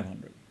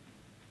 2500.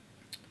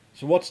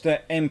 So what's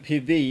the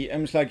MPV?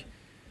 And it's like,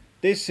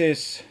 this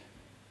is,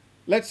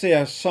 let's say,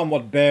 a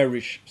somewhat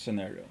bearish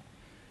scenario.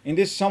 In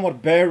this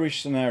somewhat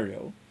bearish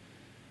scenario,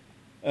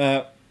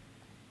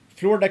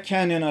 Florida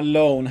Canyon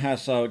alone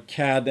has a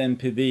CAD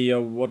MPV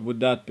of, what would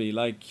that be,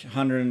 like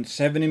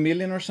 170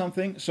 million or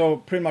something? So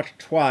pretty much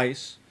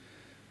twice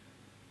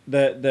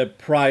the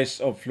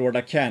price of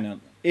Florida Canyon.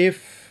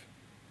 If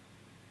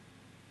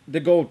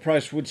the gold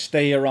price would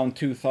stay around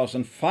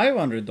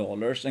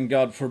 $2,500 and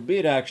God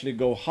forbid actually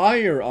go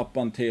higher up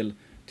until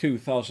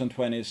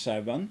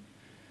 2027,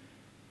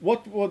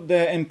 what would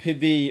the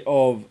MPV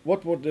of,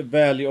 what would the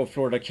value of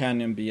Florida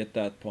Canyon be at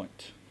that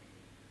point?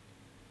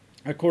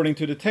 According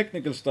to the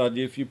technical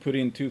study, if you put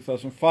in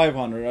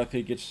 2,500, I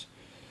think it's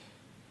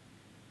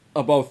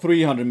about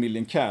 300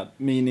 million CAD,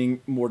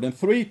 meaning more than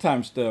 3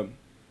 times the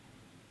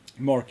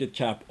market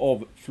cap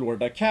of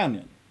Florida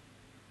Canyon.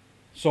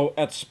 So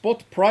at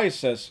spot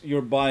prices,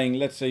 you're buying,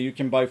 let's say you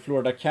can buy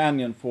Florida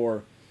Canyon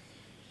for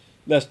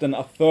less than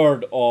a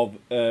third of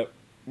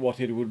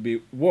what it would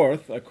be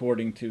worth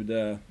according to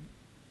the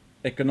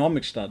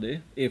economic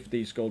study if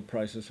these gold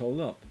prices hold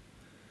up.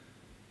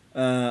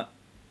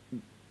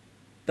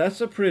 That's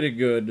a pretty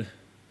good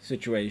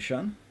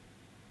situation.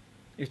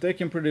 If they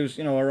can produce,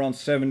 you know, around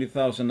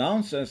 70,000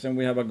 ounces and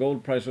we have a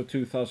gold price of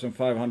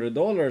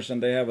 $2,500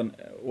 and they have an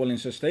all-in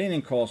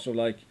sustaining cost of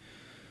like,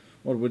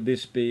 what would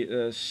this be?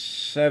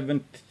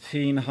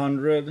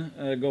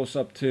 1,700 goes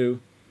up to,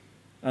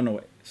 I don't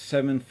know,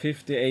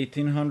 750,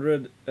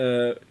 1,800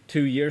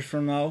 2 years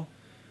from now.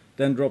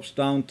 Then drops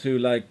down to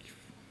like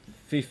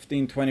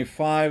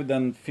 1,525,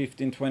 then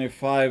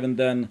 1,525, and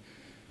then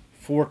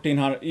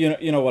 1,400.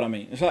 You know what I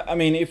mean? So, I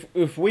mean,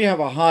 if we have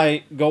a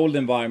high gold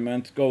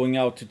environment going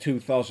out to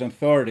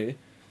 2030,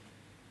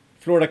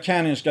 Florida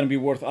Canyon is going to be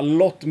worth a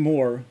lot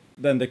more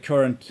than the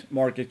current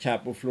market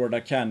cap of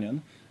Florida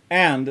Canyon.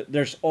 And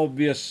there's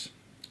obvious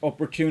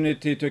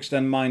opportunity to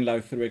extend mine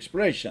life through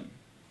exploration.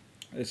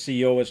 The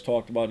CEO has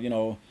talked about, you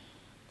know,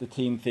 the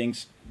team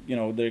thinks, you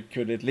know, they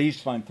could at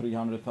least find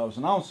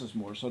 300,000 ounces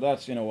more. So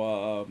that's, you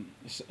know,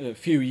 a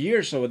few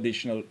years of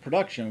additional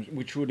production,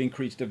 which would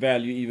increase the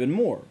value even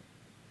more.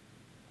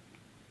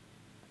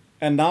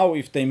 And now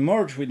if they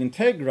merge with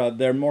Integra,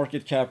 their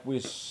market cap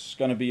is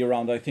going to be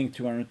around, I think,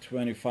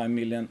 $225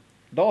 million.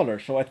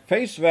 So at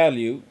face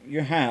value,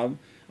 you have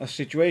a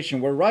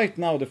situation where right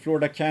now the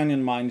Florida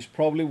Canyon mine is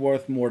probably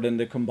worth more than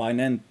the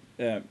combined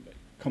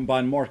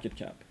market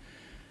cap.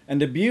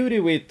 And the beauty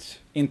with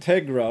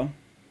Integra,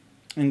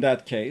 in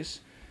that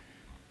case,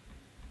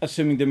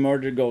 assuming the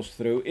merger goes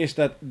through, is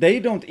that they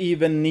don't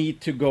even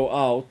need to go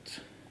out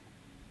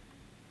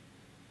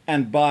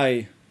and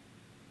buy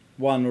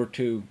 1 or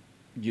 2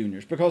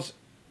 juniors. Because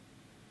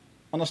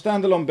on a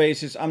standalone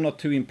basis, I'm not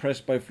too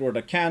impressed by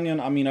Florida Canyon.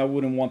 I mean, I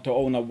wouldn't want to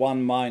own a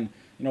one mine,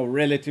 you know,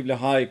 relatively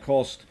high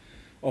cost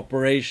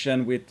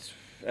operation with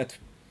at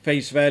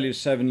face value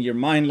 7-year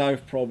mine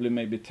life, probably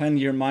maybe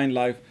 10-year mine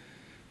life.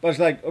 But it's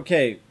like,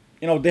 okay,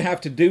 you know, they have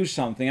to do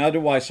something.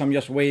 Otherwise, I'm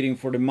just waiting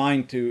for the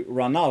mine to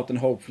run out and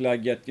hopefully I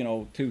get, you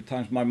know, 2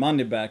 times my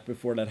money back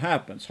before that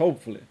happens,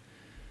 hopefully.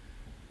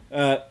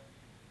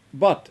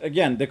 but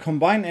again, the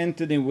combined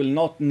entity will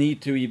not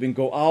need to even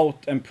go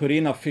out and put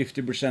in a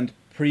 50%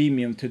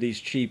 premium to these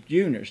cheap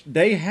juniors.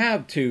 They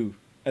have 2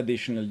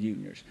 additional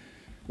juniors.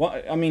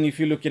 Well, I mean, if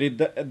you look at it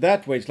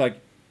that way, it's like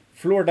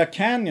Florida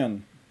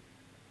Canyon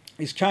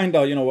is kind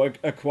of,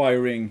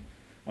 acquiring,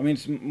 I mean,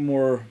 it's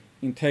more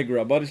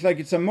Integra, but it's like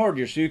it's a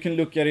merger, so you can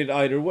look at it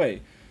either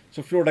way.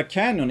 So Florida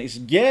Canyon is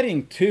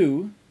getting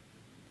 2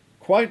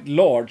 quite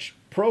large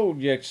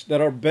projects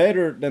that are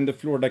better than the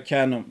Florida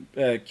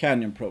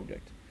Canyon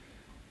project.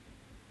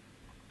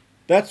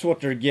 That's what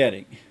they're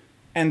getting.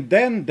 And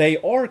then they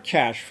are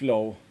cash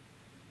flow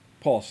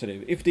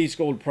positive if these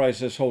gold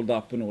prices hold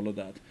up and all of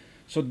that.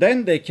 So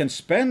then they can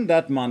spend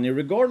that money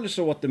regardless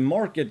of what the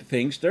market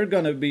thinks. They're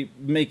going to be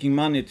making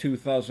money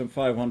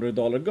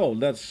 $2,500 gold.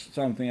 That's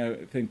something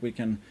I think we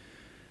can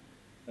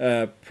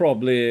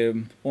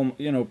probably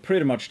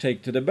pretty much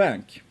take to the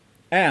bank.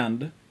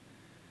 And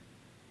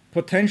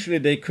potentially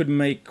they could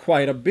make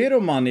quite a bit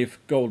of money if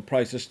gold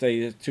prices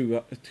stay at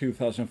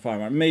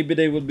 2,500. Maybe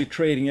they will be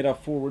trading at a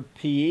forward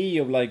PE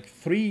of like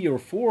 3 or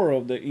 4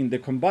 in the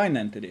combined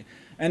entity,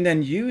 and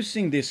then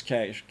using this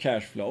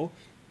cash flow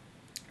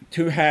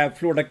to have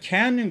Florida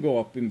Canyon go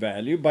up in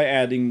value by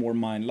adding more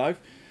mine life,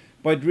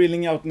 by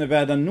drilling out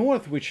Nevada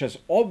North, which has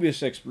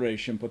obvious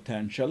exploration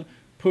potential,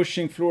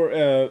 pushing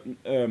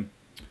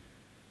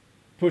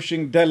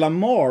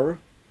Delamar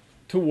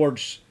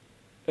towards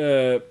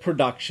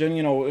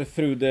production,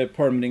 through the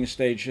permitting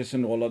stages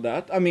and all of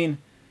that. I mean,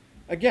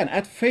 again,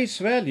 at face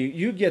value,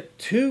 you get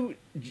 2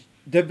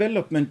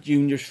 development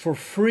juniors for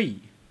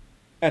free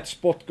at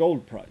spot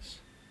gold price.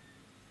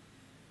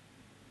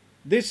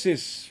 This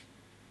is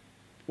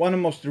one of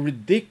the most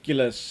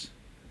ridiculous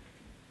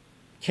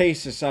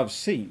cases I've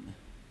seen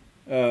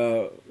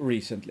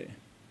recently,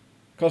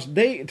 because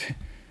they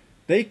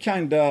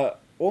kind of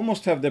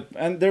almost have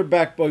and they're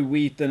backed by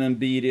Wheaton and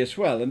Beatty as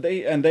well, and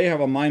they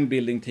have a mine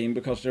building team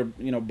because they're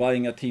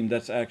buying a team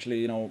that's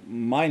actually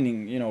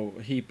mining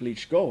heap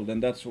leach gold,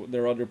 and that's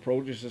their other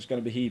projects is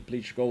going to be heap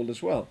leach gold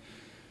as well.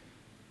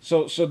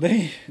 So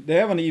they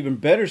have an even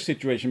better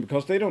situation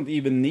because they don't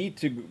even need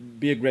to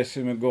be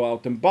aggressive and go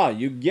out and buy.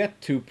 You get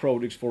 2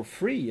 projects for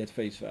free at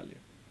face value,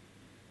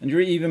 and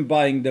you're even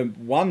buying the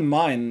one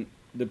mine,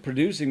 the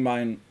producing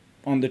mine,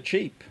 on the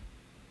cheap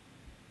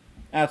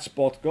at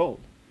spot gold.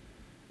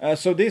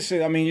 So this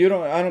is, I mean,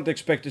 I don't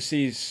expect to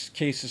see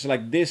cases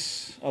like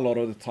this a lot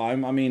of the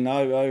time. I mean,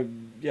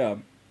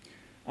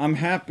 I'm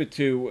happy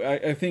to.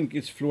 I think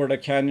it's Florida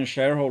Canyon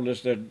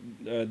shareholders that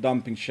are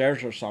dumping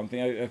shares or something.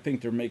 I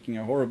think they're making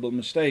a horrible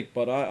mistake,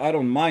 but I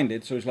don't mind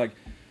it. So it's like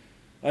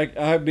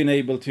I've been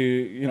able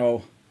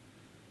to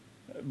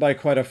buy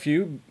quite a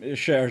few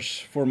shares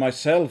for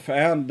myself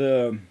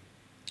and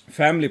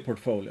family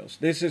portfolios.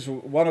 This is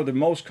one of the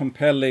most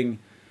compelling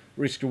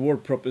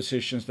risk-reward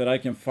propositions that I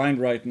can find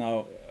right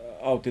now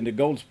out in the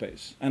gold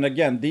space. And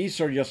again,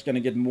 these are just going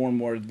to get more and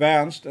more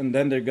advanced, and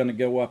then they're going to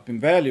go up in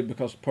value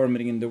because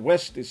permitting in the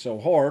West is so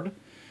hard.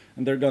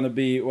 And they're going to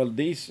be,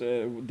 this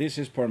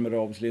is permitted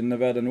obviously.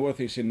 Nevada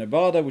North is in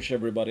Nevada, which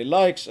everybody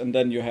likes, and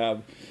then you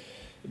have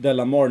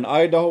Delamar in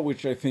Idaho,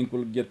 which I think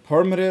will get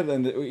permitted,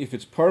 and if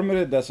it's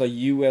permitted, that's a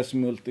US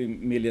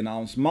multi-million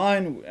ounce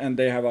mine, and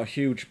they have a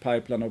huge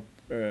pipeline of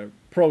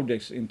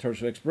projects in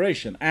terms of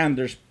exploration, and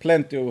there's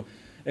plenty of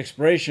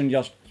exploration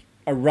just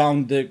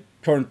around the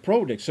current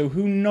project. So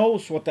who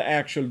knows what the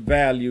actual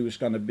value is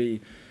going to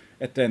be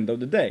at the end of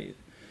the day.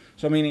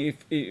 So I mean,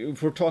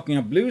 if we're talking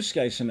a blue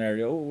sky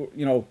scenario,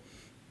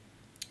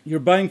 you're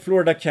buying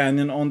Florida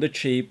Canyon on the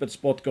cheap at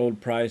spot gold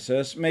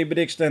prices. Maybe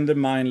they extend the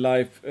mine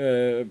life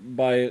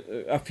by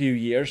a few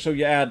years. So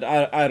you add,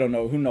 I don't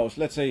know, who knows?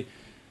 Let's say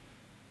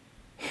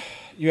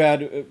you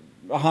add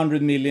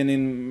 100 million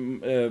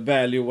in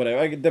value,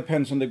 whatever. It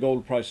depends on the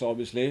gold price,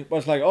 obviously. But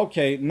it's like,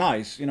 okay,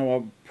 nice.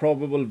 A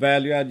probable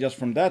value add just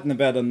from that.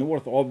 Nevada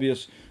North,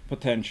 obvious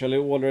potential. It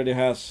already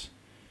has,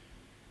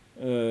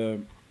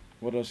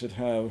 what does it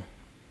have?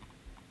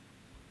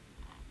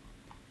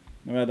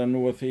 Nevada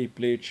North heap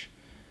leach.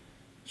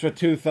 So a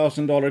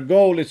 $2,000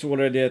 gold, it's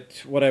already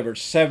at whatever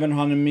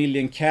 700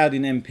 million CAD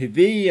in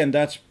MPV, and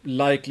that's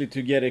likely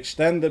to get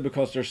extended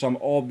because there's some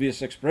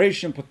obvious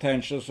exploration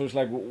potential. So it's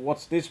like,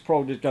 what's this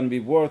project going to be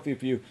worth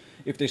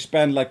if they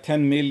spend like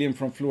 10 million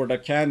from Florida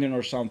Canyon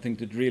or something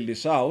to drill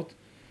this out?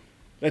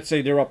 Let's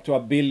say they're up to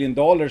 $1 billion in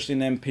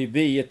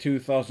MPV at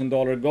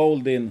 $2,000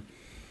 gold in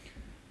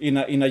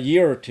a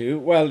year or two.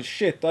 Well,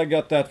 shit, I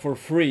got that for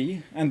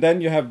free. And then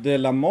you have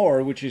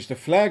Delamar, which is the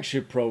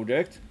flagship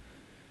project.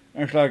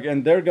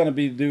 And they're going to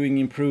be doing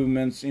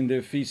improvements in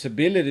the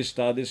feasibility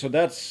study. So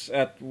that's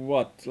at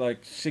what, like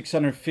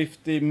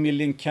 650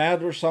 million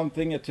CAD or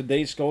something at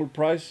today's gold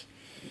price?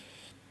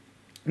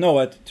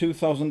 No, at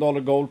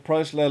 $2,000 gold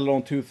price, let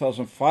alone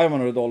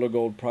 $2,500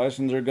 gold price.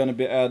 And they're going to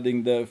be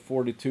adding the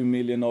 42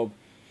 million of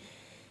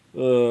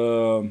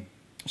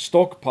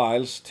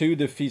stockpiles to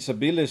the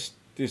feasibility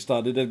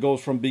study that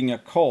goes from being a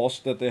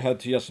cost that they had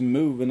to just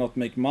move and not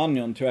make money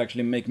on to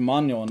actually make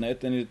money on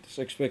it, and it's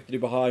expected to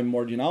be high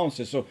margin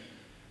ounces. So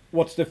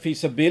what's the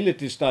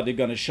feasibility study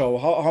going to show?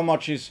 How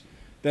much is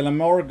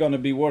DeLamar going to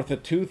be worth a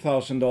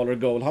 $2,000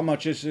 gold? How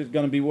much is it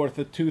going to be worth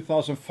a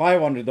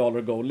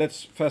 $2,500 gold?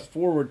 Let's fast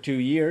forward 2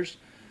 years.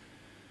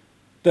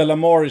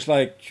 DeLamar is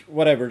like,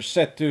 whatever,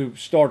 set to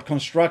start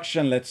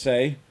construction, let's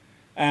say,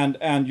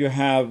 and you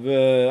have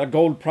a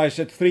gold price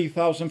at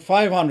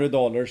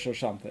 $3,500 or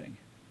something.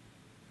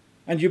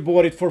 And you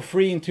bought it for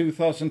free in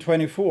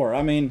 2024.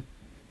 I mean,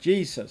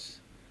 Jesus.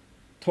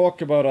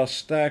 Talk about a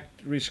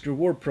stacked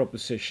risk-reward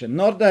proposition.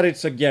 Not that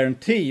it's a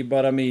guarantee,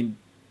 but I mean,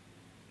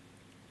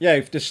 yeah,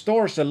 if the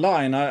stars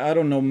align, I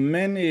don't know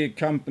many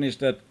companies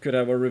that could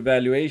have a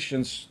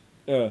revaluation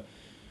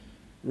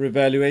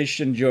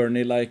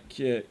journey like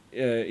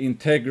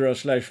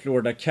Integra /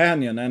 Florida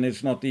Canyon, and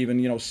it's not even,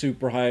 you know,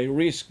 super high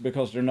risk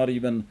because they're not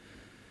even,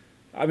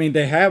 I mean,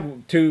 they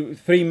have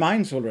 3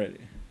 mines already.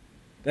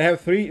 They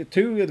have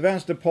 2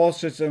 advanced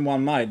deposits and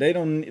 1 mine.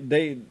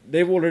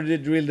 They've already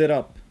drilled it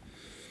up.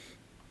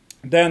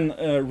 Then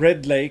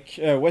Red Lake,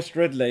 West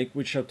Red Lake,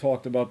 which I've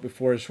talked about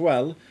before as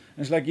well.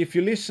 It's like, if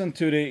you listen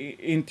to the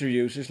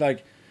interviews, it's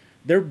like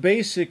they're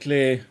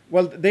basically,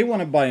 well, they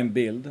want to buy and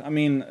build. I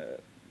mean,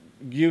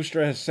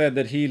 Gustra has said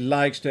that he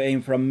likes to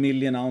aim for 1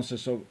 million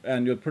ounces of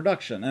annual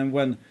production. And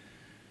when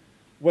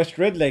West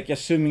Red Lake,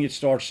 assuming it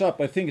starts up,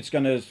 I think it's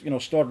going to, you know,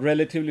 start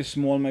relatively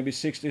small, maybe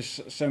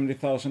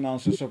 70,000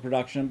 ounces of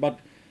production. But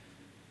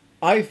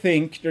I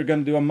think they're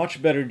going to do a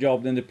much better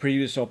job than the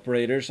previous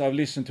operators. I've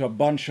listened to a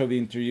bunch of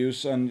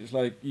interviews, and it's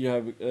like you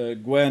have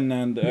Gwen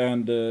and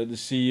the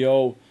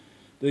CEO.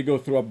 They go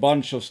through a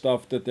bunch of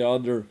stuff that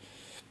the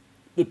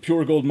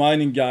pure gold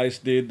mining guys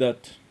did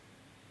that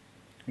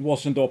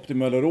wasn't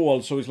optimal at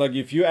all. So it's like,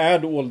 if you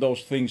add all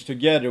those things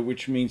together,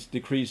 which means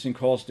decreasing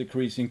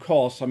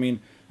costs, I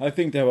mean, I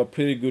think they have a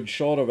pretty good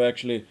shot of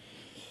actually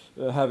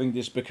having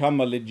this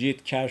become a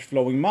legit cash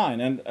flowing mine.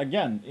 And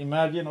again,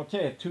 imagine,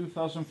 okay,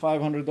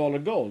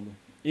 $2,500 gold,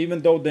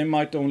 even though they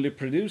might only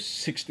produce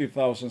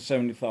 60,000,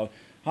 70,000,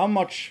 how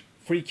much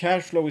free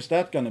cash flow is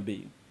that going to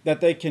be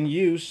that they can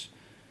use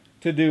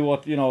to do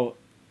what, you know,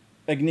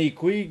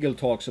 Agnico Eagle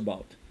talks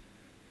about?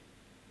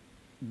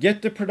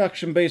 Get the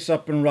production base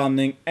up and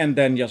running and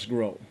then just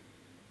grow.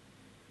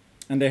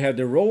 And they have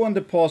the Rowan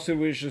deposit,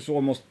 which is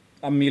almost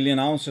 1 million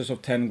ounces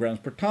of 10 grams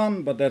per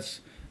ton, but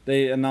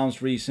they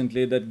announced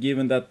recently that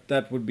given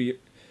that would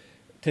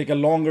take a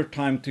longer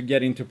time to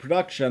get into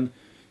production,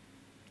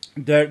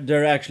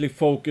 they're actually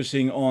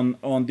focusing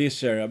on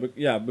this area, but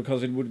yeah,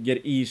 because it would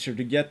get easier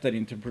to get that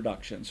into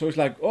production. So it's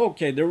like,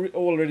 okay, they're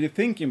already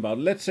thinking about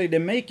it. Let's say they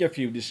make a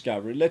few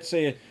discoveries. Let's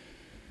say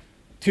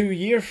 2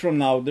 years from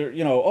now, they're,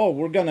 you know, oh,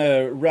 we're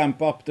gonna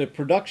ramp up the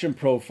production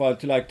profile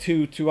to like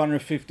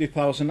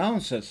 250,000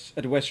 ounces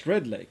at West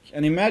Red Lake.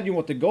 And imagine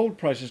what the gold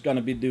price is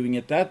gonna be doing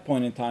at that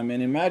point in time,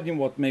 and imagine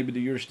what maybe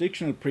the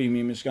jurisdictional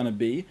premium is gonna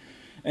be.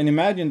 And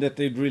imagine that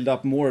they drilled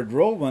up more at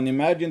Rowan.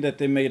 Imagine that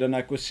they made an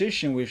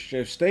acquisition, which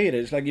they've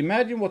stated. It's like,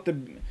 imagine what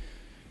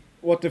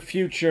the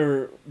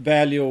future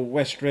value of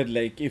West Red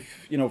Lake,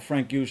 if, you know,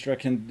 Frank Gustra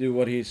can do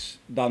what he's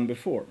done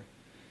before.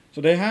 So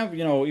they have,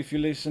 you know, if you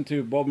listen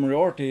to Bob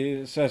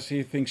Moriarty, he says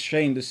he thinks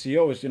Shane, the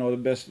CEO, is, you know, the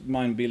best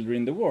mine builder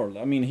in the world.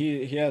 I mean,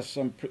 he has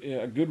a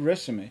good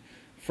resume.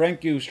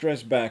 Frank Gustra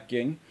is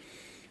backing.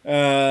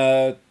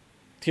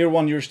 Tier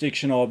 1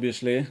 jurisdiction,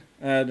 obviously.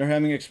 They're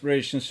having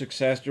exploration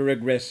success. They're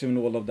aggressive and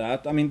all of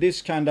that. I mean,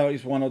 this kind of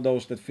is one of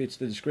those that fits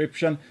the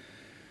description.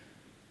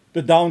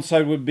 The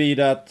downside would be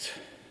that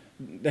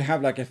they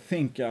have, like, I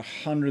think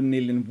 100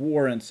 million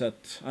warrants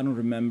at, I don't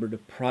remember the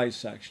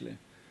price actually.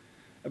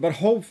 But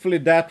hopefully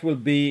that will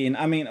be in,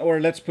 I mean,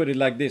 or let's put it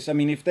like this. I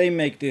mean, if they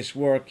make this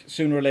work,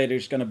 sooner or later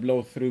it's going to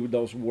blow through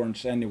those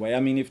warrants anyway. I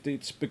mean, if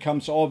it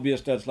becomes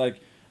obvious that's like,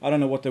 I don't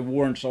know what the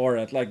warrants are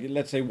at, like,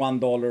 let's say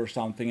 $1 or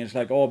something. It's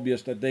like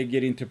obvious that they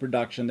get into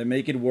production, they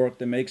make it work,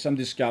 they make some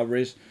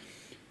discoveries.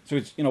 So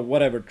it's, you know,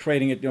 whatever,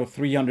 trading at, you know,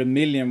 300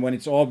 million when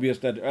it's obvious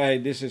that, hey,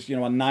 this is, you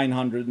know, a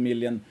 900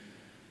 million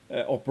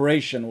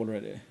operation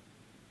already.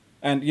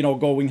 And, you know,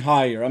 going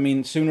higher. I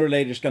mean, sooner or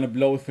later it's going to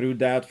blow through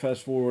that.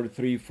 Fast forward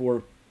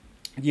 3-4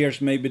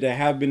 years, maybe they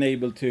have been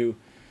able to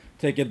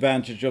take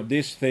advantage of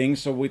this thing.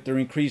 So with their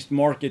increased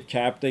market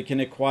cap, they can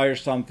acquire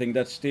something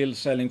that's still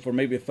selling for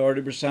maybe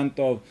 30%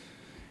 of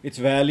its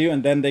value,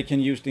 and then they can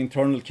use the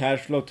internal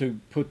cash flow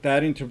to put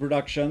that into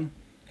production.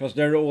 Because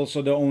they're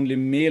also the only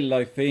mill,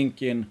 I think,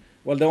 the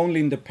only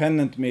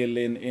independent mill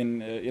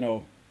in you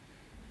know,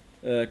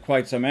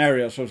 quite some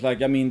areas. So it's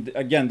like, I mean,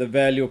 again, the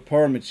value of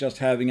permits, just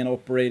having an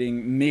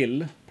operating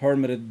mill,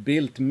 permitted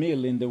built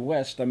mill in the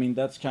West, I mean,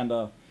 that's kind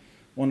of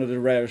one of the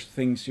rarest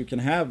things you can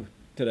have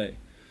today.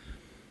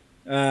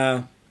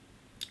 And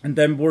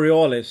then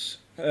Borealis,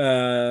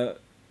 Borealis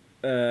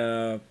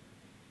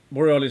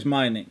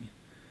mining.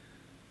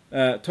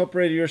 Top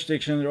rated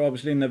jurisdiction, they're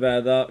obviously in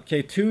Nevada.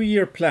 Okay,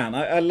 2-year plan.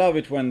 I love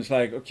it when it's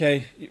like,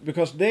 okay,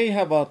 because they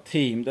have a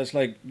team that's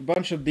like a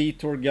bunch of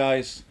detour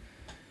guys.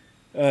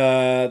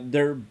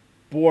 Their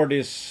board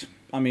is,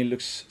 I mean,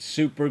 looks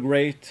super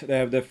great. They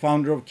have the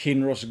founder of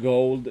Kinross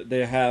Gold.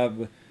 They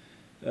have,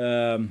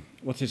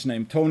 what's his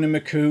name? Tony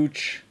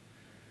McCooch.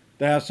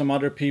 They have some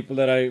other people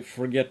that I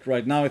forget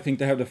right now. I think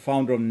they have the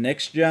founder of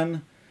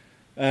NextGen.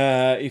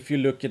 If you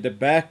look at the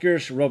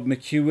backers, Rob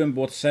McEwen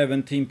bought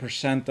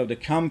 17% of the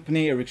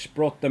company. Eric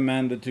Sprott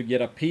demanded to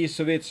get a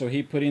piece of it, so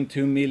he put in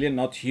 2 million.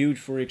 Not huge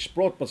for Eric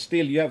Sprott, but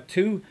still, you have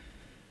two.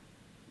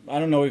 I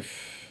don't know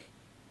if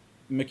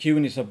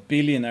McEwen is a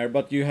billionaire,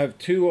 but you have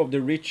two of the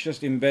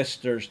richest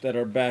investors that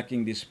are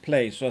backing this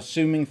play. So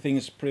assuming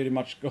things pretty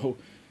much go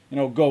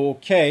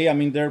okay, I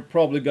mean, they're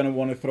probably going to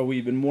want to throw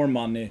even more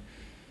money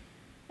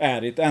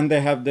at it, and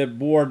they have the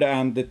board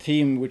and the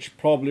team which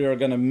probably are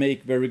going to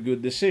make very good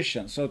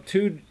decisions. So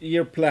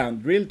 2-year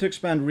plan: drill to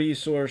expand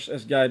resource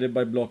as guided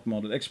by block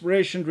model,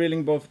 exploration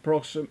drilling both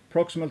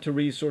proximal to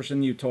resource and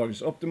new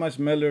targets, optimize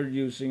meller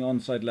using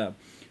on-site lab,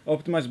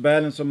 optimize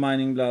balance of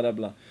mining, blah blah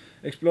blah,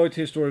 exploit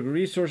historic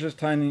resources,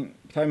 timing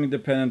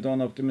dependent on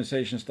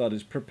optimization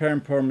studies, prepare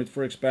and permit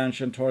for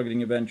expansion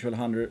targeting eventual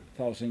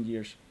 100,000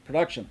 years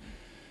production.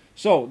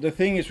 So the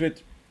thing is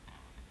with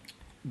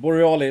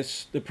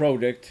Borealis, the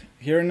project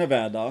here in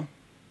Nevada,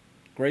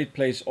 great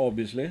place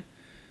obviously.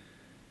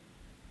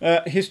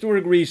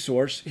 Historic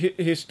resource,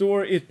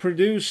 it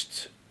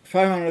produced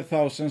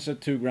 500,000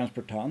 at 2 grams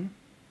per ton.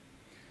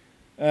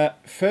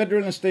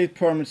 Federal and state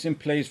permits in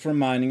place for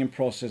mining and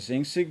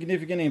processing,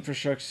 significant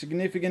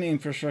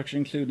infrastructure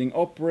including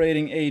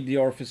operating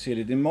ADR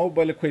facility,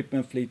 mobile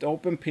equipment fleet,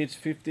 open pits,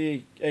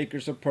 50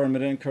 acres of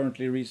permitted and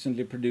currently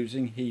recently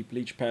producing heap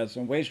leach pads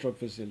and waste rock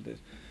facilities.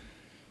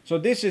 So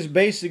this is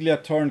basically a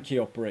turnkey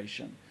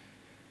operation.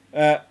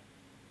 They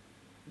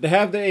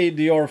have the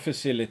ADR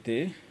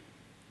facility.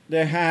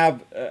 They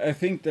have,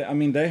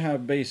 they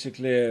have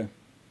basically,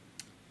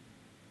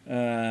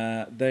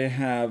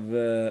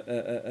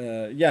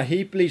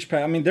 heap leach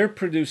pad. I mean, they're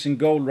producing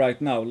gold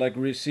right now, like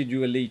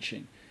residual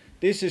leaching.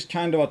 This is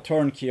kind of a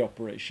turnkey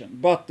operation.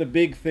 But the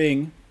big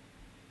thing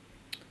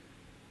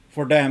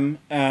for them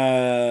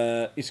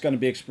is going to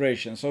be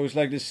exploration. So it's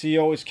like the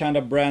CEO is kind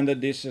of branded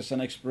this as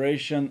an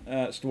exploration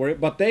story,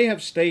 but they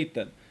have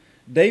stated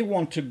they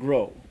want to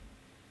grow.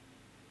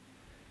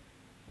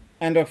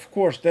 And of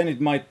course, then it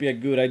might be a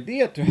good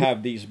idea to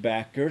have these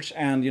backers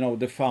and,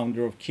 the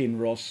founder of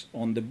Kinross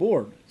on the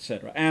board,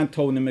 etc. And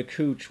Tony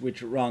McCooch,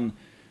 which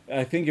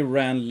I think he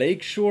ran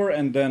Lakeshore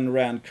and then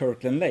ran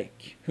Kirkland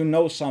Lake, who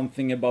knows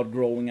something about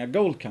growing a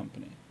gold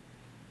company.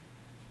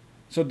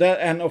 So that,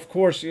 and of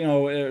course,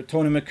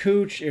 Tony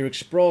McCooch, Eric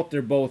Sprott,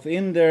 they're both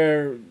in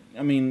there.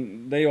 I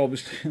mean, they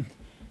obviously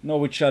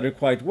know each other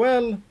quite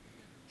well.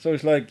 So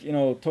it's like,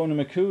 Tony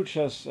McCooch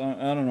has,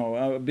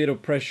 a bit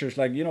of pressure. It's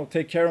like,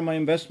 take care of my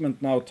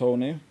investment now,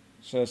 Tony,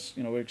 says,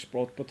 Eric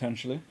Sprott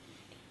potentially.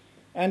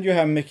 And you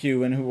have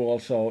McEwen, who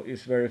also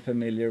is very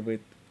familiar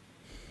with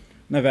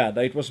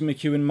Nevada. It was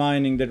McEwen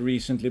Mining that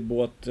recently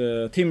bought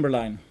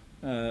Timberline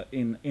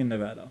in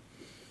Nevada.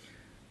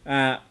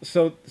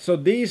 So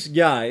these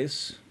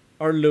guys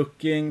are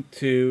looking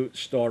to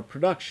start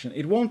production.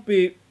 It won't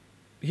be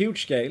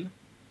huge scale,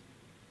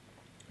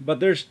 but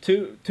there's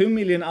 2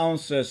 million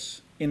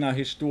ounces in a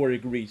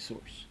historic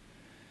resource.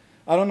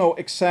 I don't know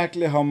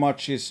exactly how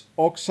much is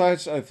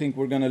oxides. I think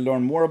we're going to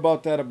learn more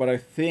about that, but I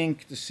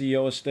think the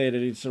CEO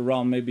stated it's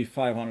around maybe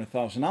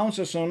 500,000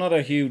 ounces, so not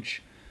a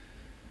huge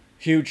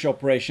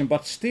operation,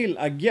 but still,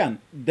 again,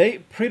 they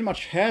pretty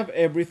much have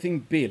everything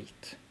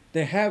built.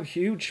 They have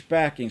huge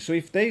backing. So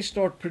if they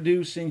start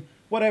producing,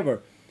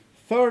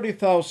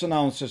 30,000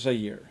 ounces a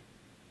year,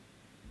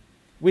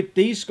 with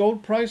these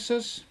gold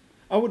prices,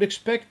 I would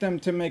expect them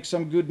to make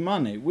some good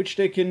money, which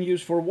they can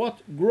use for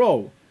what?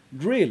 Grow,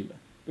 drill,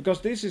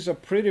 because this is a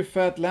pretty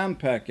fat land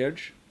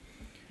package,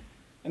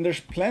 and there's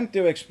plenty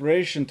of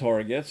exploration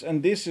targets,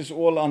 and this is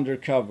all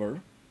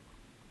undercover.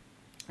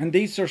 And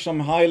these are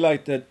some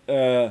highlighted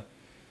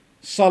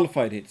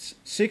sulfide hits: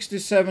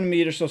 67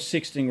 meters of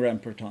 16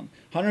 grams per ton,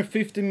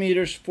 150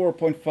 meters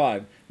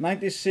 4.5,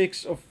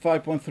 96 of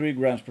 5.3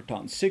 grams per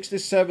ton,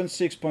 67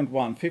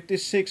 6.1,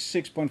 56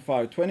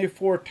 6.5,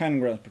 24 10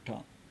 grams per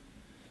ton.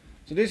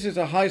 So this is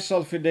a high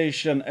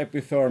sulfidation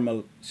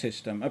epithermal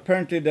system.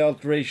 Apparently the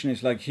alteration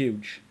is like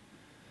huge.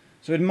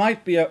 So it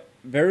might be a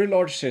very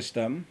large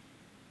system.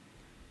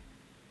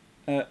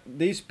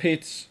 These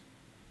pits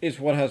is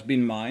what has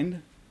been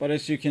mined, but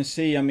as you can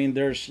see, I mean,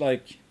 there's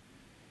like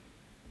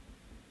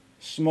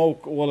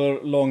smoke all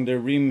along the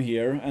rim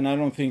here, and I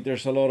don't think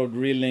there's a lot of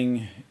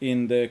drilling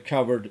in the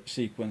covered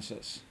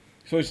sequences.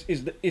 So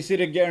is it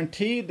a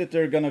guarantee that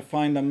they're going to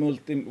find a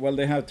well,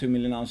 they have 2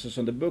 million ounces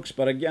on the books,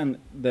 but again,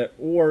 the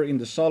ore in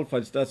the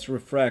sulfides, that's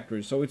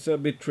refractory, so it's a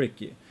bit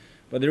tricky.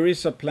 But there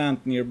is a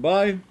plant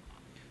nearby,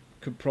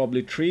 could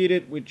probably treat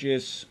it, which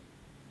is,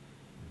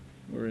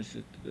 where is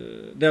it?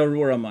 The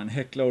Aurora mine,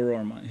 Hecla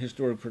Aurora mine,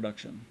 historic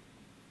production.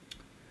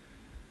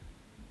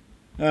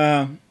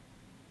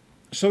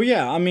 So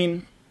yeah, I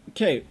mean,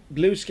 okay,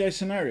 blue sky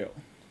scenario.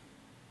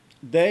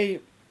 They,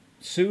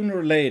 sooner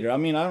or later, I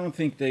mean, I don't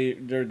think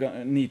they're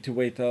gonna need to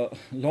wait a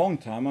long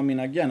time. I mean,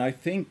 again, I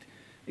think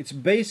it's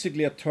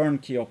basically a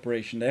turnkey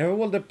operation. They have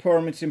all the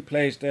permits in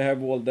place. They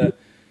have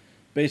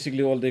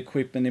basically all the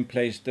equipment in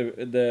place.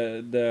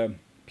 The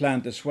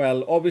plant as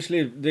well.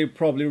 Obviously, they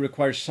probably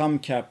require some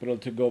capital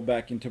to go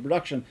back into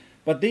production.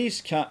 But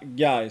these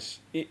guys,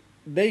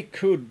 they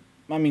could,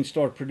 I mean,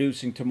 start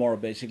producing tomorrow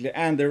basically,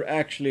 and they're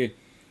actually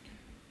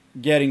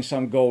getting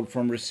some gold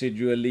from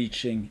residual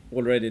leaching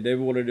already.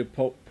 They've already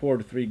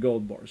poured 3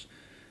 gold bars.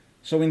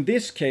 So in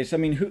this case, I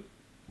mean, who,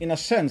 in a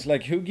sense,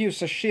 like, who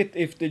gives a shit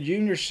if the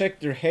junior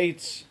sector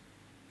hates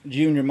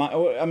junior?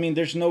 I mean,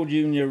 there's no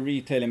junior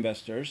retail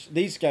investors.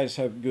 These guys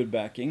have good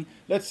backing.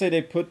 Let's say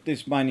they put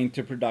this mine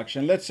into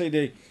production. Let's say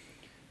they,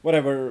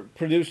 whatever,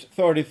 produce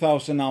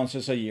 30,000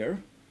 ounces a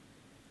year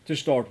to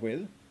start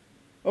with.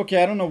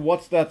 Okay, I don't know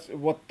what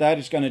that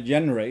is going to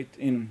generate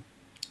in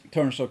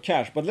terms of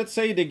cash, but let's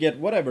say they get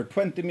whatever,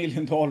 $20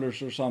 million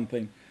or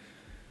something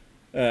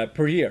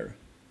per year.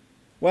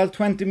 Well,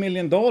 $20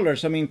 million,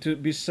 I mean, to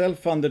be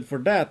self-funded for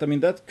that, I mean,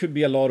 that could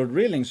be a lot of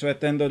drilling. So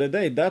at the end of the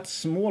day, that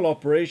small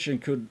operation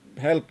could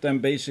help them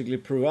basically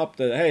prove up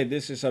that, hey,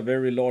 this is a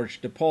very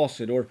large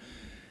deposit, or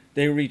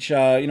they reach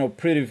a, you know,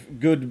 pretty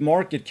good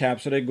market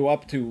cap, so they go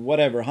up to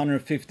whatever,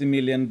 $150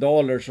 million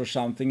or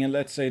something, and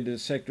let's say the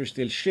sector is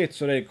still shit,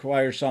 so they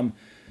acquire some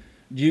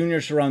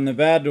juniors around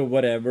Nevada or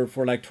whatever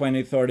for like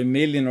 20-30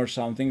 million or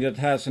something that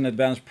has an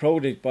advanced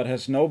project but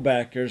has no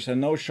backers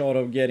and no shot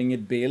of getting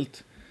it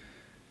built,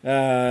 you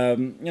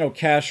know,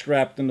 cash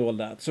strapped and all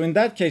that. So in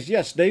that case,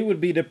 yes, they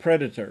would be the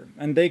predator,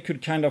 and they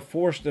could kind of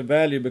force the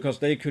value because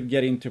they could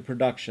get into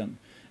production.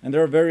 And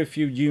there are very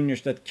few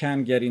juniors that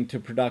can get into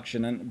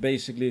production and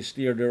basically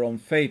steer their own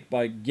fate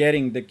by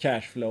getting the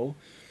cash flow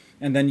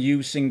and then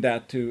using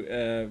that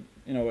to,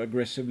 you know,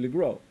 aggressively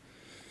grow.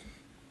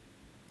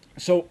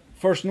 So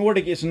First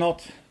Nordic is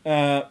not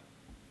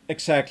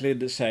exactly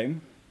the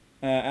same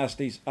as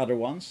these other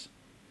ones,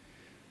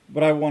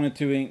 but I wanted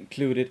to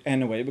include it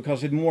anyway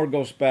because it more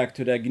goes back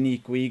to the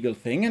Agnico Eagle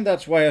thing, and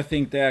that's why I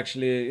think they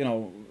actually, you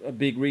know, a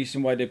big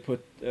reason why they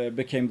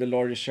became the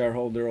largest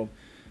shareholder of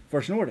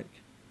First Nordic.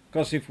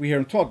 Because if we hear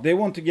them talk, they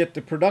want to get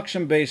the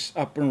production base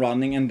up and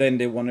running, and then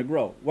they want to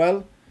grow.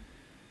 Well,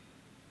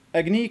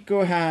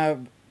 Agnico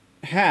have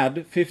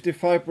had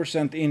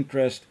 55%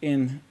 interest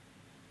in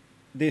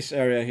this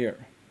area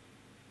here.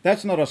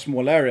 That's not a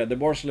small area. The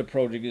Borealis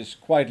project is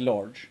quite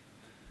large.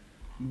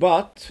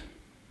 But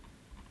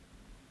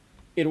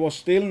it was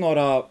still not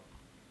a,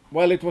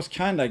 well, it was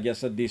kind of, I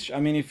guess, a dish. I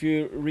mean, if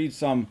you read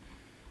some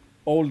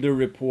older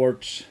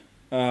reports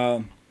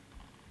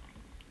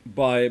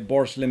by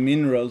Borealis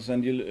Minerals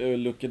and you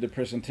look at the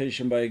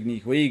presentation by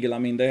Agnico Eagle, I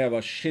mean, they have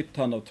a shit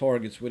ton of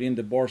targets within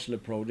the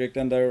Borealis project,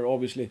 and they're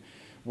obviously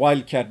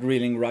wildcat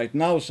drilling right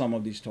now some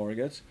of these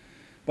targets.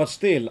 But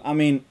still, I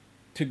mean,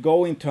 to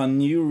go into a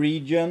new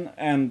region,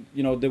 and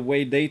you know, the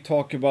way they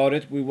talk about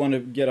it, we want to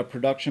get a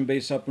production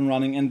base up and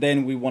running, and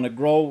then we want to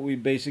grow. We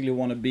basically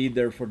want to be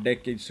there for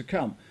decades to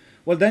come.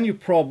 Well, then you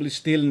probably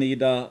still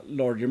need a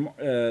larger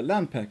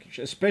land package,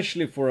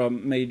 especially for a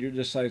major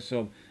the size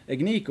of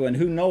Agnico, and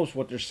who knows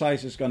what their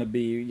size is going to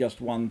be just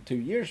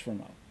 1-2 years from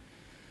now.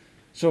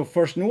 So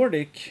First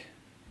Nordic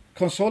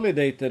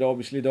consolidated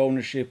obviously the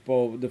ownership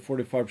of the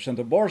 45%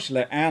 of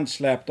Borealis and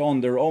slapped on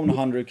their own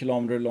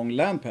 100-kilometer long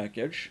land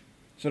package.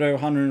 So they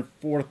have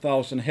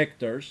 104,000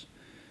 hectares,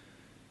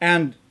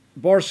 and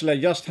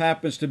Borealis just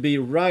happens to be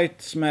right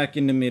smack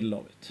in the middle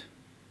of it.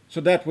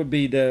 So that would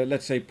be the,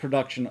 let's say,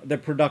 the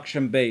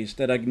production base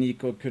that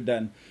Agnico could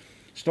then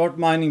start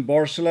mining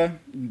Borealis.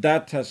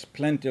 That has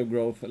plenty of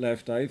growth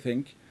left, I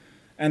think.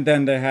 And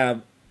then they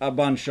have a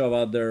bunch of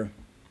other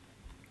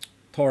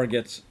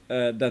targets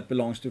that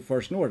belongs to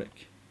First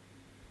Nordic.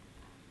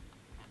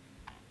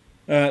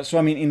 So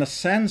I mean, in a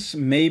sense,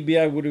 maybe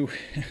I would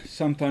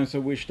sometimes I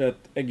wish that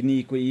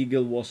Agnico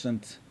Eagle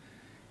wasn't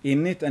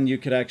in it, and you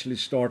could actually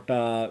start,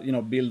 you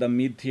know, build a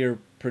mid-tier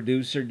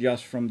producer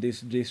just from this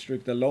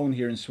district alone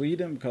here in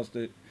Sweden, because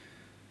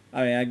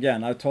I mean,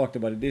 again, I talked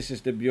about it. This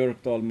is the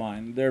Björkdal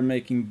mine. They're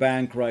making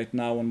bank right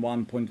now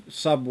on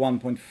sub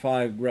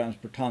 1.5 grams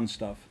per ton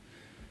stuff.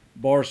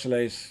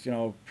 Borealis is, you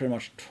know, pretty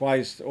much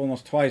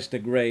almost twice the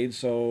grade.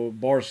 So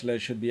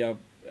Borealis should be a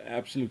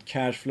absolute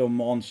cash flow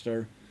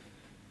monster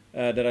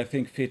that I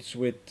think fits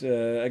with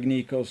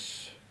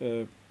Agnico's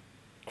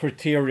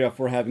criteria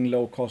for having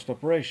low cost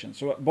operations.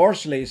 So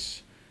Borealis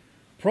is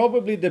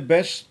probably the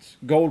best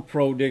gold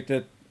project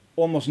that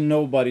almost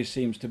nobody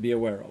seems to be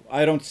aware of.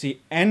 I don't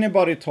see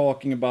anybody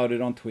talking about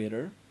it on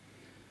Twitter.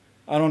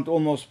 I don't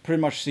almost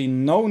pretty much see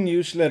no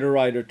newsletter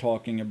writer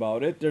talking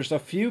about it. There's a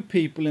few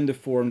people in the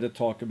forum that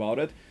talk about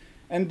it.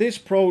 And this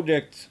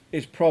project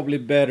is probably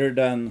better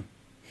than...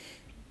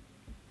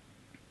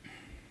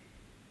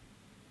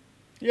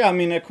 Yeah, I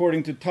mean,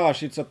 according to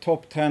Tash, it's a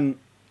top 10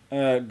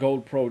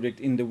 gold project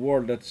in the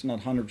world that's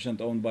not 100%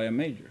 owned by a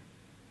major.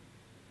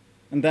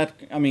 And that,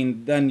 I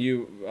mean, then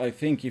I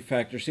think he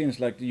factors in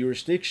like the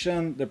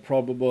jurisdiction, the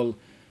probable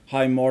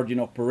high margin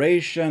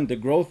operation, the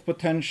growth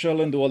potential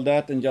and all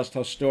that, and just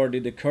how sturdy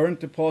the current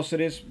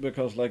deposit is,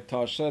 because like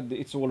Tash said,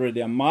 it's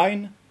already a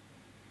mine,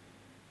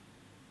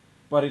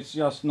 but it's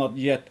just not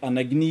yet an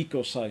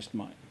Agnico-sized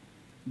mine.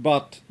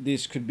 But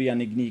this could be an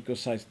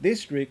Agnico-sized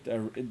district,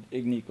 or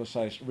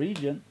Agnico-sized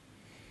region,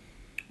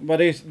 but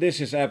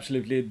this is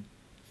absolutely,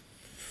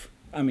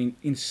 I mean,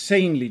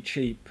 insanely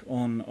cheap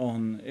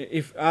on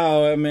if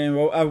I mean,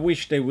 well, I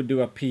wish they would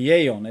do a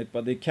PA on it,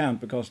 but they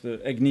can't because the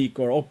Agnico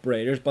are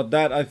operators. But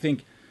that, I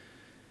think,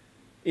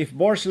 if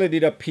Borealis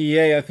did a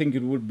PA, I think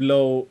it would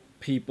blow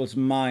people's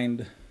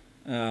mind,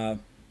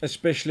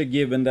 especially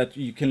given that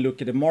you can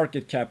look at the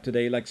market cap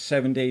today, like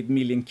 78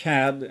 million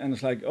CAD, and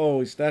it's like,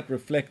 oh, is that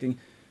reflecting?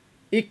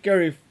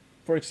 Icari,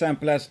 for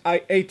example, has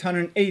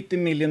 880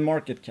 million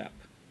market cap.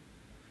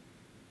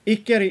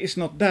 Icari is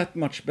not that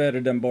much better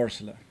than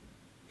Borealis.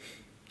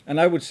 And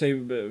I would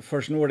say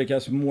First Nordic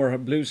has more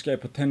blue sky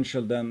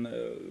potential than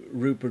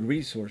Rupert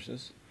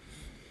Resources.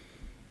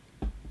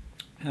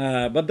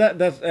 But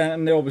that's,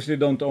 and they obviously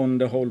don't own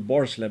the whole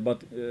Borealis,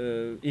 but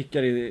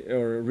Icari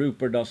or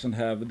Rupert doesn't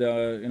have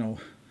the, you know,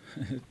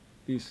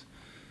 these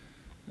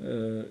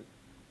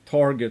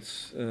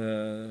targets,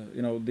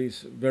 you know,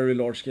 these very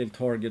large scale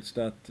targets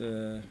that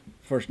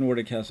First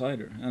Nordic has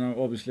either. And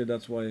obviously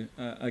that's why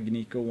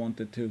Agnico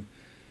wanted to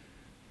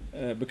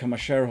become a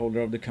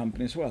shareholder of the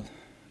company as well.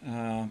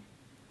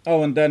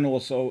 Oh, and then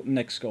also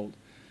Nexgold.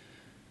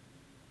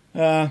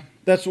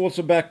 That's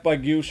also backed by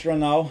Gusra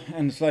now,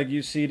 and it's like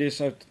you see this,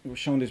 I've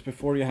shown this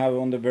before, you have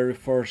on the very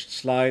first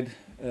slide,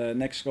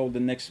 Nexgold, the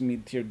next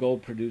mid-tier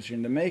gold producer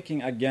in the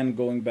making, again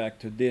going back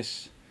to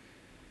this.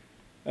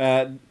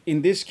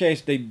 In this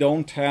case, they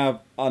don't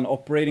have an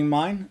operating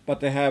mine,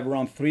 but they have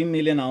around 3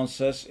 million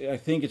ounces. I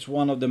think it's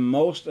one of the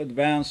most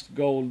advanced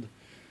gold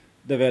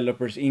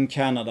developers in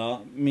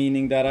Canada,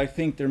 meaning that I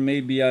think there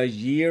may be a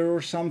year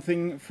or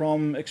something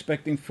from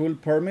expecting full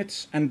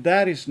permits, and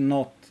that is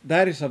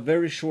a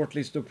very short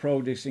list of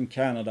projects in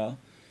Canada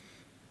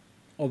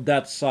of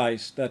that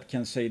size that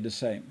can say the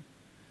same.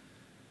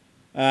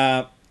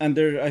 And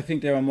I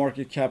think they have a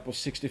market cap of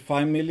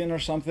 65 million or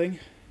something,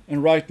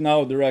 and right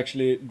now they're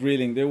actually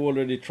drilling. They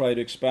already tried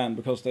to expand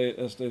because they,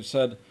 as they've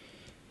said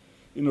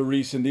in a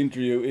recent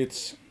interview,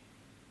 it's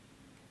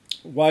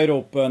wide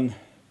open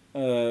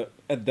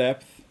at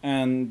depth,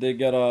 and they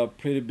got a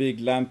pretty big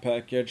land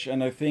package.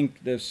 And I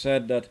think they've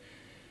said that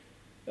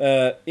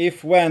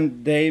if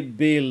when they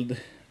build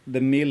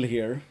the mill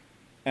here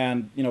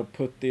and, you know,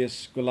 put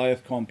this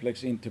Goliath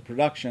complex into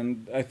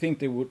production, I think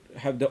they would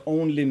have the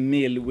only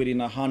mill within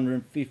a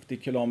 150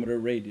 kilometer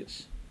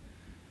radius.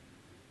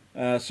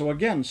 So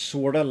again,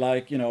 sort of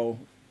like, you know,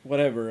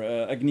 whatever,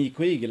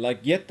 Agnico Eagle,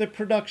 like get the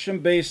production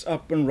base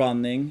up and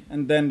running,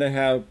 and then they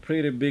have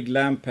pretty big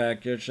land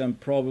package and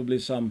probably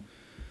some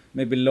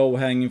maybe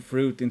low-hanging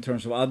fruit in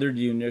terms of other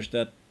juniors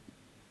that,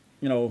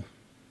 you know,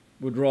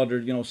 would rather,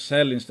 you know,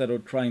 sell instead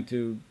of trying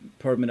to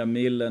permit a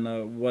mill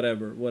and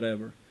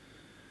whatever.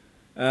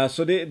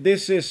 So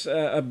this is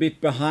a bit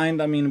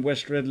behind. I mean,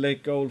 West Red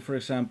Lake Gold, for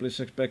example, is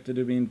expected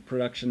to be in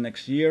production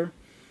next year.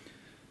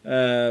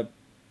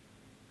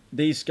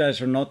 These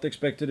guys are not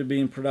expected to be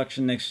in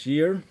production next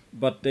year,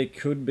 but they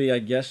could be, I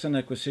guess, an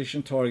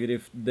acquisition target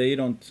if they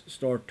don't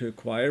start to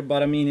acquire.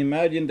 But I mean,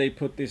 imagine they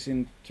put this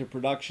into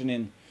production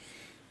in,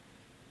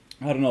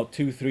 I don't know,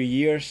 2-3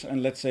 years,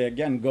 and let's say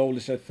again gold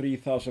is at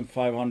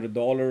 $3,500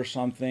 or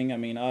something. I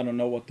mean, I don't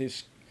know what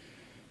this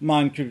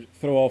mine could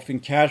throw off in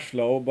cash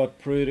flow, but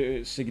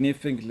pretty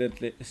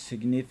significantly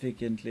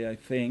I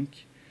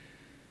think.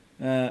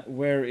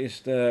 Where is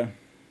the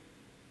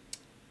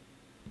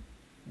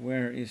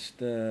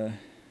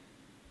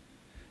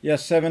yeah,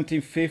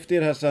 1750,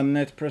 it has a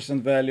net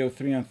present value of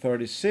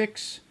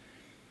 336.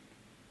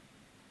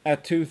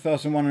 At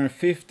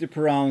 2,150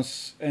 per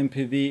ounce,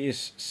 NPV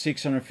is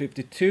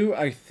 652.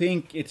 I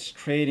think it's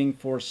trading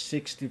for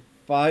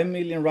 65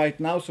 million right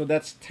now, so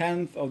that's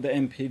 10th of the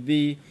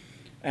NPV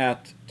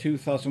at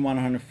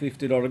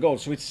 $2,150 gold.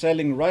 So it's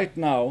selling right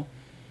now,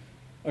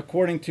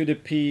 according to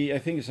the I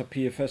think it's a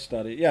PFS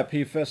study. Yeah,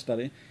 PFS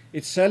study.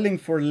 It's selling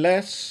for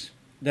less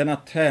than a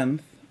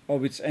 10th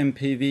of its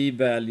NPV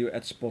value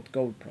at spot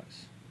gold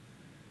price.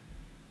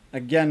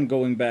 Again,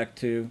 going back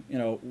to, you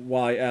know,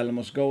 why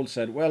Alamos Gold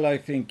said, well, I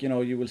think, you know,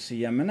 you will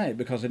see M&A,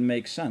 because it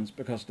makes sense,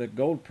 because the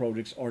gold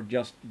projects are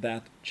just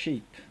that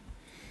cheap.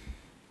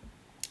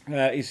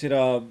 Is it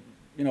a,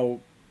 you know,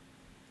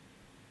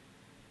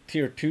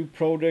 tier 2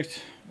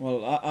 project?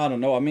 Well, I don't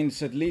know. I mean,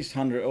 it's at least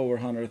over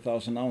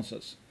 100,000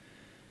 ounces.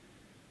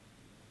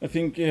 I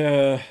think,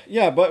 yeah,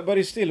 but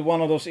it's still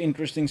one of those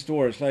interesting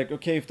stories. Like,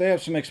 okay, if they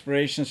have some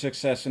exploration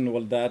success and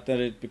all that, then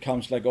it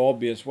becomes like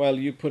obvious. Well,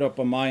 you put up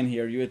a mine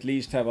here, you at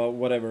least have a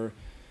whatever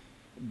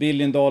 $1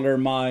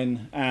 billion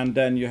mine, and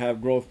then you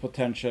have growth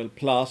potential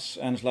plus.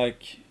 And it's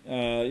like,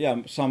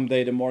 yeah,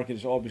 someday the market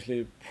is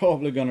obviously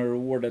probably going to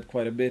reward that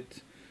quite a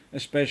bit,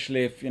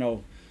 especially if, you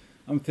know,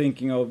 I'm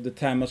thinking of the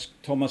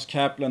Thomas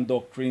Kaplan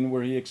doctrine,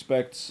 where he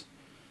expects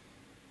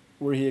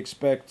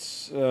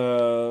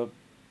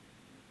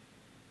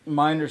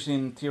miners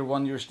in tier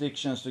 1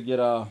 jurisdictions to get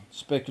a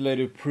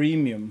speculative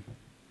premium,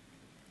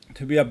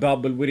 to be a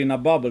bubble within a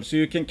bubble. So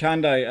you can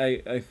kind of,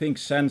 I think,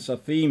 sense a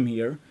theme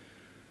here,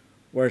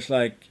 where it's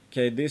like,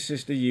 okay, this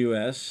is the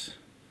US,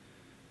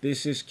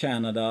 this is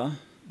Canada,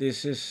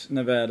 this is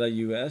Nevada,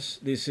 US,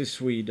 this is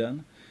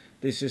Sweden,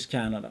 this is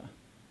Canada.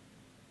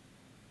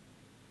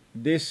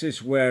 this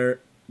is where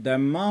the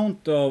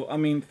amount of, I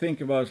mean,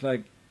 think about it,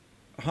 like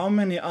how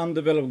many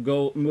undeveloped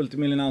gold,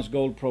 multi-million-ounce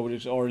gold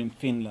projects are in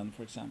Finland,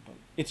 for example?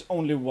 It's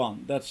only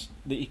one. That's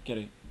the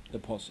Ikkari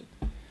deposit.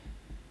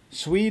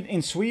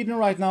 In Sweden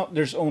right now,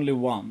 there's only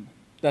one.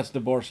 That's the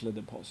Borealis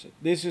deposit.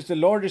 This is the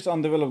largest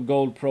undeveloped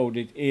gold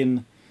project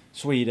in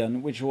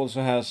Sweden, which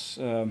also has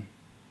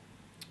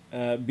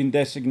been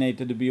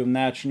designated to be of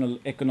national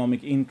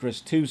economic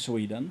interest to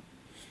Sweden.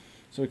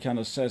 So it kind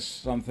of says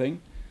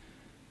something.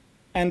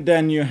 And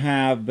then you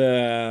have,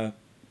 I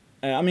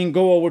mean,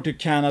 go over to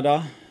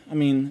Canada. I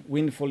mean,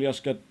 Windfall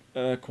just got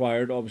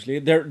acquired, obviously.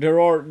 There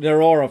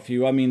are a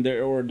few. I mean,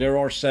 there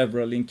are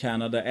several in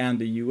Canada and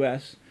the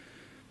US.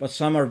 But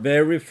some are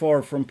very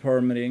far from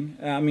permitting.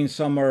 I mean,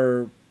 some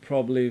are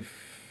probably,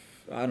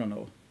 I don't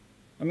know.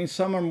 I mean,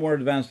 some are more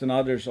advanced than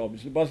others,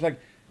 obviously. But it's like,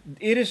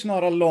 it is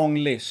not a long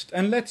list.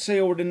 And let's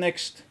say over the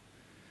next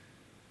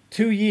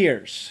 2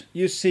 years,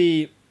 you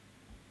see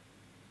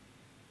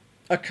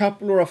a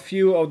couple or a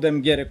few of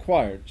them get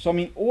acquired. So, I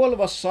mean, all of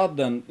a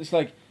sudden, it's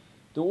like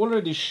the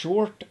already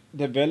short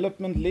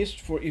development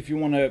list for if you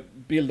want to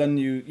build a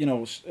new, you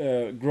know,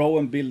 grow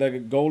and build a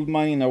gold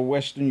mine in a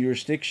Western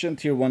jurisdiction,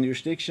 tier 1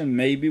 jurisdiction,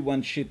 maybe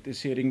when shit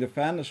is hitting the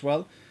fan as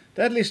well.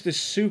 That list is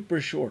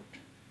super short.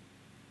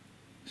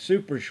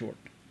 Super short.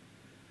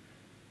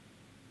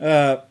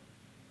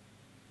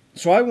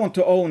 So I want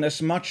to own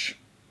as much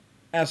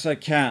as I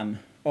can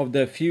of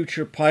the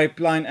future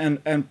pipeline,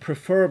 and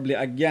preferably,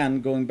 again,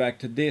 going back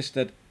to this,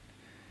 that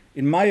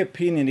in my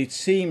opinion, it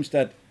seems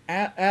that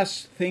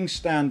as things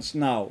stands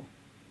now,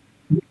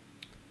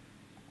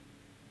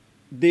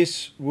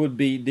 this would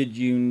be the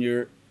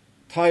junior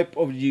type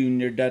of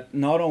junior that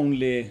not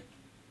only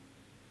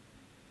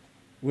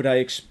would I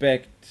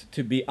expect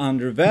to be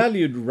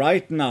undervalued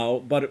right now,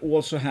 but it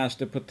also has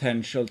the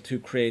potential to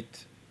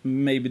create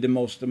maybe the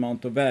most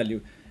amount of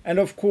value. And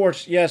of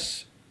course,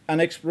 yes,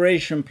 an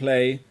exploration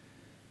play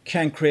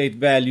can create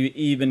value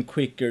even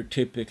quicker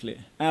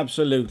typically.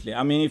 Absolutely.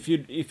 I mean, if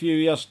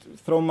you just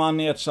throw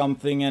money at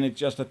something and it's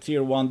just a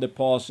tier 1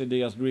 deposit, they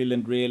just drill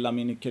and drill, I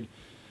mean, it could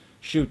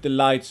shoot the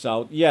lights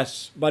out.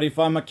 Yes, but if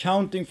I'm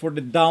accounting for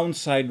the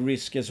downside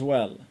risk as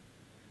well,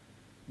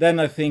 then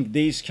I think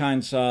these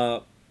kinds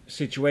of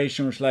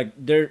situations, like,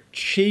 they're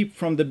cheap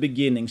from the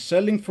beginning,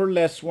 selling for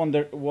less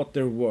what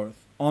they're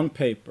worth on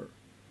paper.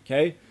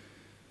 Okay?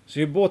 So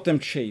you bought them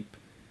cheap.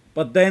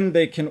 But then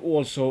they can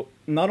also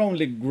not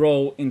only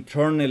grow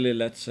internally,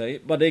 let's say,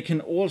 but they can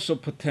also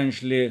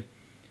potentially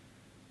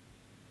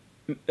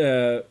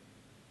do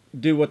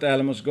what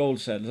Alamos Gold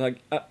said, like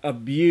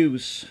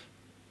abuse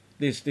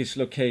this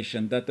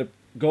dislocation, that the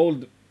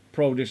gold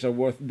projects are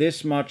worth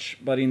this much,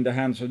 but in the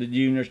hands of the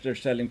juniors, they're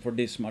selling for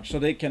this much. So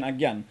they can,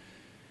 again,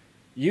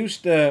 use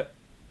the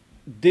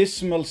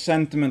dismal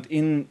sentiment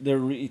in the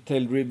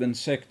retail-driven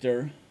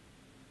sector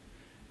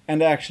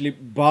and actually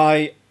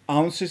buy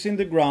ounces in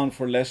the ground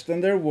for less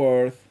than they're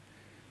worth.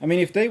 I mean,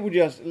 if they would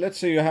just, let's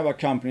say you have a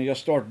company,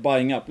 just start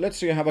buying up. Let's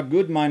say you have a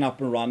good mine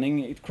up and running.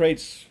 It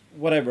creates,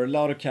 whatever, a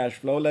lot of cash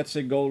flow. Let's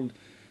say gold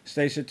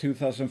stays at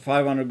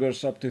 $2,500,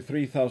 goes up to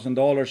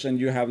 $3,000, and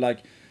you have, like,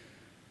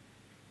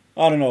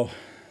 I don't know,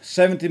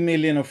 70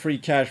 million of free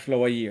cash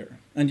flow a year.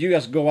 And you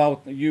just go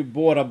out, you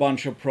bought a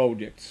bunch of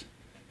projects,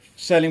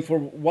 selling for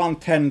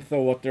 1/10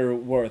 of what they're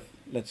worth,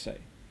 let's say.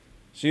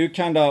 So you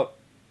kind of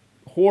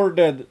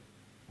hoarded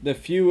the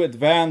few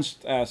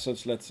advanced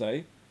assets, let's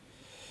say.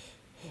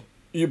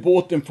 You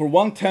bought them for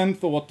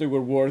 1/10 of what they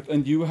were worth,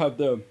 and you have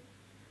the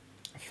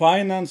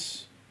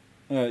finance,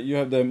 you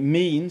have the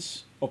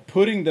means of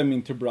putting them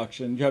into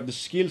production. You have the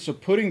skills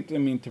of putting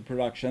them into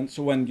production.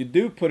 So when you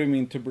do put them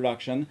into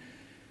production,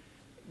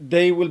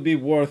 they will be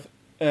worth,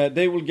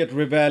 they will get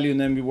revalued and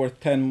then be worth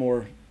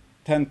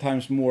 10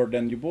 times more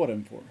than you bought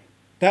them for.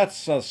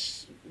 That's a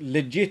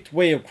legit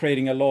way of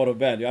creating a lot of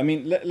value. I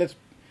mean,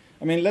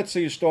 let's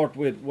say you start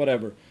with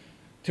whatever,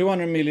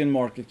 200 million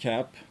market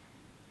cap.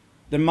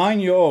 The mine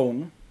you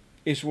own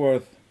is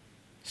worth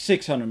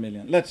 600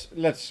 million. Let's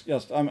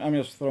just, I'm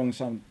just throwing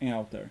something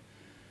out there.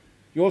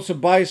 You also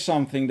buy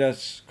something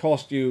that's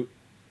cost you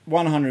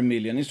 100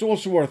 million. It's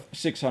also worth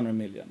 600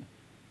 million.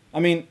 I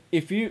mean,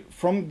 if you,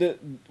 from the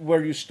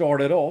where you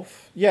started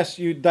off, yes,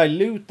 you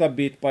dilute a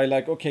bit by,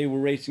 like, okay, we're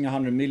raising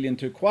 100 million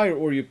to acquire,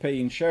 or you pay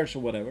in shares or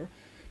whatever.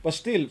 But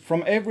still,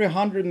 from every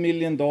 $100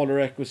 million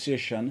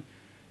acquisition,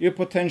 you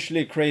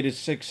potentially created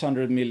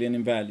 600 million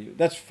in value.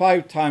 That's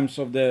 5 times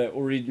of the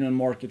original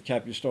market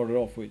cap you started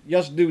off with.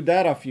 Just do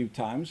that a few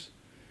times.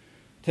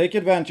 Take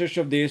advantage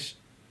of this.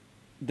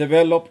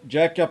 Develop,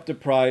 jack up the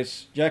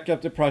price,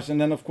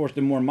 and then, of course,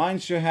 the more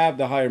mines you have,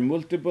 the higher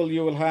multiple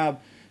you will have.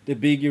 The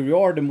bigger you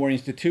are, the more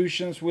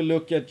institutions will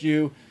look at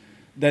you.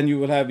 Then you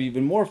will have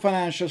even more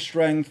financial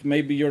strength.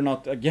 Maybe you're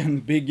not, again,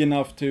 big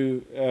enough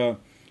to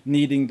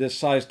needing the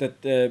size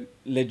that the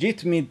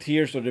legit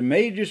mid-tiers or the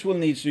majors will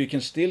need, so you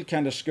can still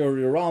kind of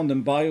scurry around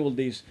and buy all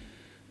these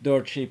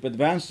dirt cheap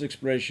advanced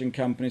exploration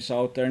companies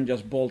out there and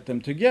just bolt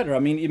them together. I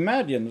mean,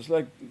 imagine, it's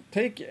like,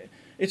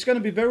 it's going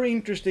to be very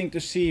interesting to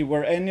see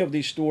where any of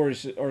these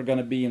stories are going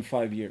to be in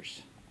 5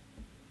 years.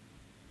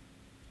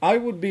 I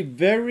would be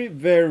very,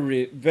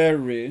 very,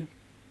 very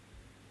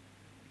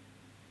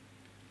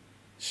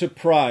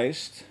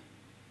surprised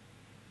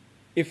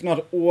if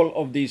not all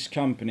of these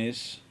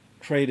companies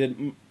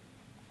traded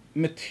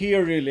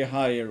materially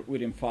higher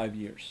within 5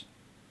 years.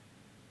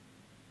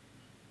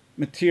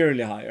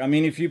 Materially higher. I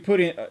mean, if you put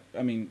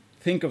in,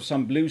 think of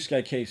some blue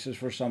sky cases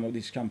for some of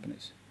these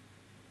companies.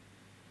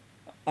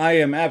 I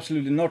am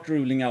absolutely not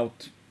ruling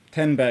out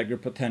 10-bagger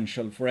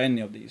potential for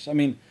any of these. I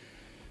mean,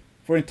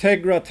 for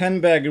Integra,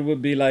 10-bagger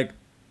would be like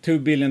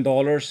 $2 billion.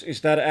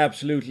 Is that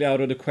absolutely out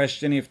of the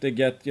question if they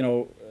get,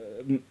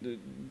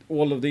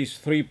 all of these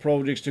 3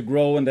 projects to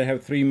grow and they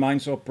have 3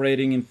 mines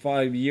operating in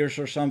 5 years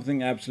or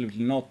something?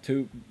 Absolutely not.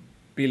 $2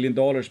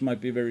 billion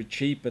might be very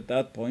cheap at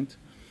that point.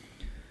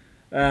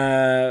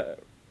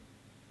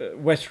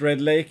 West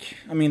Red Lake,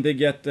 I mean, they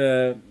get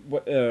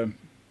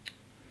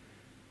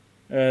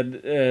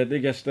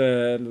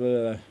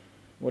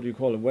what do you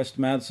call it, West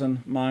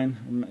Madsen mine,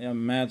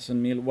 Madsen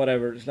mill,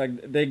 whatever. It's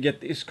like they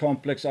get this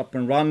complex up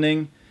and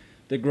running.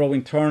 They grow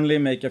internally,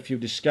 make a few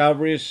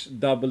discoveries,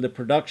 double the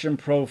production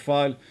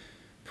profile,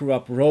 prove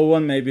up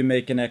Rowan, maybe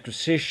make an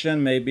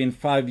acquisition. Maybe in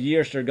 5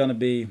 years they're going to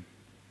be,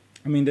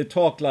 I mean, they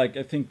talk like,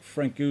 I think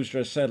Frank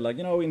Gooster said, like,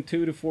 in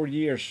 2 to 4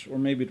 years, or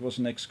maybe it was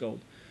Nexgold.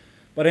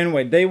 But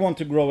anyway, they want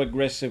to grow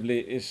aggressively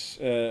is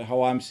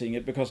how I'm seeing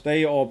it, because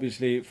they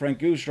obviously, Frank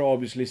Gooster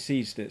obviously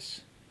sees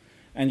this.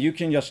 And you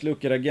can just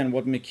look at, again,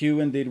 what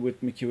McEwen did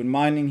with McEwen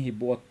Mining. He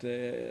bought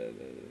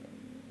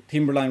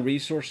Timberline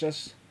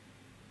Resources,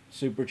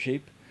 super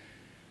cheap.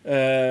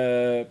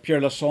 Pierre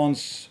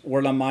Lasson's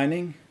Orla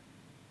Mining,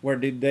 where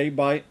did they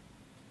buy?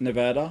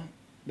 Nevada.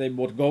 They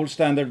bought Gold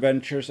Standard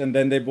Ventures, and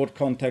then they bought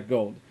Contact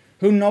Gold.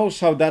 Who knows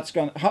how that's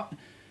going to...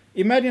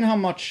 Imagine how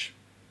much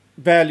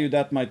value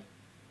that might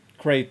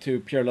create to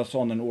Pierre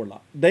Lasson and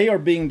Orla. They are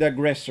being the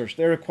aggressors.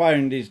 They're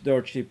acquiring these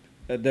dirt cheap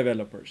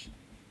developers.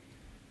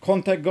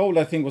 Contact Gold,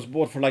 I think, was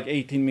bought for like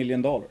 $18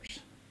 million.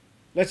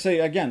 Let's say,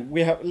 again,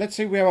 we have a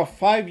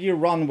 5-year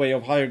runway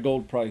of higher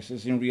gold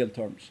prices in real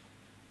terms.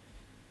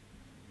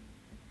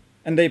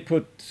 And they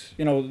put,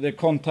 the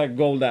Contact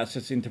Gold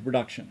assets into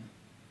production.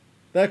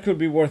 That could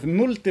be worth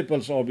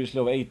multiples, obviously,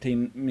 of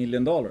 $18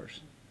 million.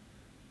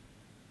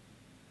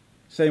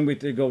 Same with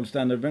the Gold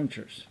Standard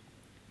Ventures.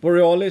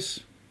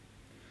 Borealis,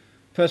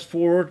 fast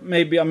forward,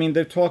 maybe, I mean,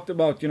 they've talked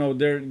about,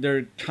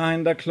 they're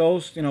kind of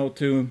close,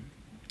 to...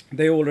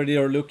 They already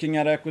are looking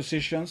at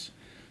acquisitions.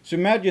 So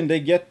imagine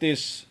they get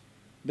this,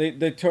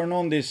 they turn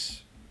on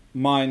this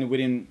mine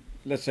within,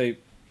 let's say,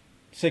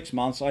 6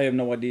 months. I have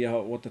no idea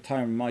what the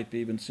time might be,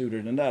 even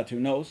sooner than that. Who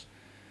knows?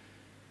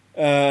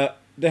 They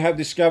have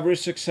discovery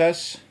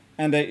success,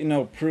 and they,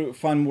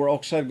 find more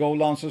oxide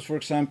gold ounces, for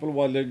example,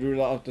 while they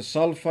drill out the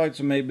sulfide.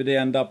 So maybe they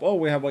end up,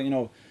 we have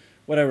a,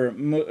 whatever,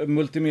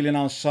 multi-million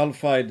ounce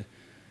sulfide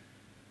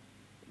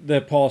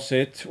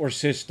deposit or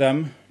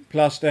system.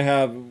 Plus they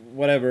have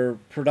whatever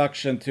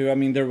production to, I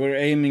mean, they were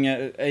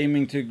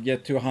aiming to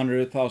get to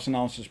 100,000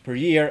 ounces per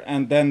year,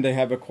 and then they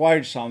have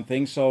acquired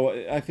something. So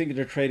I think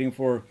they're trading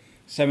for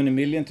 70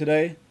 million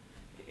today.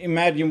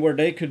 Imagine where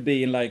they could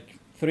be in like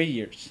 3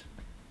 years,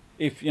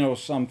 if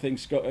some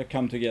things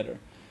come together.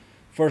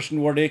 First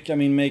Nordic, I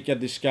mean, make a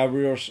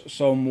discovery or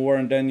so more,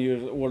 and then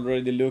you're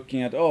already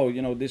looking at,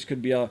 this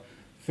could be a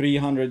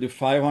 300 to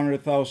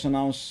 500,000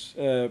 ounce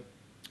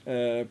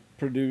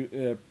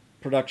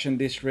production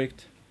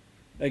district.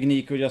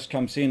 Agnico just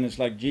comes in. It's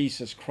like,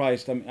 Jesus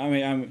Christ.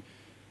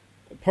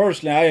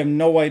 Personally, I have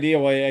no idea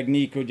why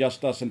Agnico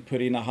just doesn't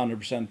put in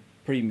 100%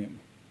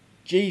 premium.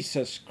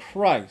 Jesus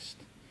Christ.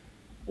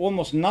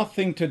 Almost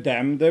nothing to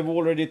them. They've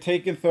already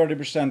taken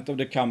 30% of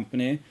the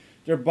company.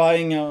 They're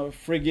buying a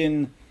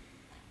friggin'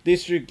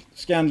 district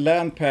scan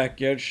land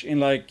package in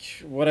like,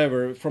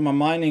 whatever, from a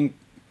mining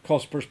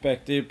cost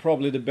perspective,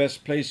 probably the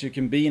best place you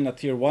can be in a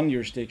tier 1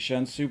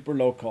 jurisdiction. Super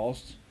low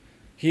cost.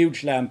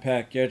 Huge land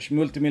package,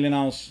 multi-million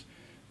ounce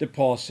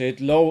deposit,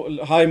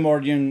 high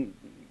margin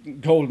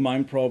gold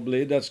mine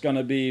probably. That's going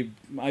to be,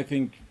 I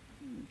think,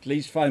 at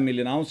least 5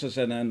 million ounces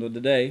at the end of the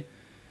day.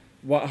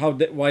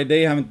 Why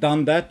they haven't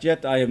done that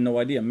yet, I have no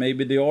idea.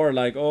 Maybe they are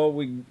like,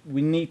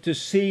 we need to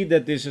see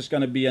that this is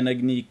going to be an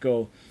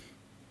Agnico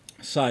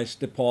size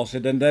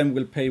deposit, and then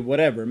we'll pay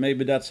whatever.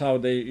 Maybe that's how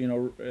they,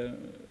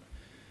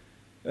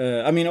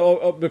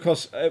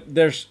 because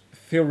there's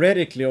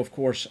theoretically, of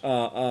course,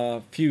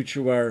 a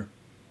future where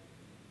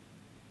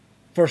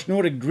First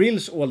Nordic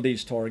drills all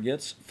these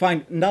targets,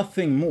 find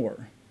nothing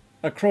more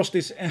across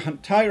this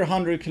entire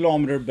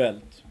 100-kilometer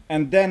belt.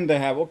 And then they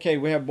have,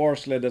 we have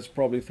Barsley that's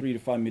probably 3 to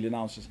 5 million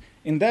ounces.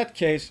 In that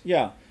case,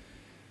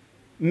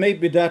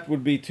 maybe that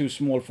would be too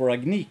small for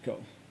Agnico.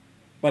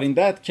 But in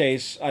that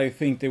case, I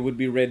think they would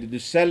be ready to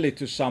sell it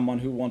to someone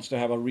who wants to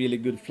have a really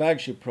good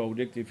flagship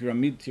project, if you're a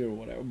mid-tier or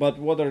whatever. But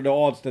what are the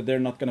odds that they're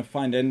not going to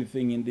find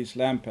anything in this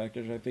land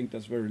package? I think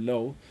that's very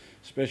low,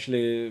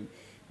 especially...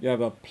 You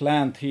have a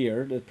plant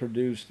here that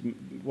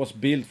was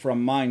built from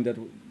a mine that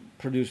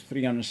produced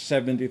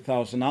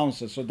 370,000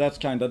 ounces. So that's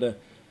kind of the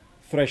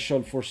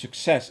threshold for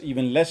success,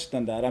 even less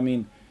than that. I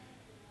mean,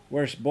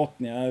 where's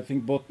Botnia? I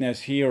think Botnia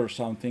is here or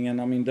something, and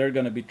I mean they're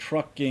going to be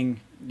trucking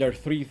their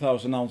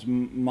 3,000 ounce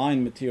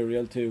mine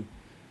material to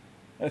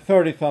a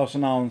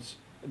 30,000 ounce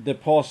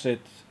deposit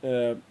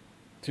to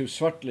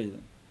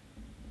Svartliden.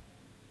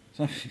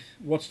 So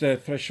what's the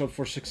threshold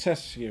for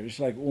success here? It's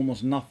like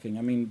almost nothing.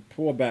 I mean,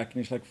 Påbacken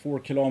is like 4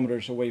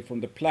 kilometers away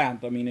from the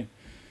plant. I mean,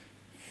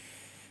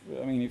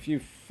 if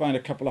you find a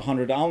couple of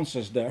 100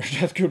 ounces there,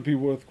 that could be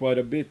worth quite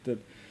a bit at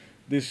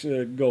this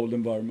gold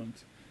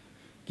environment.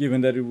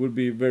 Given that it would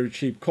be very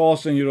cheap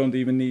cost and you don't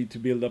even need to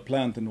build a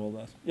plant and all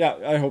that. Yeah,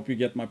 I hope you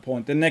get my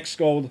point. The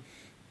Nexgold,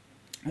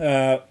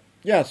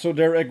 yeah, so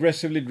they're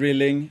aggressively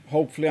drilling.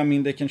 Hopefully, I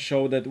mean, they can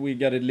show that we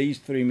get at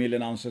least 3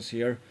 million ounces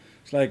here.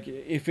 It's like,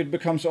 if it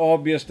becomes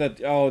obvious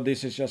that, oh,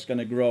 this is just going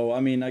to grow.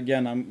 I mean,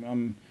 again,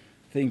 I'm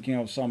thinking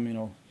of some, you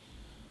know,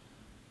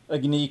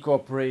 Agnico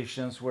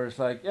operations where it's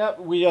like, yeah,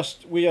 we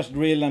just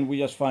drill and we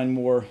just find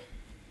more,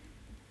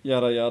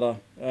 yada,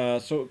 yada.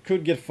 So it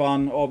could get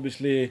fun,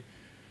 obviously.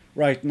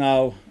 Right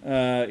now,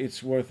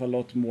 it's worth a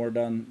lot more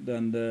than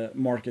the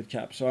market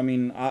cap. So I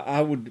mean,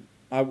 I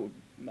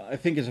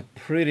think it's a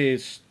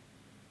pretty.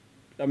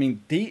 I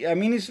mean,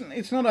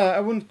 it's not a. I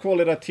wouldn't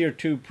call it a tier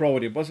 2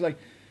 probably, but it's like,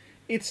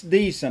 it's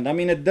decent. I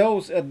mean, at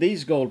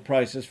these gold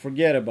prices,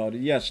 forget about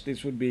it. Yes,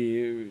 this would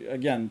be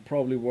again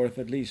probably worth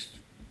at least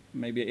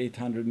maybe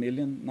 800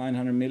 million,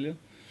 900 million.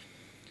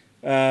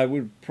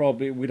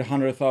 With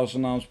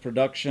 100,000 ounce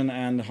production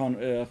and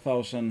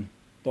 $1,000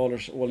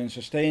 all in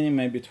sustaining,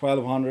 maybe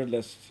 1,200.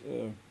 Let's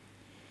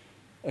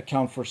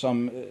account for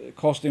some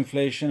cost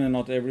inflation and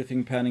not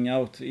everything panning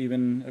out,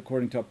 even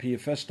according to a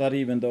PFS study,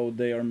 even though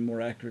they are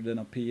more accurate than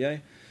a PA.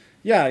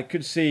 Yeah, I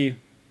could see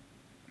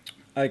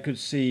you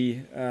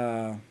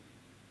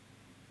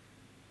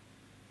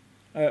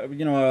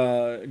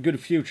know, a good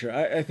future.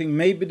 I think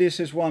maybe this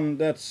is one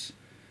that's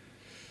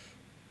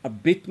a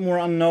bit more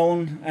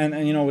unknown,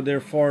 and you know, they're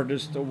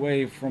farthest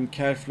away from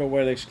cash flow,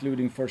 while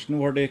excluding First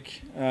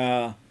Nordic.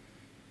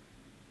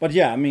 But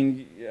yeah, I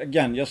mean,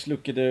 again, just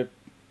look at the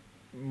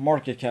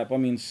market cap. I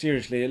mean,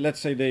 seriously,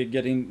 let's say they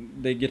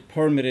get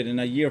permitted in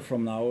a year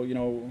from now, you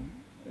know,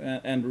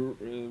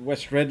 and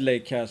West Red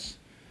Lake has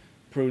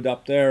proved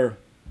up their,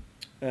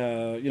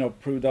 you know,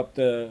 proved up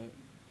the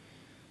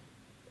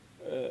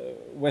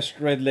West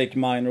Red Lake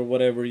mine, or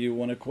whatever you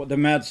want to call it, the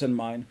Madsen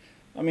mine.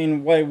 I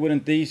mean, why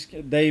wouldn't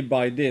they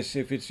buy this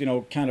if it's, you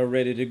know, kind of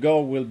ready to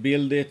go? We'll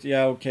build it.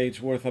 Yeah, okay, it's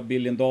worth $1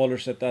 billion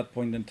at that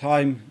point in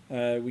time.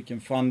 We can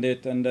fund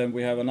it, and then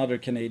we have another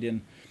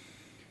Canadian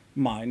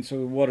mine.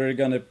 So what are they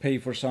going to pay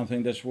for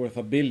something that's worth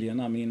 $1 billion?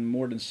 I mean,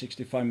 more than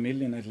 65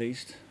 million at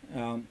least.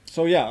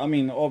 So yeah, I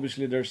mean,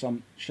 obviously there's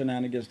some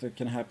shenanigans that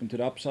can happen to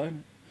the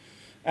upside.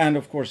 And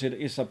of course it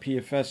is a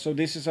PFS. So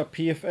this is a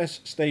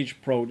PFS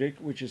stage project,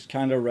 which is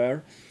kind of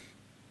rare.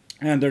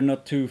 And they're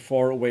not too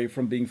far away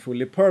from being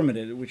fully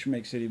permitted, which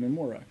makes it even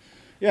more rare.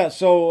 Yeah,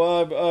 so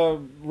I've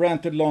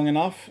ranted long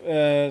enough.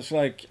 It's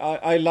like,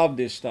 I love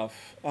this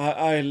stuff.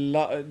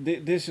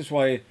 This is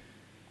why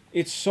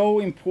it's so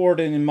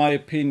important, in my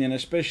opinion,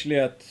 especially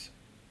at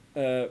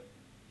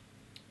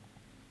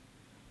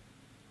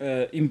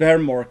in bear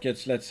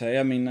markets, let's say.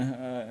 I mean,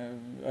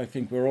 I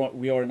think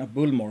we are in a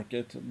bull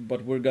market,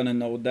 but we're gonna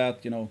know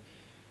that, you know,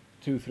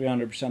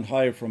 200-300%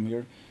 higher from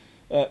here.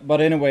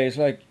 But anyway, it's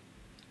like,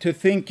 to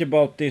think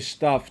about this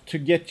stuff to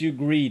get you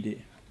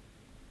greedy.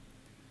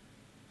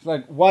 It's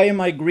like, why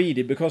am I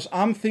greedy? Because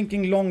I'm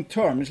thinking long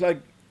term. It's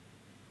like,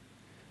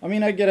 I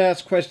mean, I get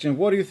asked questions,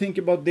 what do you think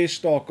about this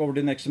stock over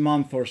the next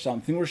month or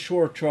something, or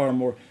short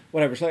term or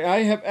whatever. It's like, I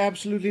have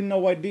absolutely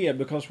no idea,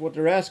 because what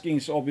they're asking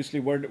is obviously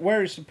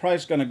where is the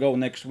price going to go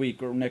next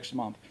week or next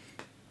month.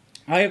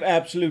 I have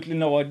absolutely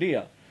no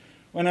idea.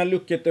 When I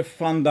look at the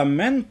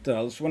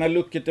fundamentals, when I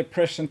look at the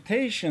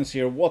presentations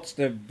here, what's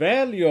the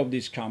value of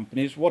these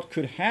companies, what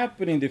could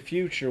happen in the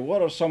future,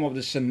 what are some of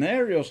the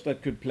scenarios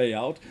that could play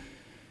out,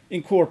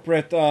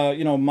 incorporate,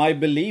 you know, my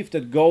belief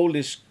that gold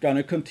is going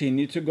to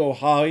continue to go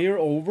higher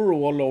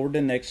overall over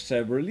the next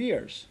several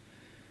years.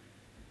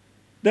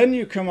 Then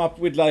you come up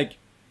with like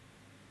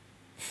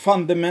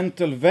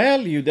fundamental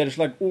value that is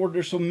like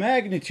orders of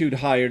magnitude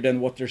higher than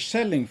what they're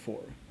selling for.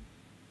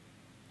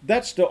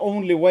 That's the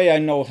only way I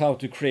know how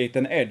to create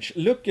an edge.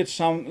 Look at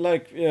some,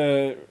 like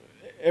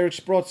Eric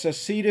Sprott says,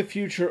 see the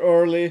future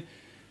early.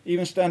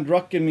 Even Stan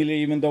Druckenmiller,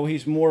 even though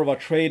he's more of a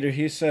trader,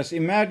 he says,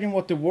 imagine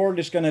what the world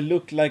is going to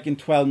look like in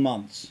 12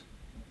 months.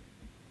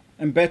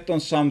 And bet on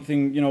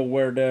something, you know,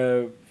 where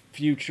the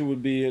future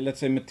would be,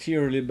 let's say,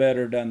 materially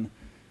better than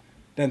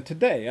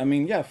today. I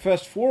mean, yeah,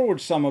 fast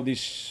forward some of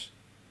these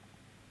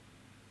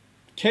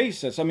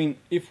cases. I mean,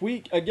 if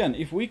we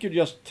could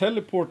just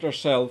teleport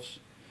ourselves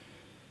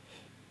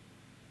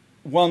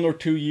 1 or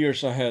 2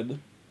 years ahead,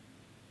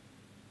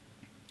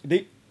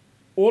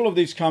 all of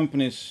these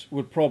companies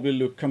would probably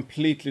look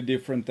completely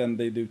different than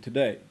they do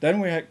today. Then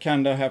we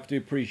kind of have to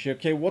appreciate,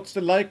 okay, what's the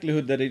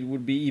likelihood that it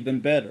would be even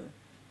better?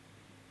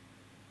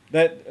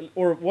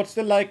 Or what's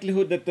the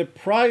likelihood that the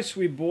price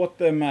we bought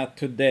them at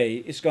today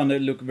is going to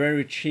look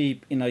very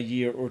cheap in a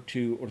year or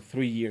 2 or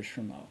 3 years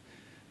from now?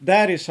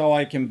 That is how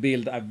I can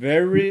build a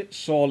very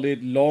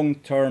solid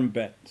long-term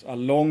bet, a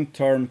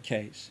long-term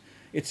case.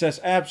 It says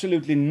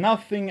absolutely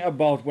nothing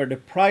about where the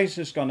price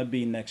is going to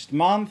be next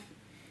month,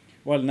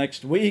 well,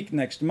 next week,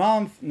 next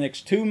month,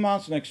 next 2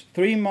 months, next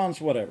 3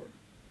 months, whatever.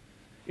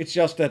 It's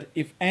just that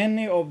if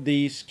any of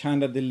these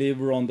kind of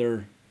deliver on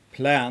their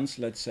plans,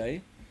 let's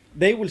say,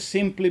 they will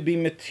simply be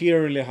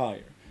materially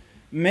higher.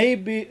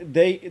 Maybe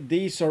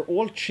these are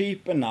all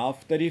cheap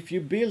enough that if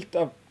you built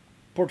a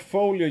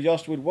portfolio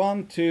just with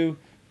 1, 2,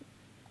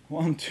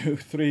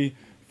 3,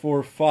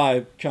 4,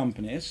 5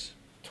 companies,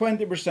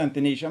 20%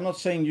 in each. I'm not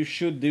saying you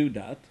should do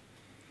that,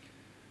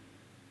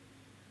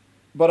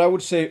 but I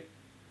would say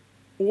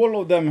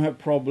all of them have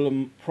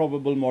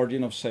probable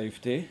margin of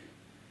safety.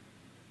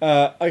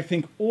 I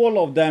think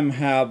all of them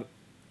have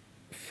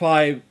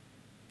 5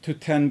 to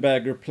 10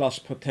 bagger plus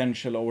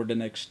potential over the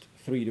next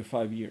 3 to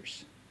 5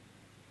 years.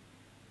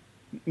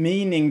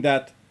 Meaning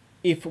that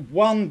if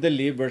one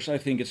delivers, I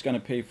think it's going to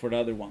pay for the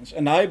other ones.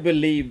 And I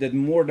believe that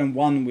more than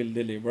one will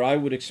deliver. I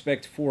would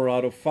expect 4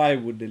 out of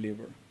 5 would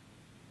deliver.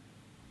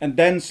 And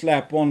then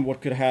slap on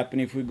what could happen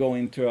if we go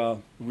into a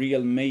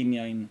real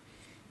mania in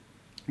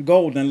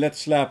gold, and let's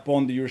slap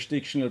on the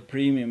jurisdictional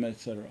premium,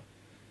 etc.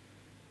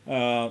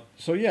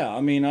 So yeah,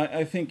 I mean,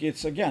 I think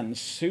it's, again,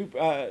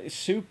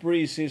 super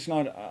easy. It's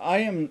not,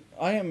 I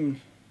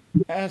am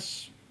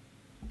as,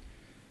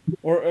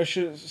 or I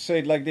should say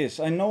it like this.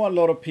 I know a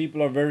lot of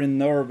people are very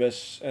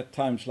nervous at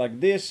times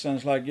like this, and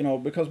it's like, you know,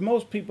 because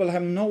most people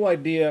have no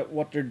idea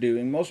what they're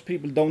doing. Most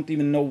people don't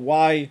even know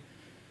why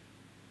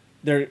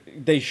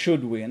they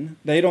should win.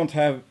 They don't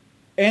have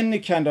any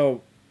kind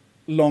of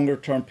longer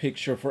term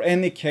picture for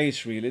any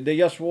case, really. They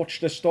just watch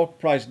the stock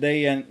price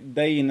day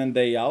in and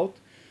day out.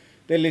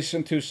 They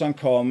listen to some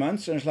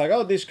comments and it's like,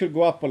 oh, this could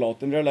go up a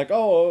lot, and they're like,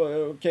 oh,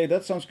 okay,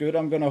 that sounds good,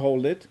 I'm gonna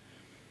hold it.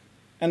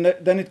 And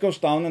then it goes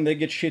down and they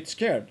get shit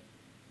scared.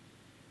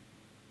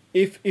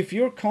 If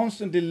you're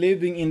constantly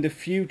living in the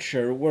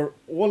future, where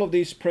all of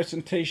these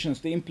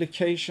presentations, the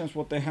implications,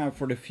 what they have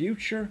for the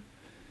future,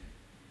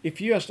 if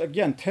you just,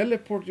 again,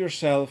 teleport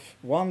yourself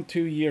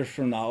 1-2 years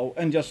from now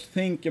and just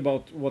think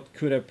about what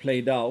could have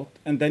played out,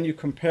 and then you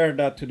compare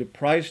that to the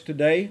price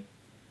today,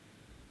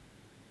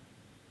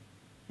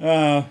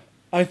 I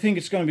think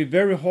it's going to be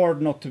very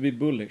hard not to be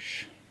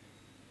bullish.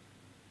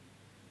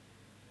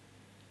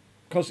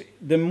 Because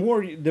the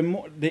more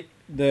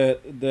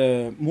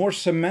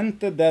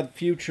cemented that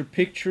future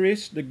picture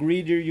is, the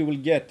greedier you will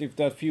get if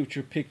that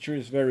future picture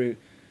is very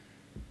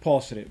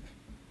positive.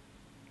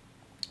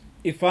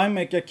 If I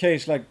make a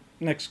case like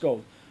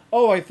Nexgold,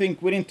 oh, I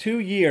think within 2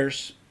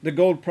 years the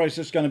gold price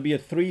is going to be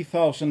at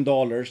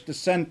 $3,000. The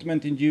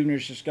sentiment in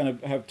juniors is going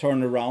to have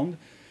turned around.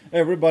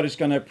 Everybody's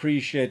going to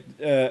appreciate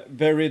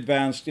very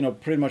advanced, you know,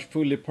 pretty much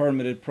fully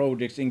permitted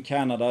projects in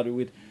Canada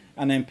with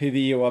an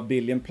NPV of $1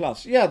 billion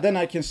plus. Yeah, then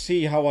I can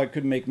see how I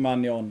could make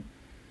money on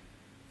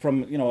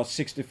from, you know, a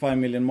 65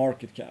 million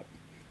market cap.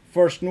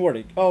 First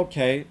Nordic,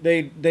 okay,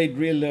 they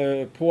drill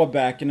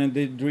Påbacken and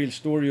they drill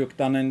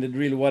Storjuktan and they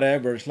drill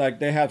whatever. It's like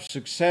they have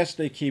success,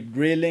 they keep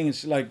drilling.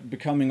 It's like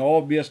becoming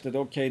obvious that,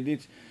 okay,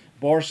 this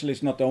Borealis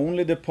is not the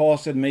only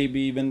deposit.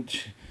 Maybe even,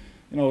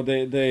 you know,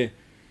 they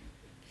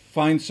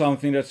find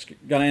something that's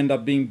gonna end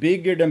up being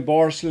bigger than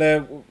Borealis.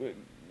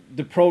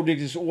 The project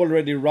is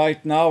already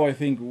right now, I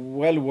think,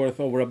 well worth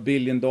over $1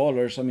 billion.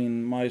 I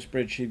mean, my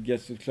spreadsheet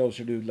gets it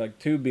closer to like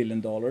 $2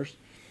 billion.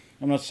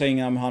 I'm not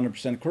saying I'm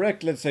 100%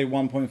 correct. Let's say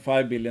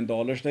 $1.5 billion.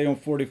 They own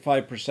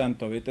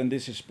 45% of it, and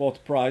this is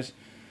spot price.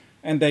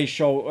 And they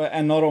show,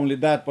 and not only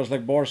that, but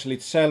like Borealis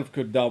itself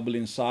could double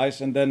in size,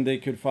 and then they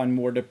could find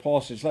more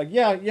deposits. Like,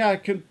 yeah,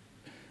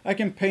 I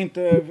can paint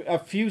a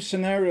few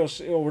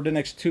scenarios over the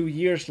next 2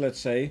 years, let's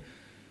say,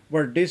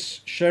 where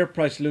this share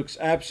price looks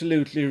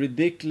absolutely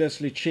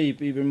ridiculously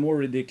cheap, even more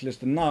ridiculous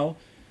than now.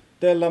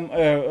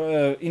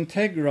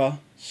 Integra,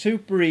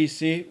 super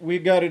easy. We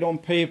got it on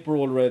paper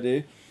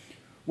already.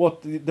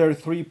 What their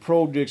 3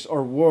 projects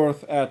are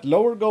worth at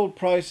lower gold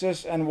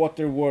prices and what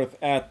they're worth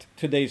at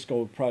today's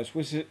gold price,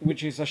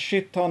 which is a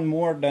shit ton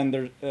more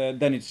than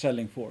it's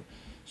selling for.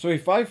 So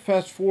if I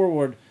fast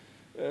forward,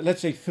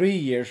 let's say 3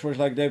 years, where it's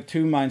like they have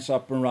 2 mines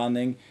up and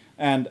running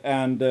and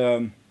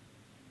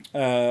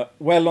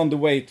well on the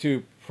way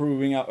to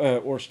proving out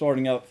or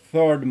starting a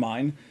 3rd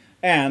mine,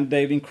 and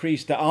they've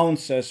increased the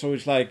ounces, so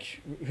it's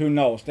like, who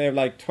knows, they have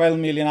like 12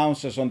 million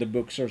ounces on the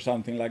books or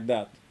something like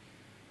that.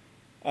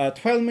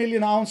 12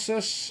 million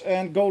ounces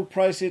and gold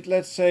price it,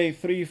 let's say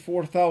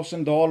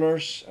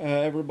 $3,000-$4,000.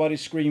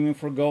 Everybody's screaming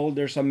for gold.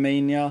 There's a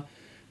mania.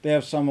 They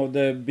have some of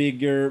the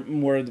bigger,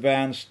 more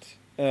advanced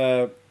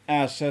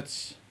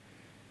assets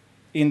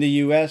in the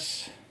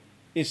US.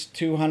 Is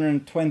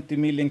 220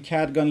 million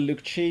CAD gonna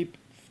look cheap?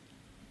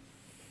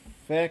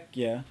 Heck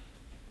yeah.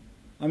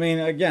 I mean,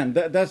 again,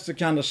 that's the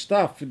kind of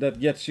stuff that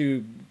gets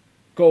you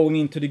going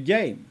into the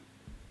game,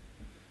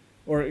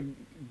 or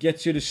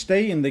gets you to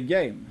stay in the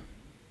game.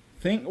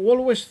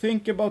 Always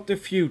think about the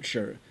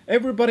future.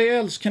 Everybody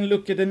else can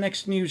look at the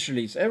next news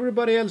release.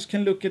 Everybody else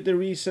can look at the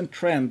recent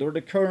trend or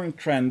the current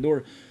trend,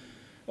 or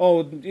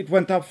oh, it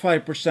went up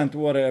 5%,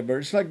 whatever.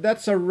 It's like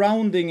that's a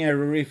rounding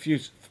error if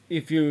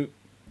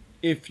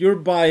you're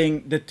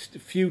buying the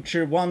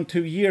future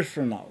 1-2 years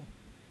from now.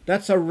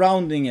 That's a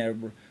rounding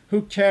error.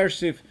 Who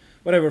cares if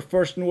whatever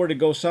First Nordic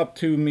goes up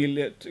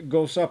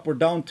or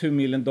down $2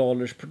 million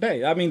per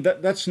day? I mean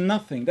that's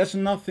nothing. That's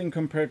nothing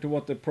compared to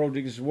what the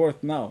project is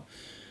worth now.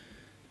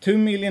 2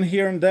 million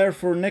here and there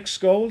for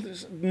Nexgold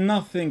is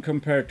nothing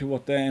compared to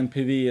what the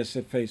NPV is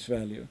at face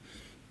value.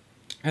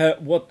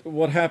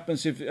 What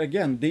happens if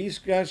again these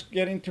guys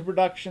get into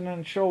production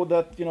and show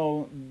that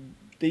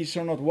these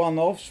are not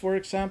one-offs, for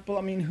example?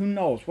 I mean, who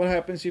knows what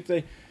happens if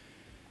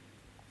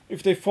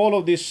they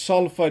follow this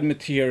sulfide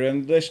material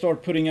and they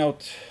start putting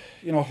out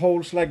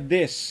holes like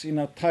this in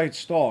a tight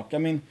stock? I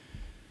mean,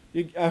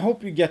 I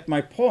hope you get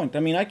my point. I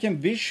mean, I can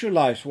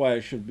visualize why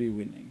I should be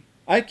winning.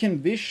 I can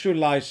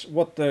visualize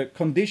what the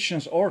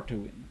conditions are to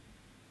win.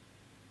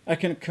 I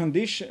can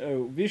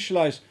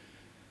visualize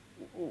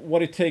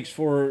what it takes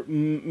for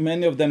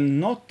many of them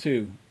not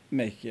to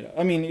make it.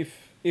 I mean,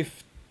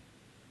 if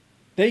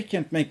they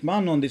can't make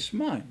money on this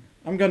mine,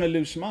 I'm gonna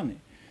lose money.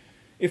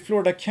 If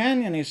Florida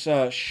Canyon is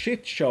a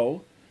shit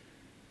show,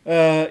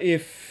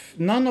 if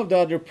none of the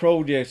other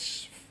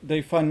projects,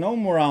 they find no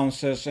more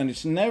ounces and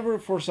it's never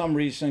for some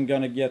reason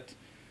gonna get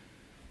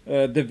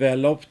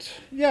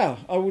developed, yeah,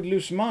 I would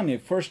lose money.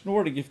 First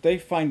Nordic, if they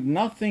find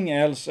nothing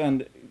else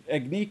and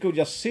Agnico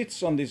just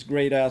sits on these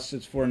great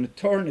assets for an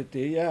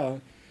eternity, yeah,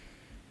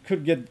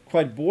 could get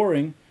quite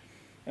boring.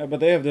 But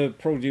they have the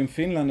project in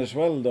Finland as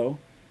well, though.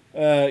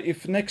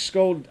 If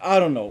Nexgold, I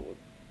don't know.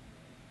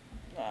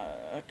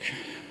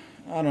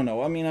 I don't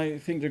know. I mean, I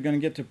think they're going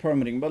to get to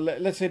permitting, but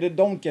let's say they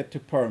don't get to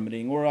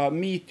permitting or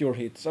meteor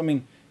hits. I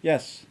mean,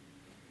 yes,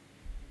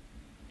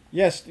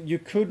 you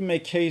could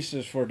make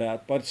cases for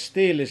that, but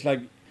still, it's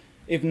like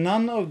if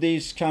none of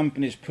these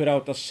companies put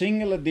out a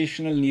single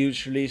additional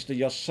news release, they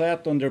just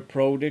sat on their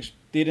projects,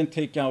 didn't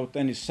take out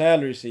any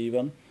salaries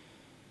even.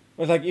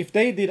 But like if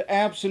they did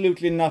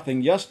absolutely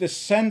nothing, just the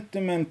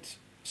sentiment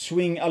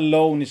swing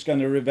alone is going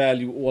to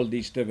revalue all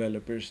these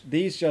developers.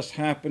 These just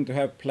happen to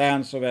have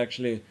plans of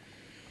actually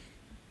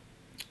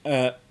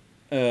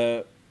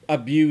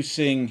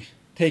abusing,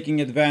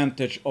 taking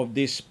advantage of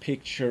this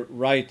picture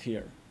right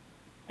here.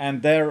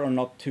 And there are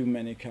not too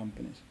many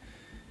companies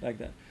like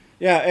that.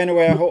 Yeah,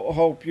 anyway, I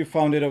hope you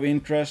found it of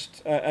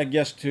interest. I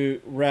guess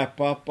to wrap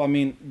up, I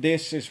mean,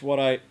 this is what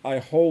I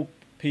hope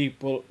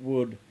people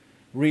would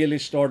really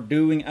start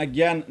doing.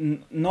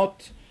 Again,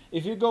 not...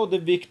 If you go the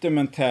victim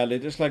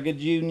mentality, it's like a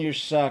junior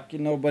suck,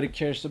 nobody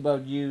cares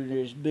about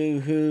juniors,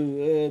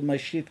 boo-hoo, my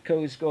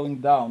shitco is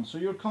going down. So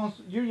you're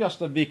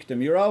just a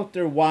victim. You're out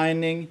there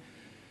whining.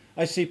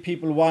 I see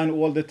people whine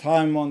all the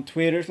time on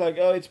Twitter. It's like,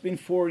 oh, it's been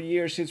 4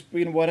 years, it's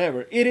been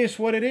whatever. It is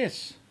what it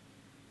is.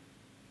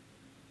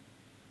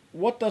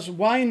 What does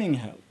whining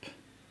help?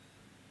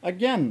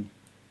 Again,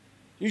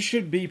 you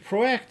should be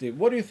proactive.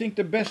 What do you think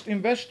the best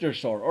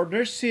investors are? Are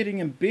they sitting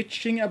and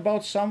bitching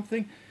about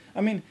something?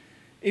 I mean,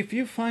 if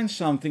you find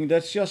something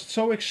that's just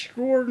so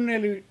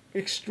extraordinarily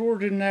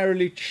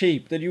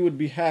cheap that you would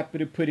be happy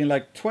to put in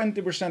like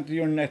 20% of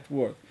your net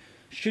worth,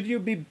 should you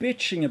be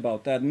bitching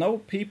about that? No,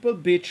 people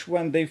bitch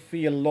when they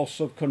feel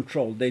loss of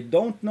control. They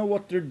don't know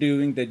what they're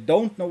doing. They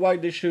don't know why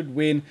they should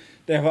win.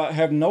 They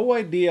have no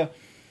idea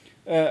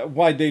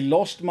why they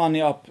lost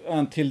money up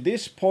until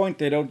this point.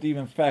 They don't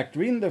even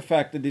factor in the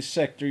fact that this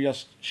sector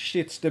just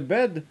shits the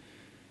bed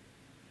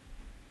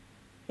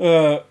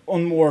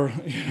on more,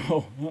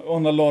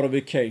 on a lot of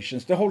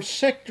occasions. The whole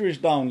sector is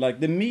down.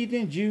 Like the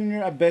median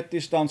junior, I bet,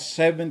 is down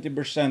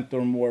 70%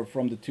 or more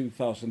from the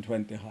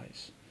 2020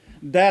 highs.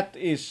 That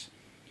is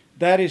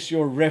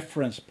your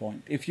reference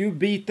point. If you've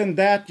beaten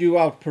that, you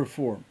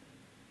outperform.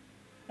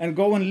 And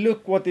go and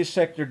look what this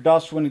sector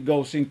does when it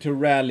goes into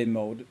rally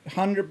mode.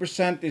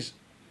 100% is,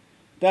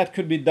 that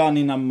could be done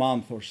in a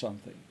month or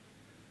something.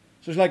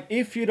 So it's like,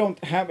 if you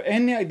don't have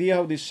any idea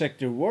how this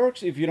sector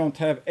works, if you don't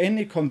have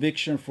any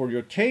conviction for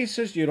your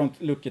cases, you don't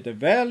look at the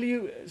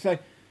value, it's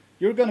like,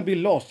 you're going to be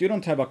lost. You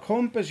don't have a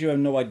compass, you have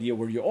no idea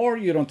where you are,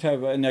 you don't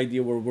have an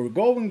idea where we're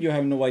going, you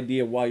have no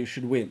idea why you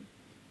should win.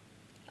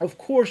 Of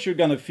course you're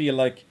going to feel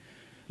like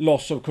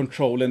loss of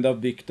control and a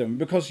victim,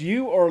 because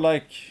you are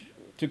like,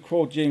 to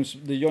quote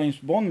the James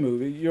Bond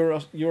movie,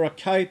 you're a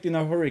kite in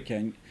a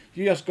hurricane.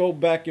 You just go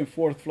back and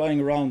forth flying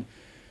around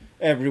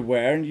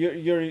everywhere, and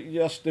you're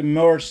just the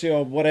mercy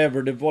of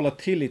whatever, the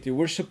volatility.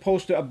 We're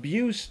supposed to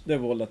abuse the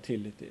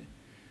volatility.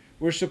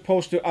 We're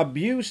supposed to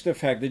abuse the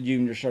fact that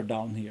juniors are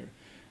down here.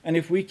 And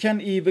if we can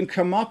even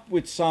come up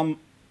with some,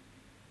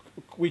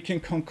 we can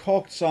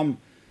concoct some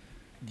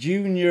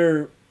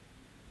junior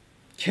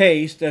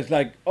case that's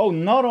like, oh,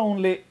 not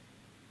only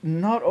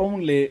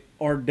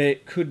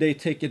could they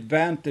take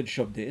advantage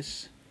of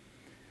this,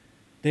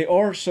 they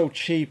are so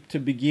cheap to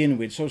begin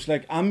with. So it's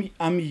like I'm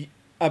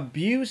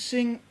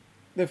abusing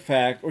the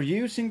fact, or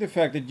using the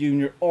fact that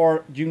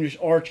juniors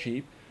are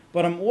cheap,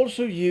 but I'm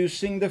also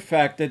using the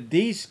fact that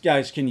these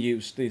guys can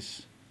use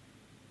this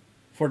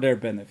for their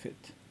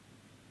benefit.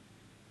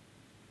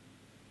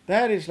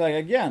 that is like,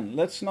 again,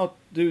 let's not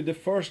do the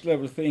first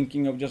level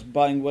thinking of just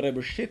buying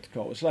whatever shit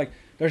goes. Like,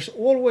 there's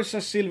always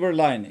a silver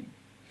lining.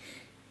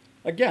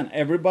 Again,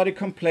 everybody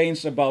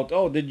complains about,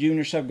 oh, the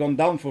juniors have gone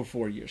down for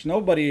 4 years.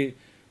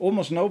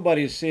 Almost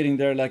nobody is sitting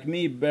there like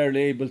me,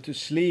 barely able to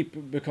sleep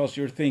because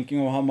you're thinking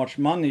of how much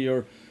money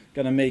you're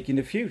going to make in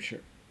the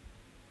future.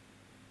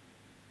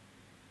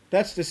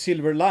 That's the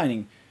silver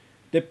lining.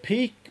 The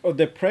peak of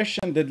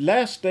depression, the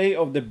last day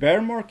of the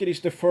bear market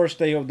is the first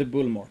day of the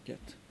bull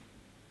market.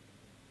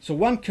 So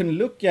one can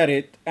look at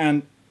it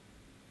and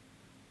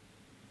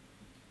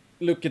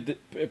look at the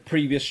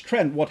previous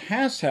trend, what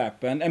has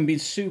happened, and be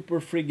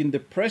super friggin'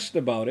 depressed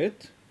about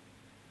it.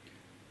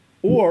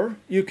 Or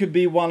you could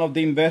be one of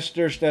the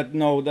investors that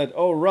know that,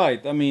 oh,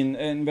 right, I mean,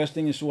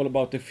 investing is all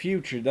about the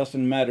future. It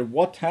doesn't matter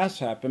what has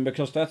happened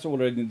because that's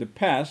already in the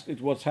past.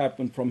 It's what's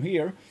happened from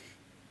here.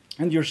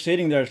 And you're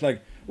sitting there, it's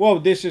like, whoa,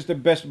 this is the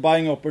best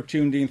buying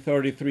opportunity in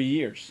 33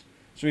 years.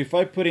 So if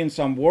I put in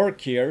some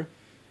work here,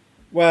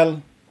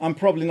 well, I'm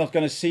probably not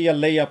going to see a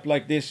layup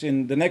like this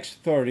in the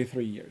next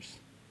 33 years.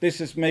 This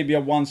is maybe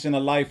a once in a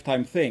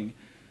lifetime thing.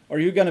 Are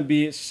you going to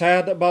be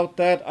sad about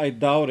that? I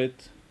doubt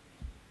it.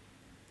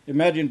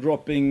 Imagine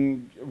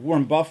dropping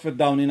Warren Buffett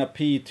down in a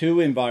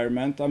P2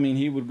 environment. I mean,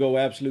 he would go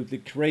absolutely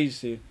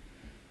crazy.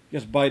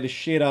 Just buy the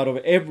shit out of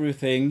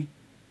everything.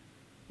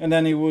 And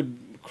then he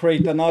would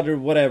create another,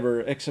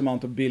 whatever, X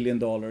amount of $1 billion.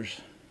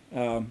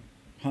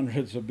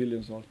 Hundreds of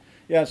billions of dollars.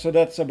 Yeah, so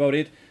that's about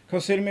it.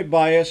 Consider me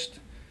biased.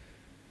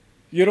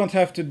 You don't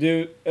have to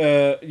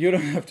you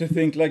don't have to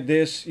think like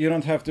this. You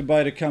don't have to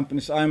buy the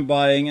companies I'm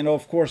buying. And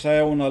of course, I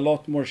own a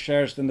lot more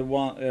shares than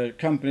the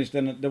companies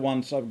than the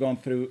ones I've gone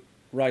through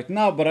right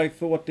now. But I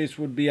thought this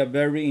would be a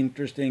very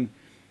interesting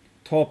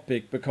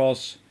topic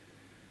because,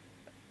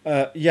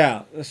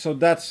 yeah, so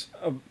that's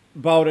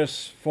about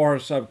as far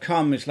as I've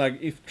come. It's like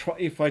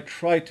if I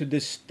try to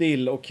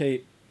distill,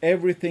 okay,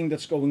 everything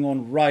that's going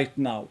on right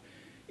now,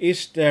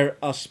 is there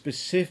a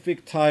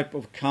specific type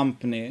of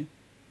company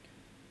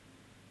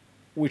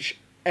which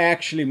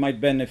actually might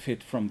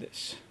benefit from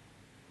this?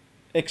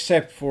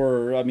 Except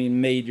for, I mean,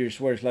 majors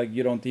where it's like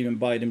you don't even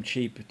buy them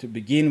cheap to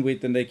begin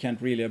with and they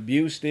can't really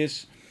abuse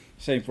this.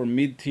 Same for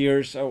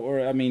mid-tiers,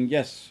 or I mean,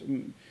 yes,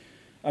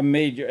 a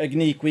major,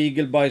 Agnico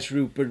Eagle buys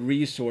Rupert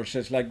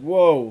Resources, like,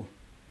 whoa.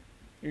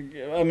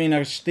 I mean,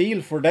 a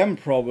steal for them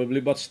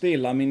probably, but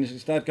still, I mean,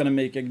 is that going to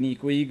make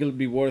Agnico Eagle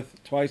be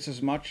worth twice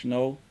as much?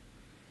 No.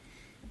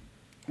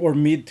 Or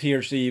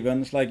mid-tiers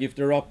even. It's like if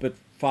they're up at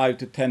 $5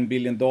 to $10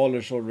 billion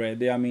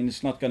already, I mean,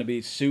 it's not going to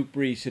be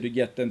super easy to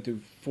get them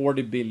to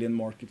 40 billion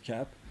market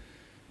cap.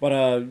 But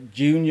a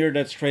junior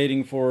that's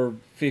trading for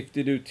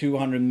 50 to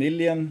 200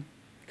 million,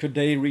 could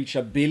they reach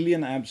 $1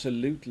 billion?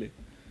 Absolutely.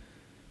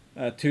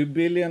 2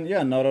 billion?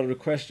 Yeah, not out of the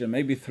question.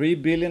 Maybe 3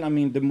 billion. I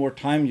mean, the more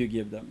time you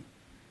give them.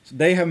 So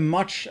they have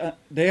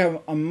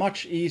a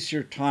much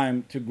easier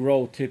time to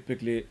grow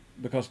typically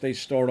because they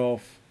start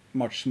off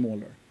much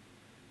smaller.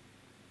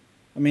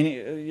 I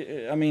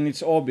mean,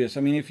 it's obvious.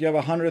 I mean, if you have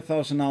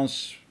 100,000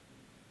 ounces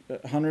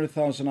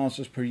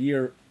per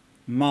year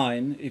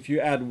mine, if you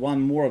add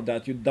one more of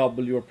that, you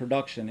double your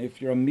production.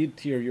 If you're a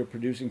mid-tier, you're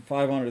producing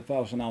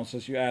 500,000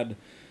 ounces. You add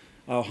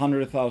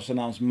 100,000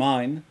 ounce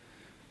mine,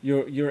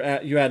 you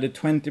added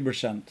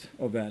 20%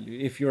 of value.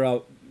 If you're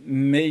a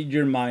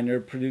major miner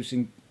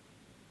producing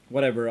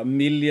whatever 1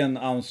 million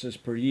ounces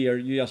per year,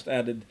 you just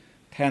added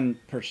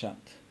 10%.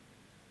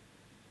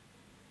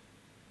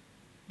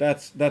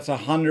 That's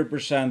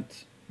 100%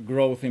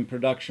 growth in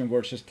production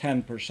versus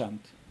 10%.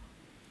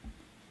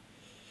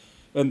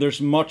 And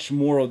there's much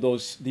more of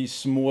these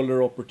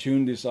smaller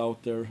opportunities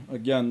out there.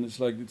 Again,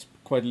 it's like it's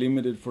quite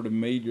limited for the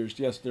majors.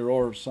 Yes, there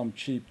are some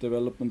cheap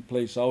development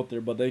plays out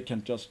there, but they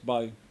can just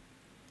buy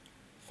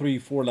 3,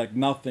 4 like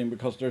nothing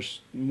because there's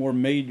more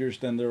majors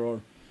than there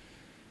are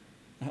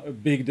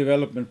big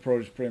development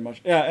projects pretty much.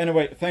 Yeah,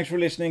 anyway, thanks for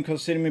listening.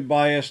 Consider me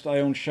biased.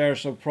 I own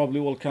shares of probably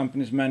all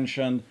companies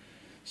mentioned.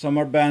 Some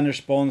are banner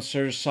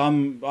sponsors.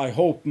 Some, I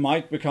hope,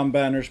 might become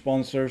banner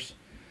sponsors.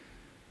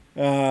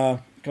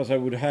 Because I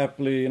would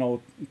happily,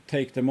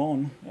 take them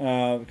on.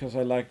 Because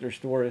I like their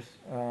stories.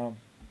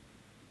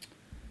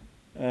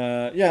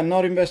 Yeah,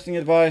 not investing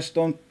advice.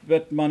 Don't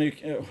bet money.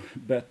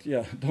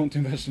 Don't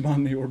invest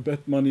money or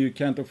bet money you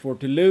can't afford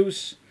to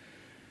lose.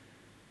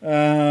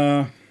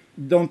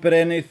 Don't bet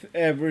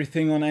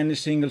everything on any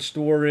single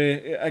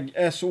story.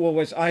 As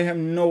always, I have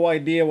no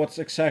idea what's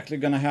exactly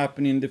going to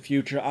happen in the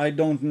future. I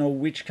don't know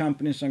which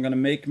companies I'm going to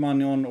make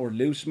money on or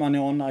lose money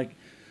on. I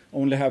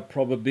only have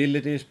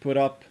probabilities put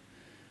up.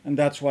 And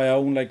that's why I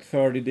own like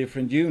 30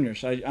 different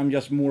juniors. I'm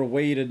just more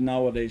weighted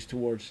nowadays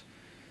towards...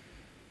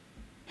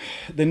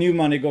 The new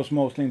money goes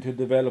mostly into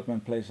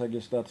development plays. I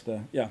guess that's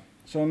yeah.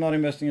 So not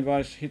investing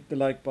advice. Hit the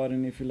like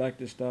button if you like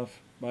this stuff.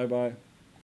 Bye-bye.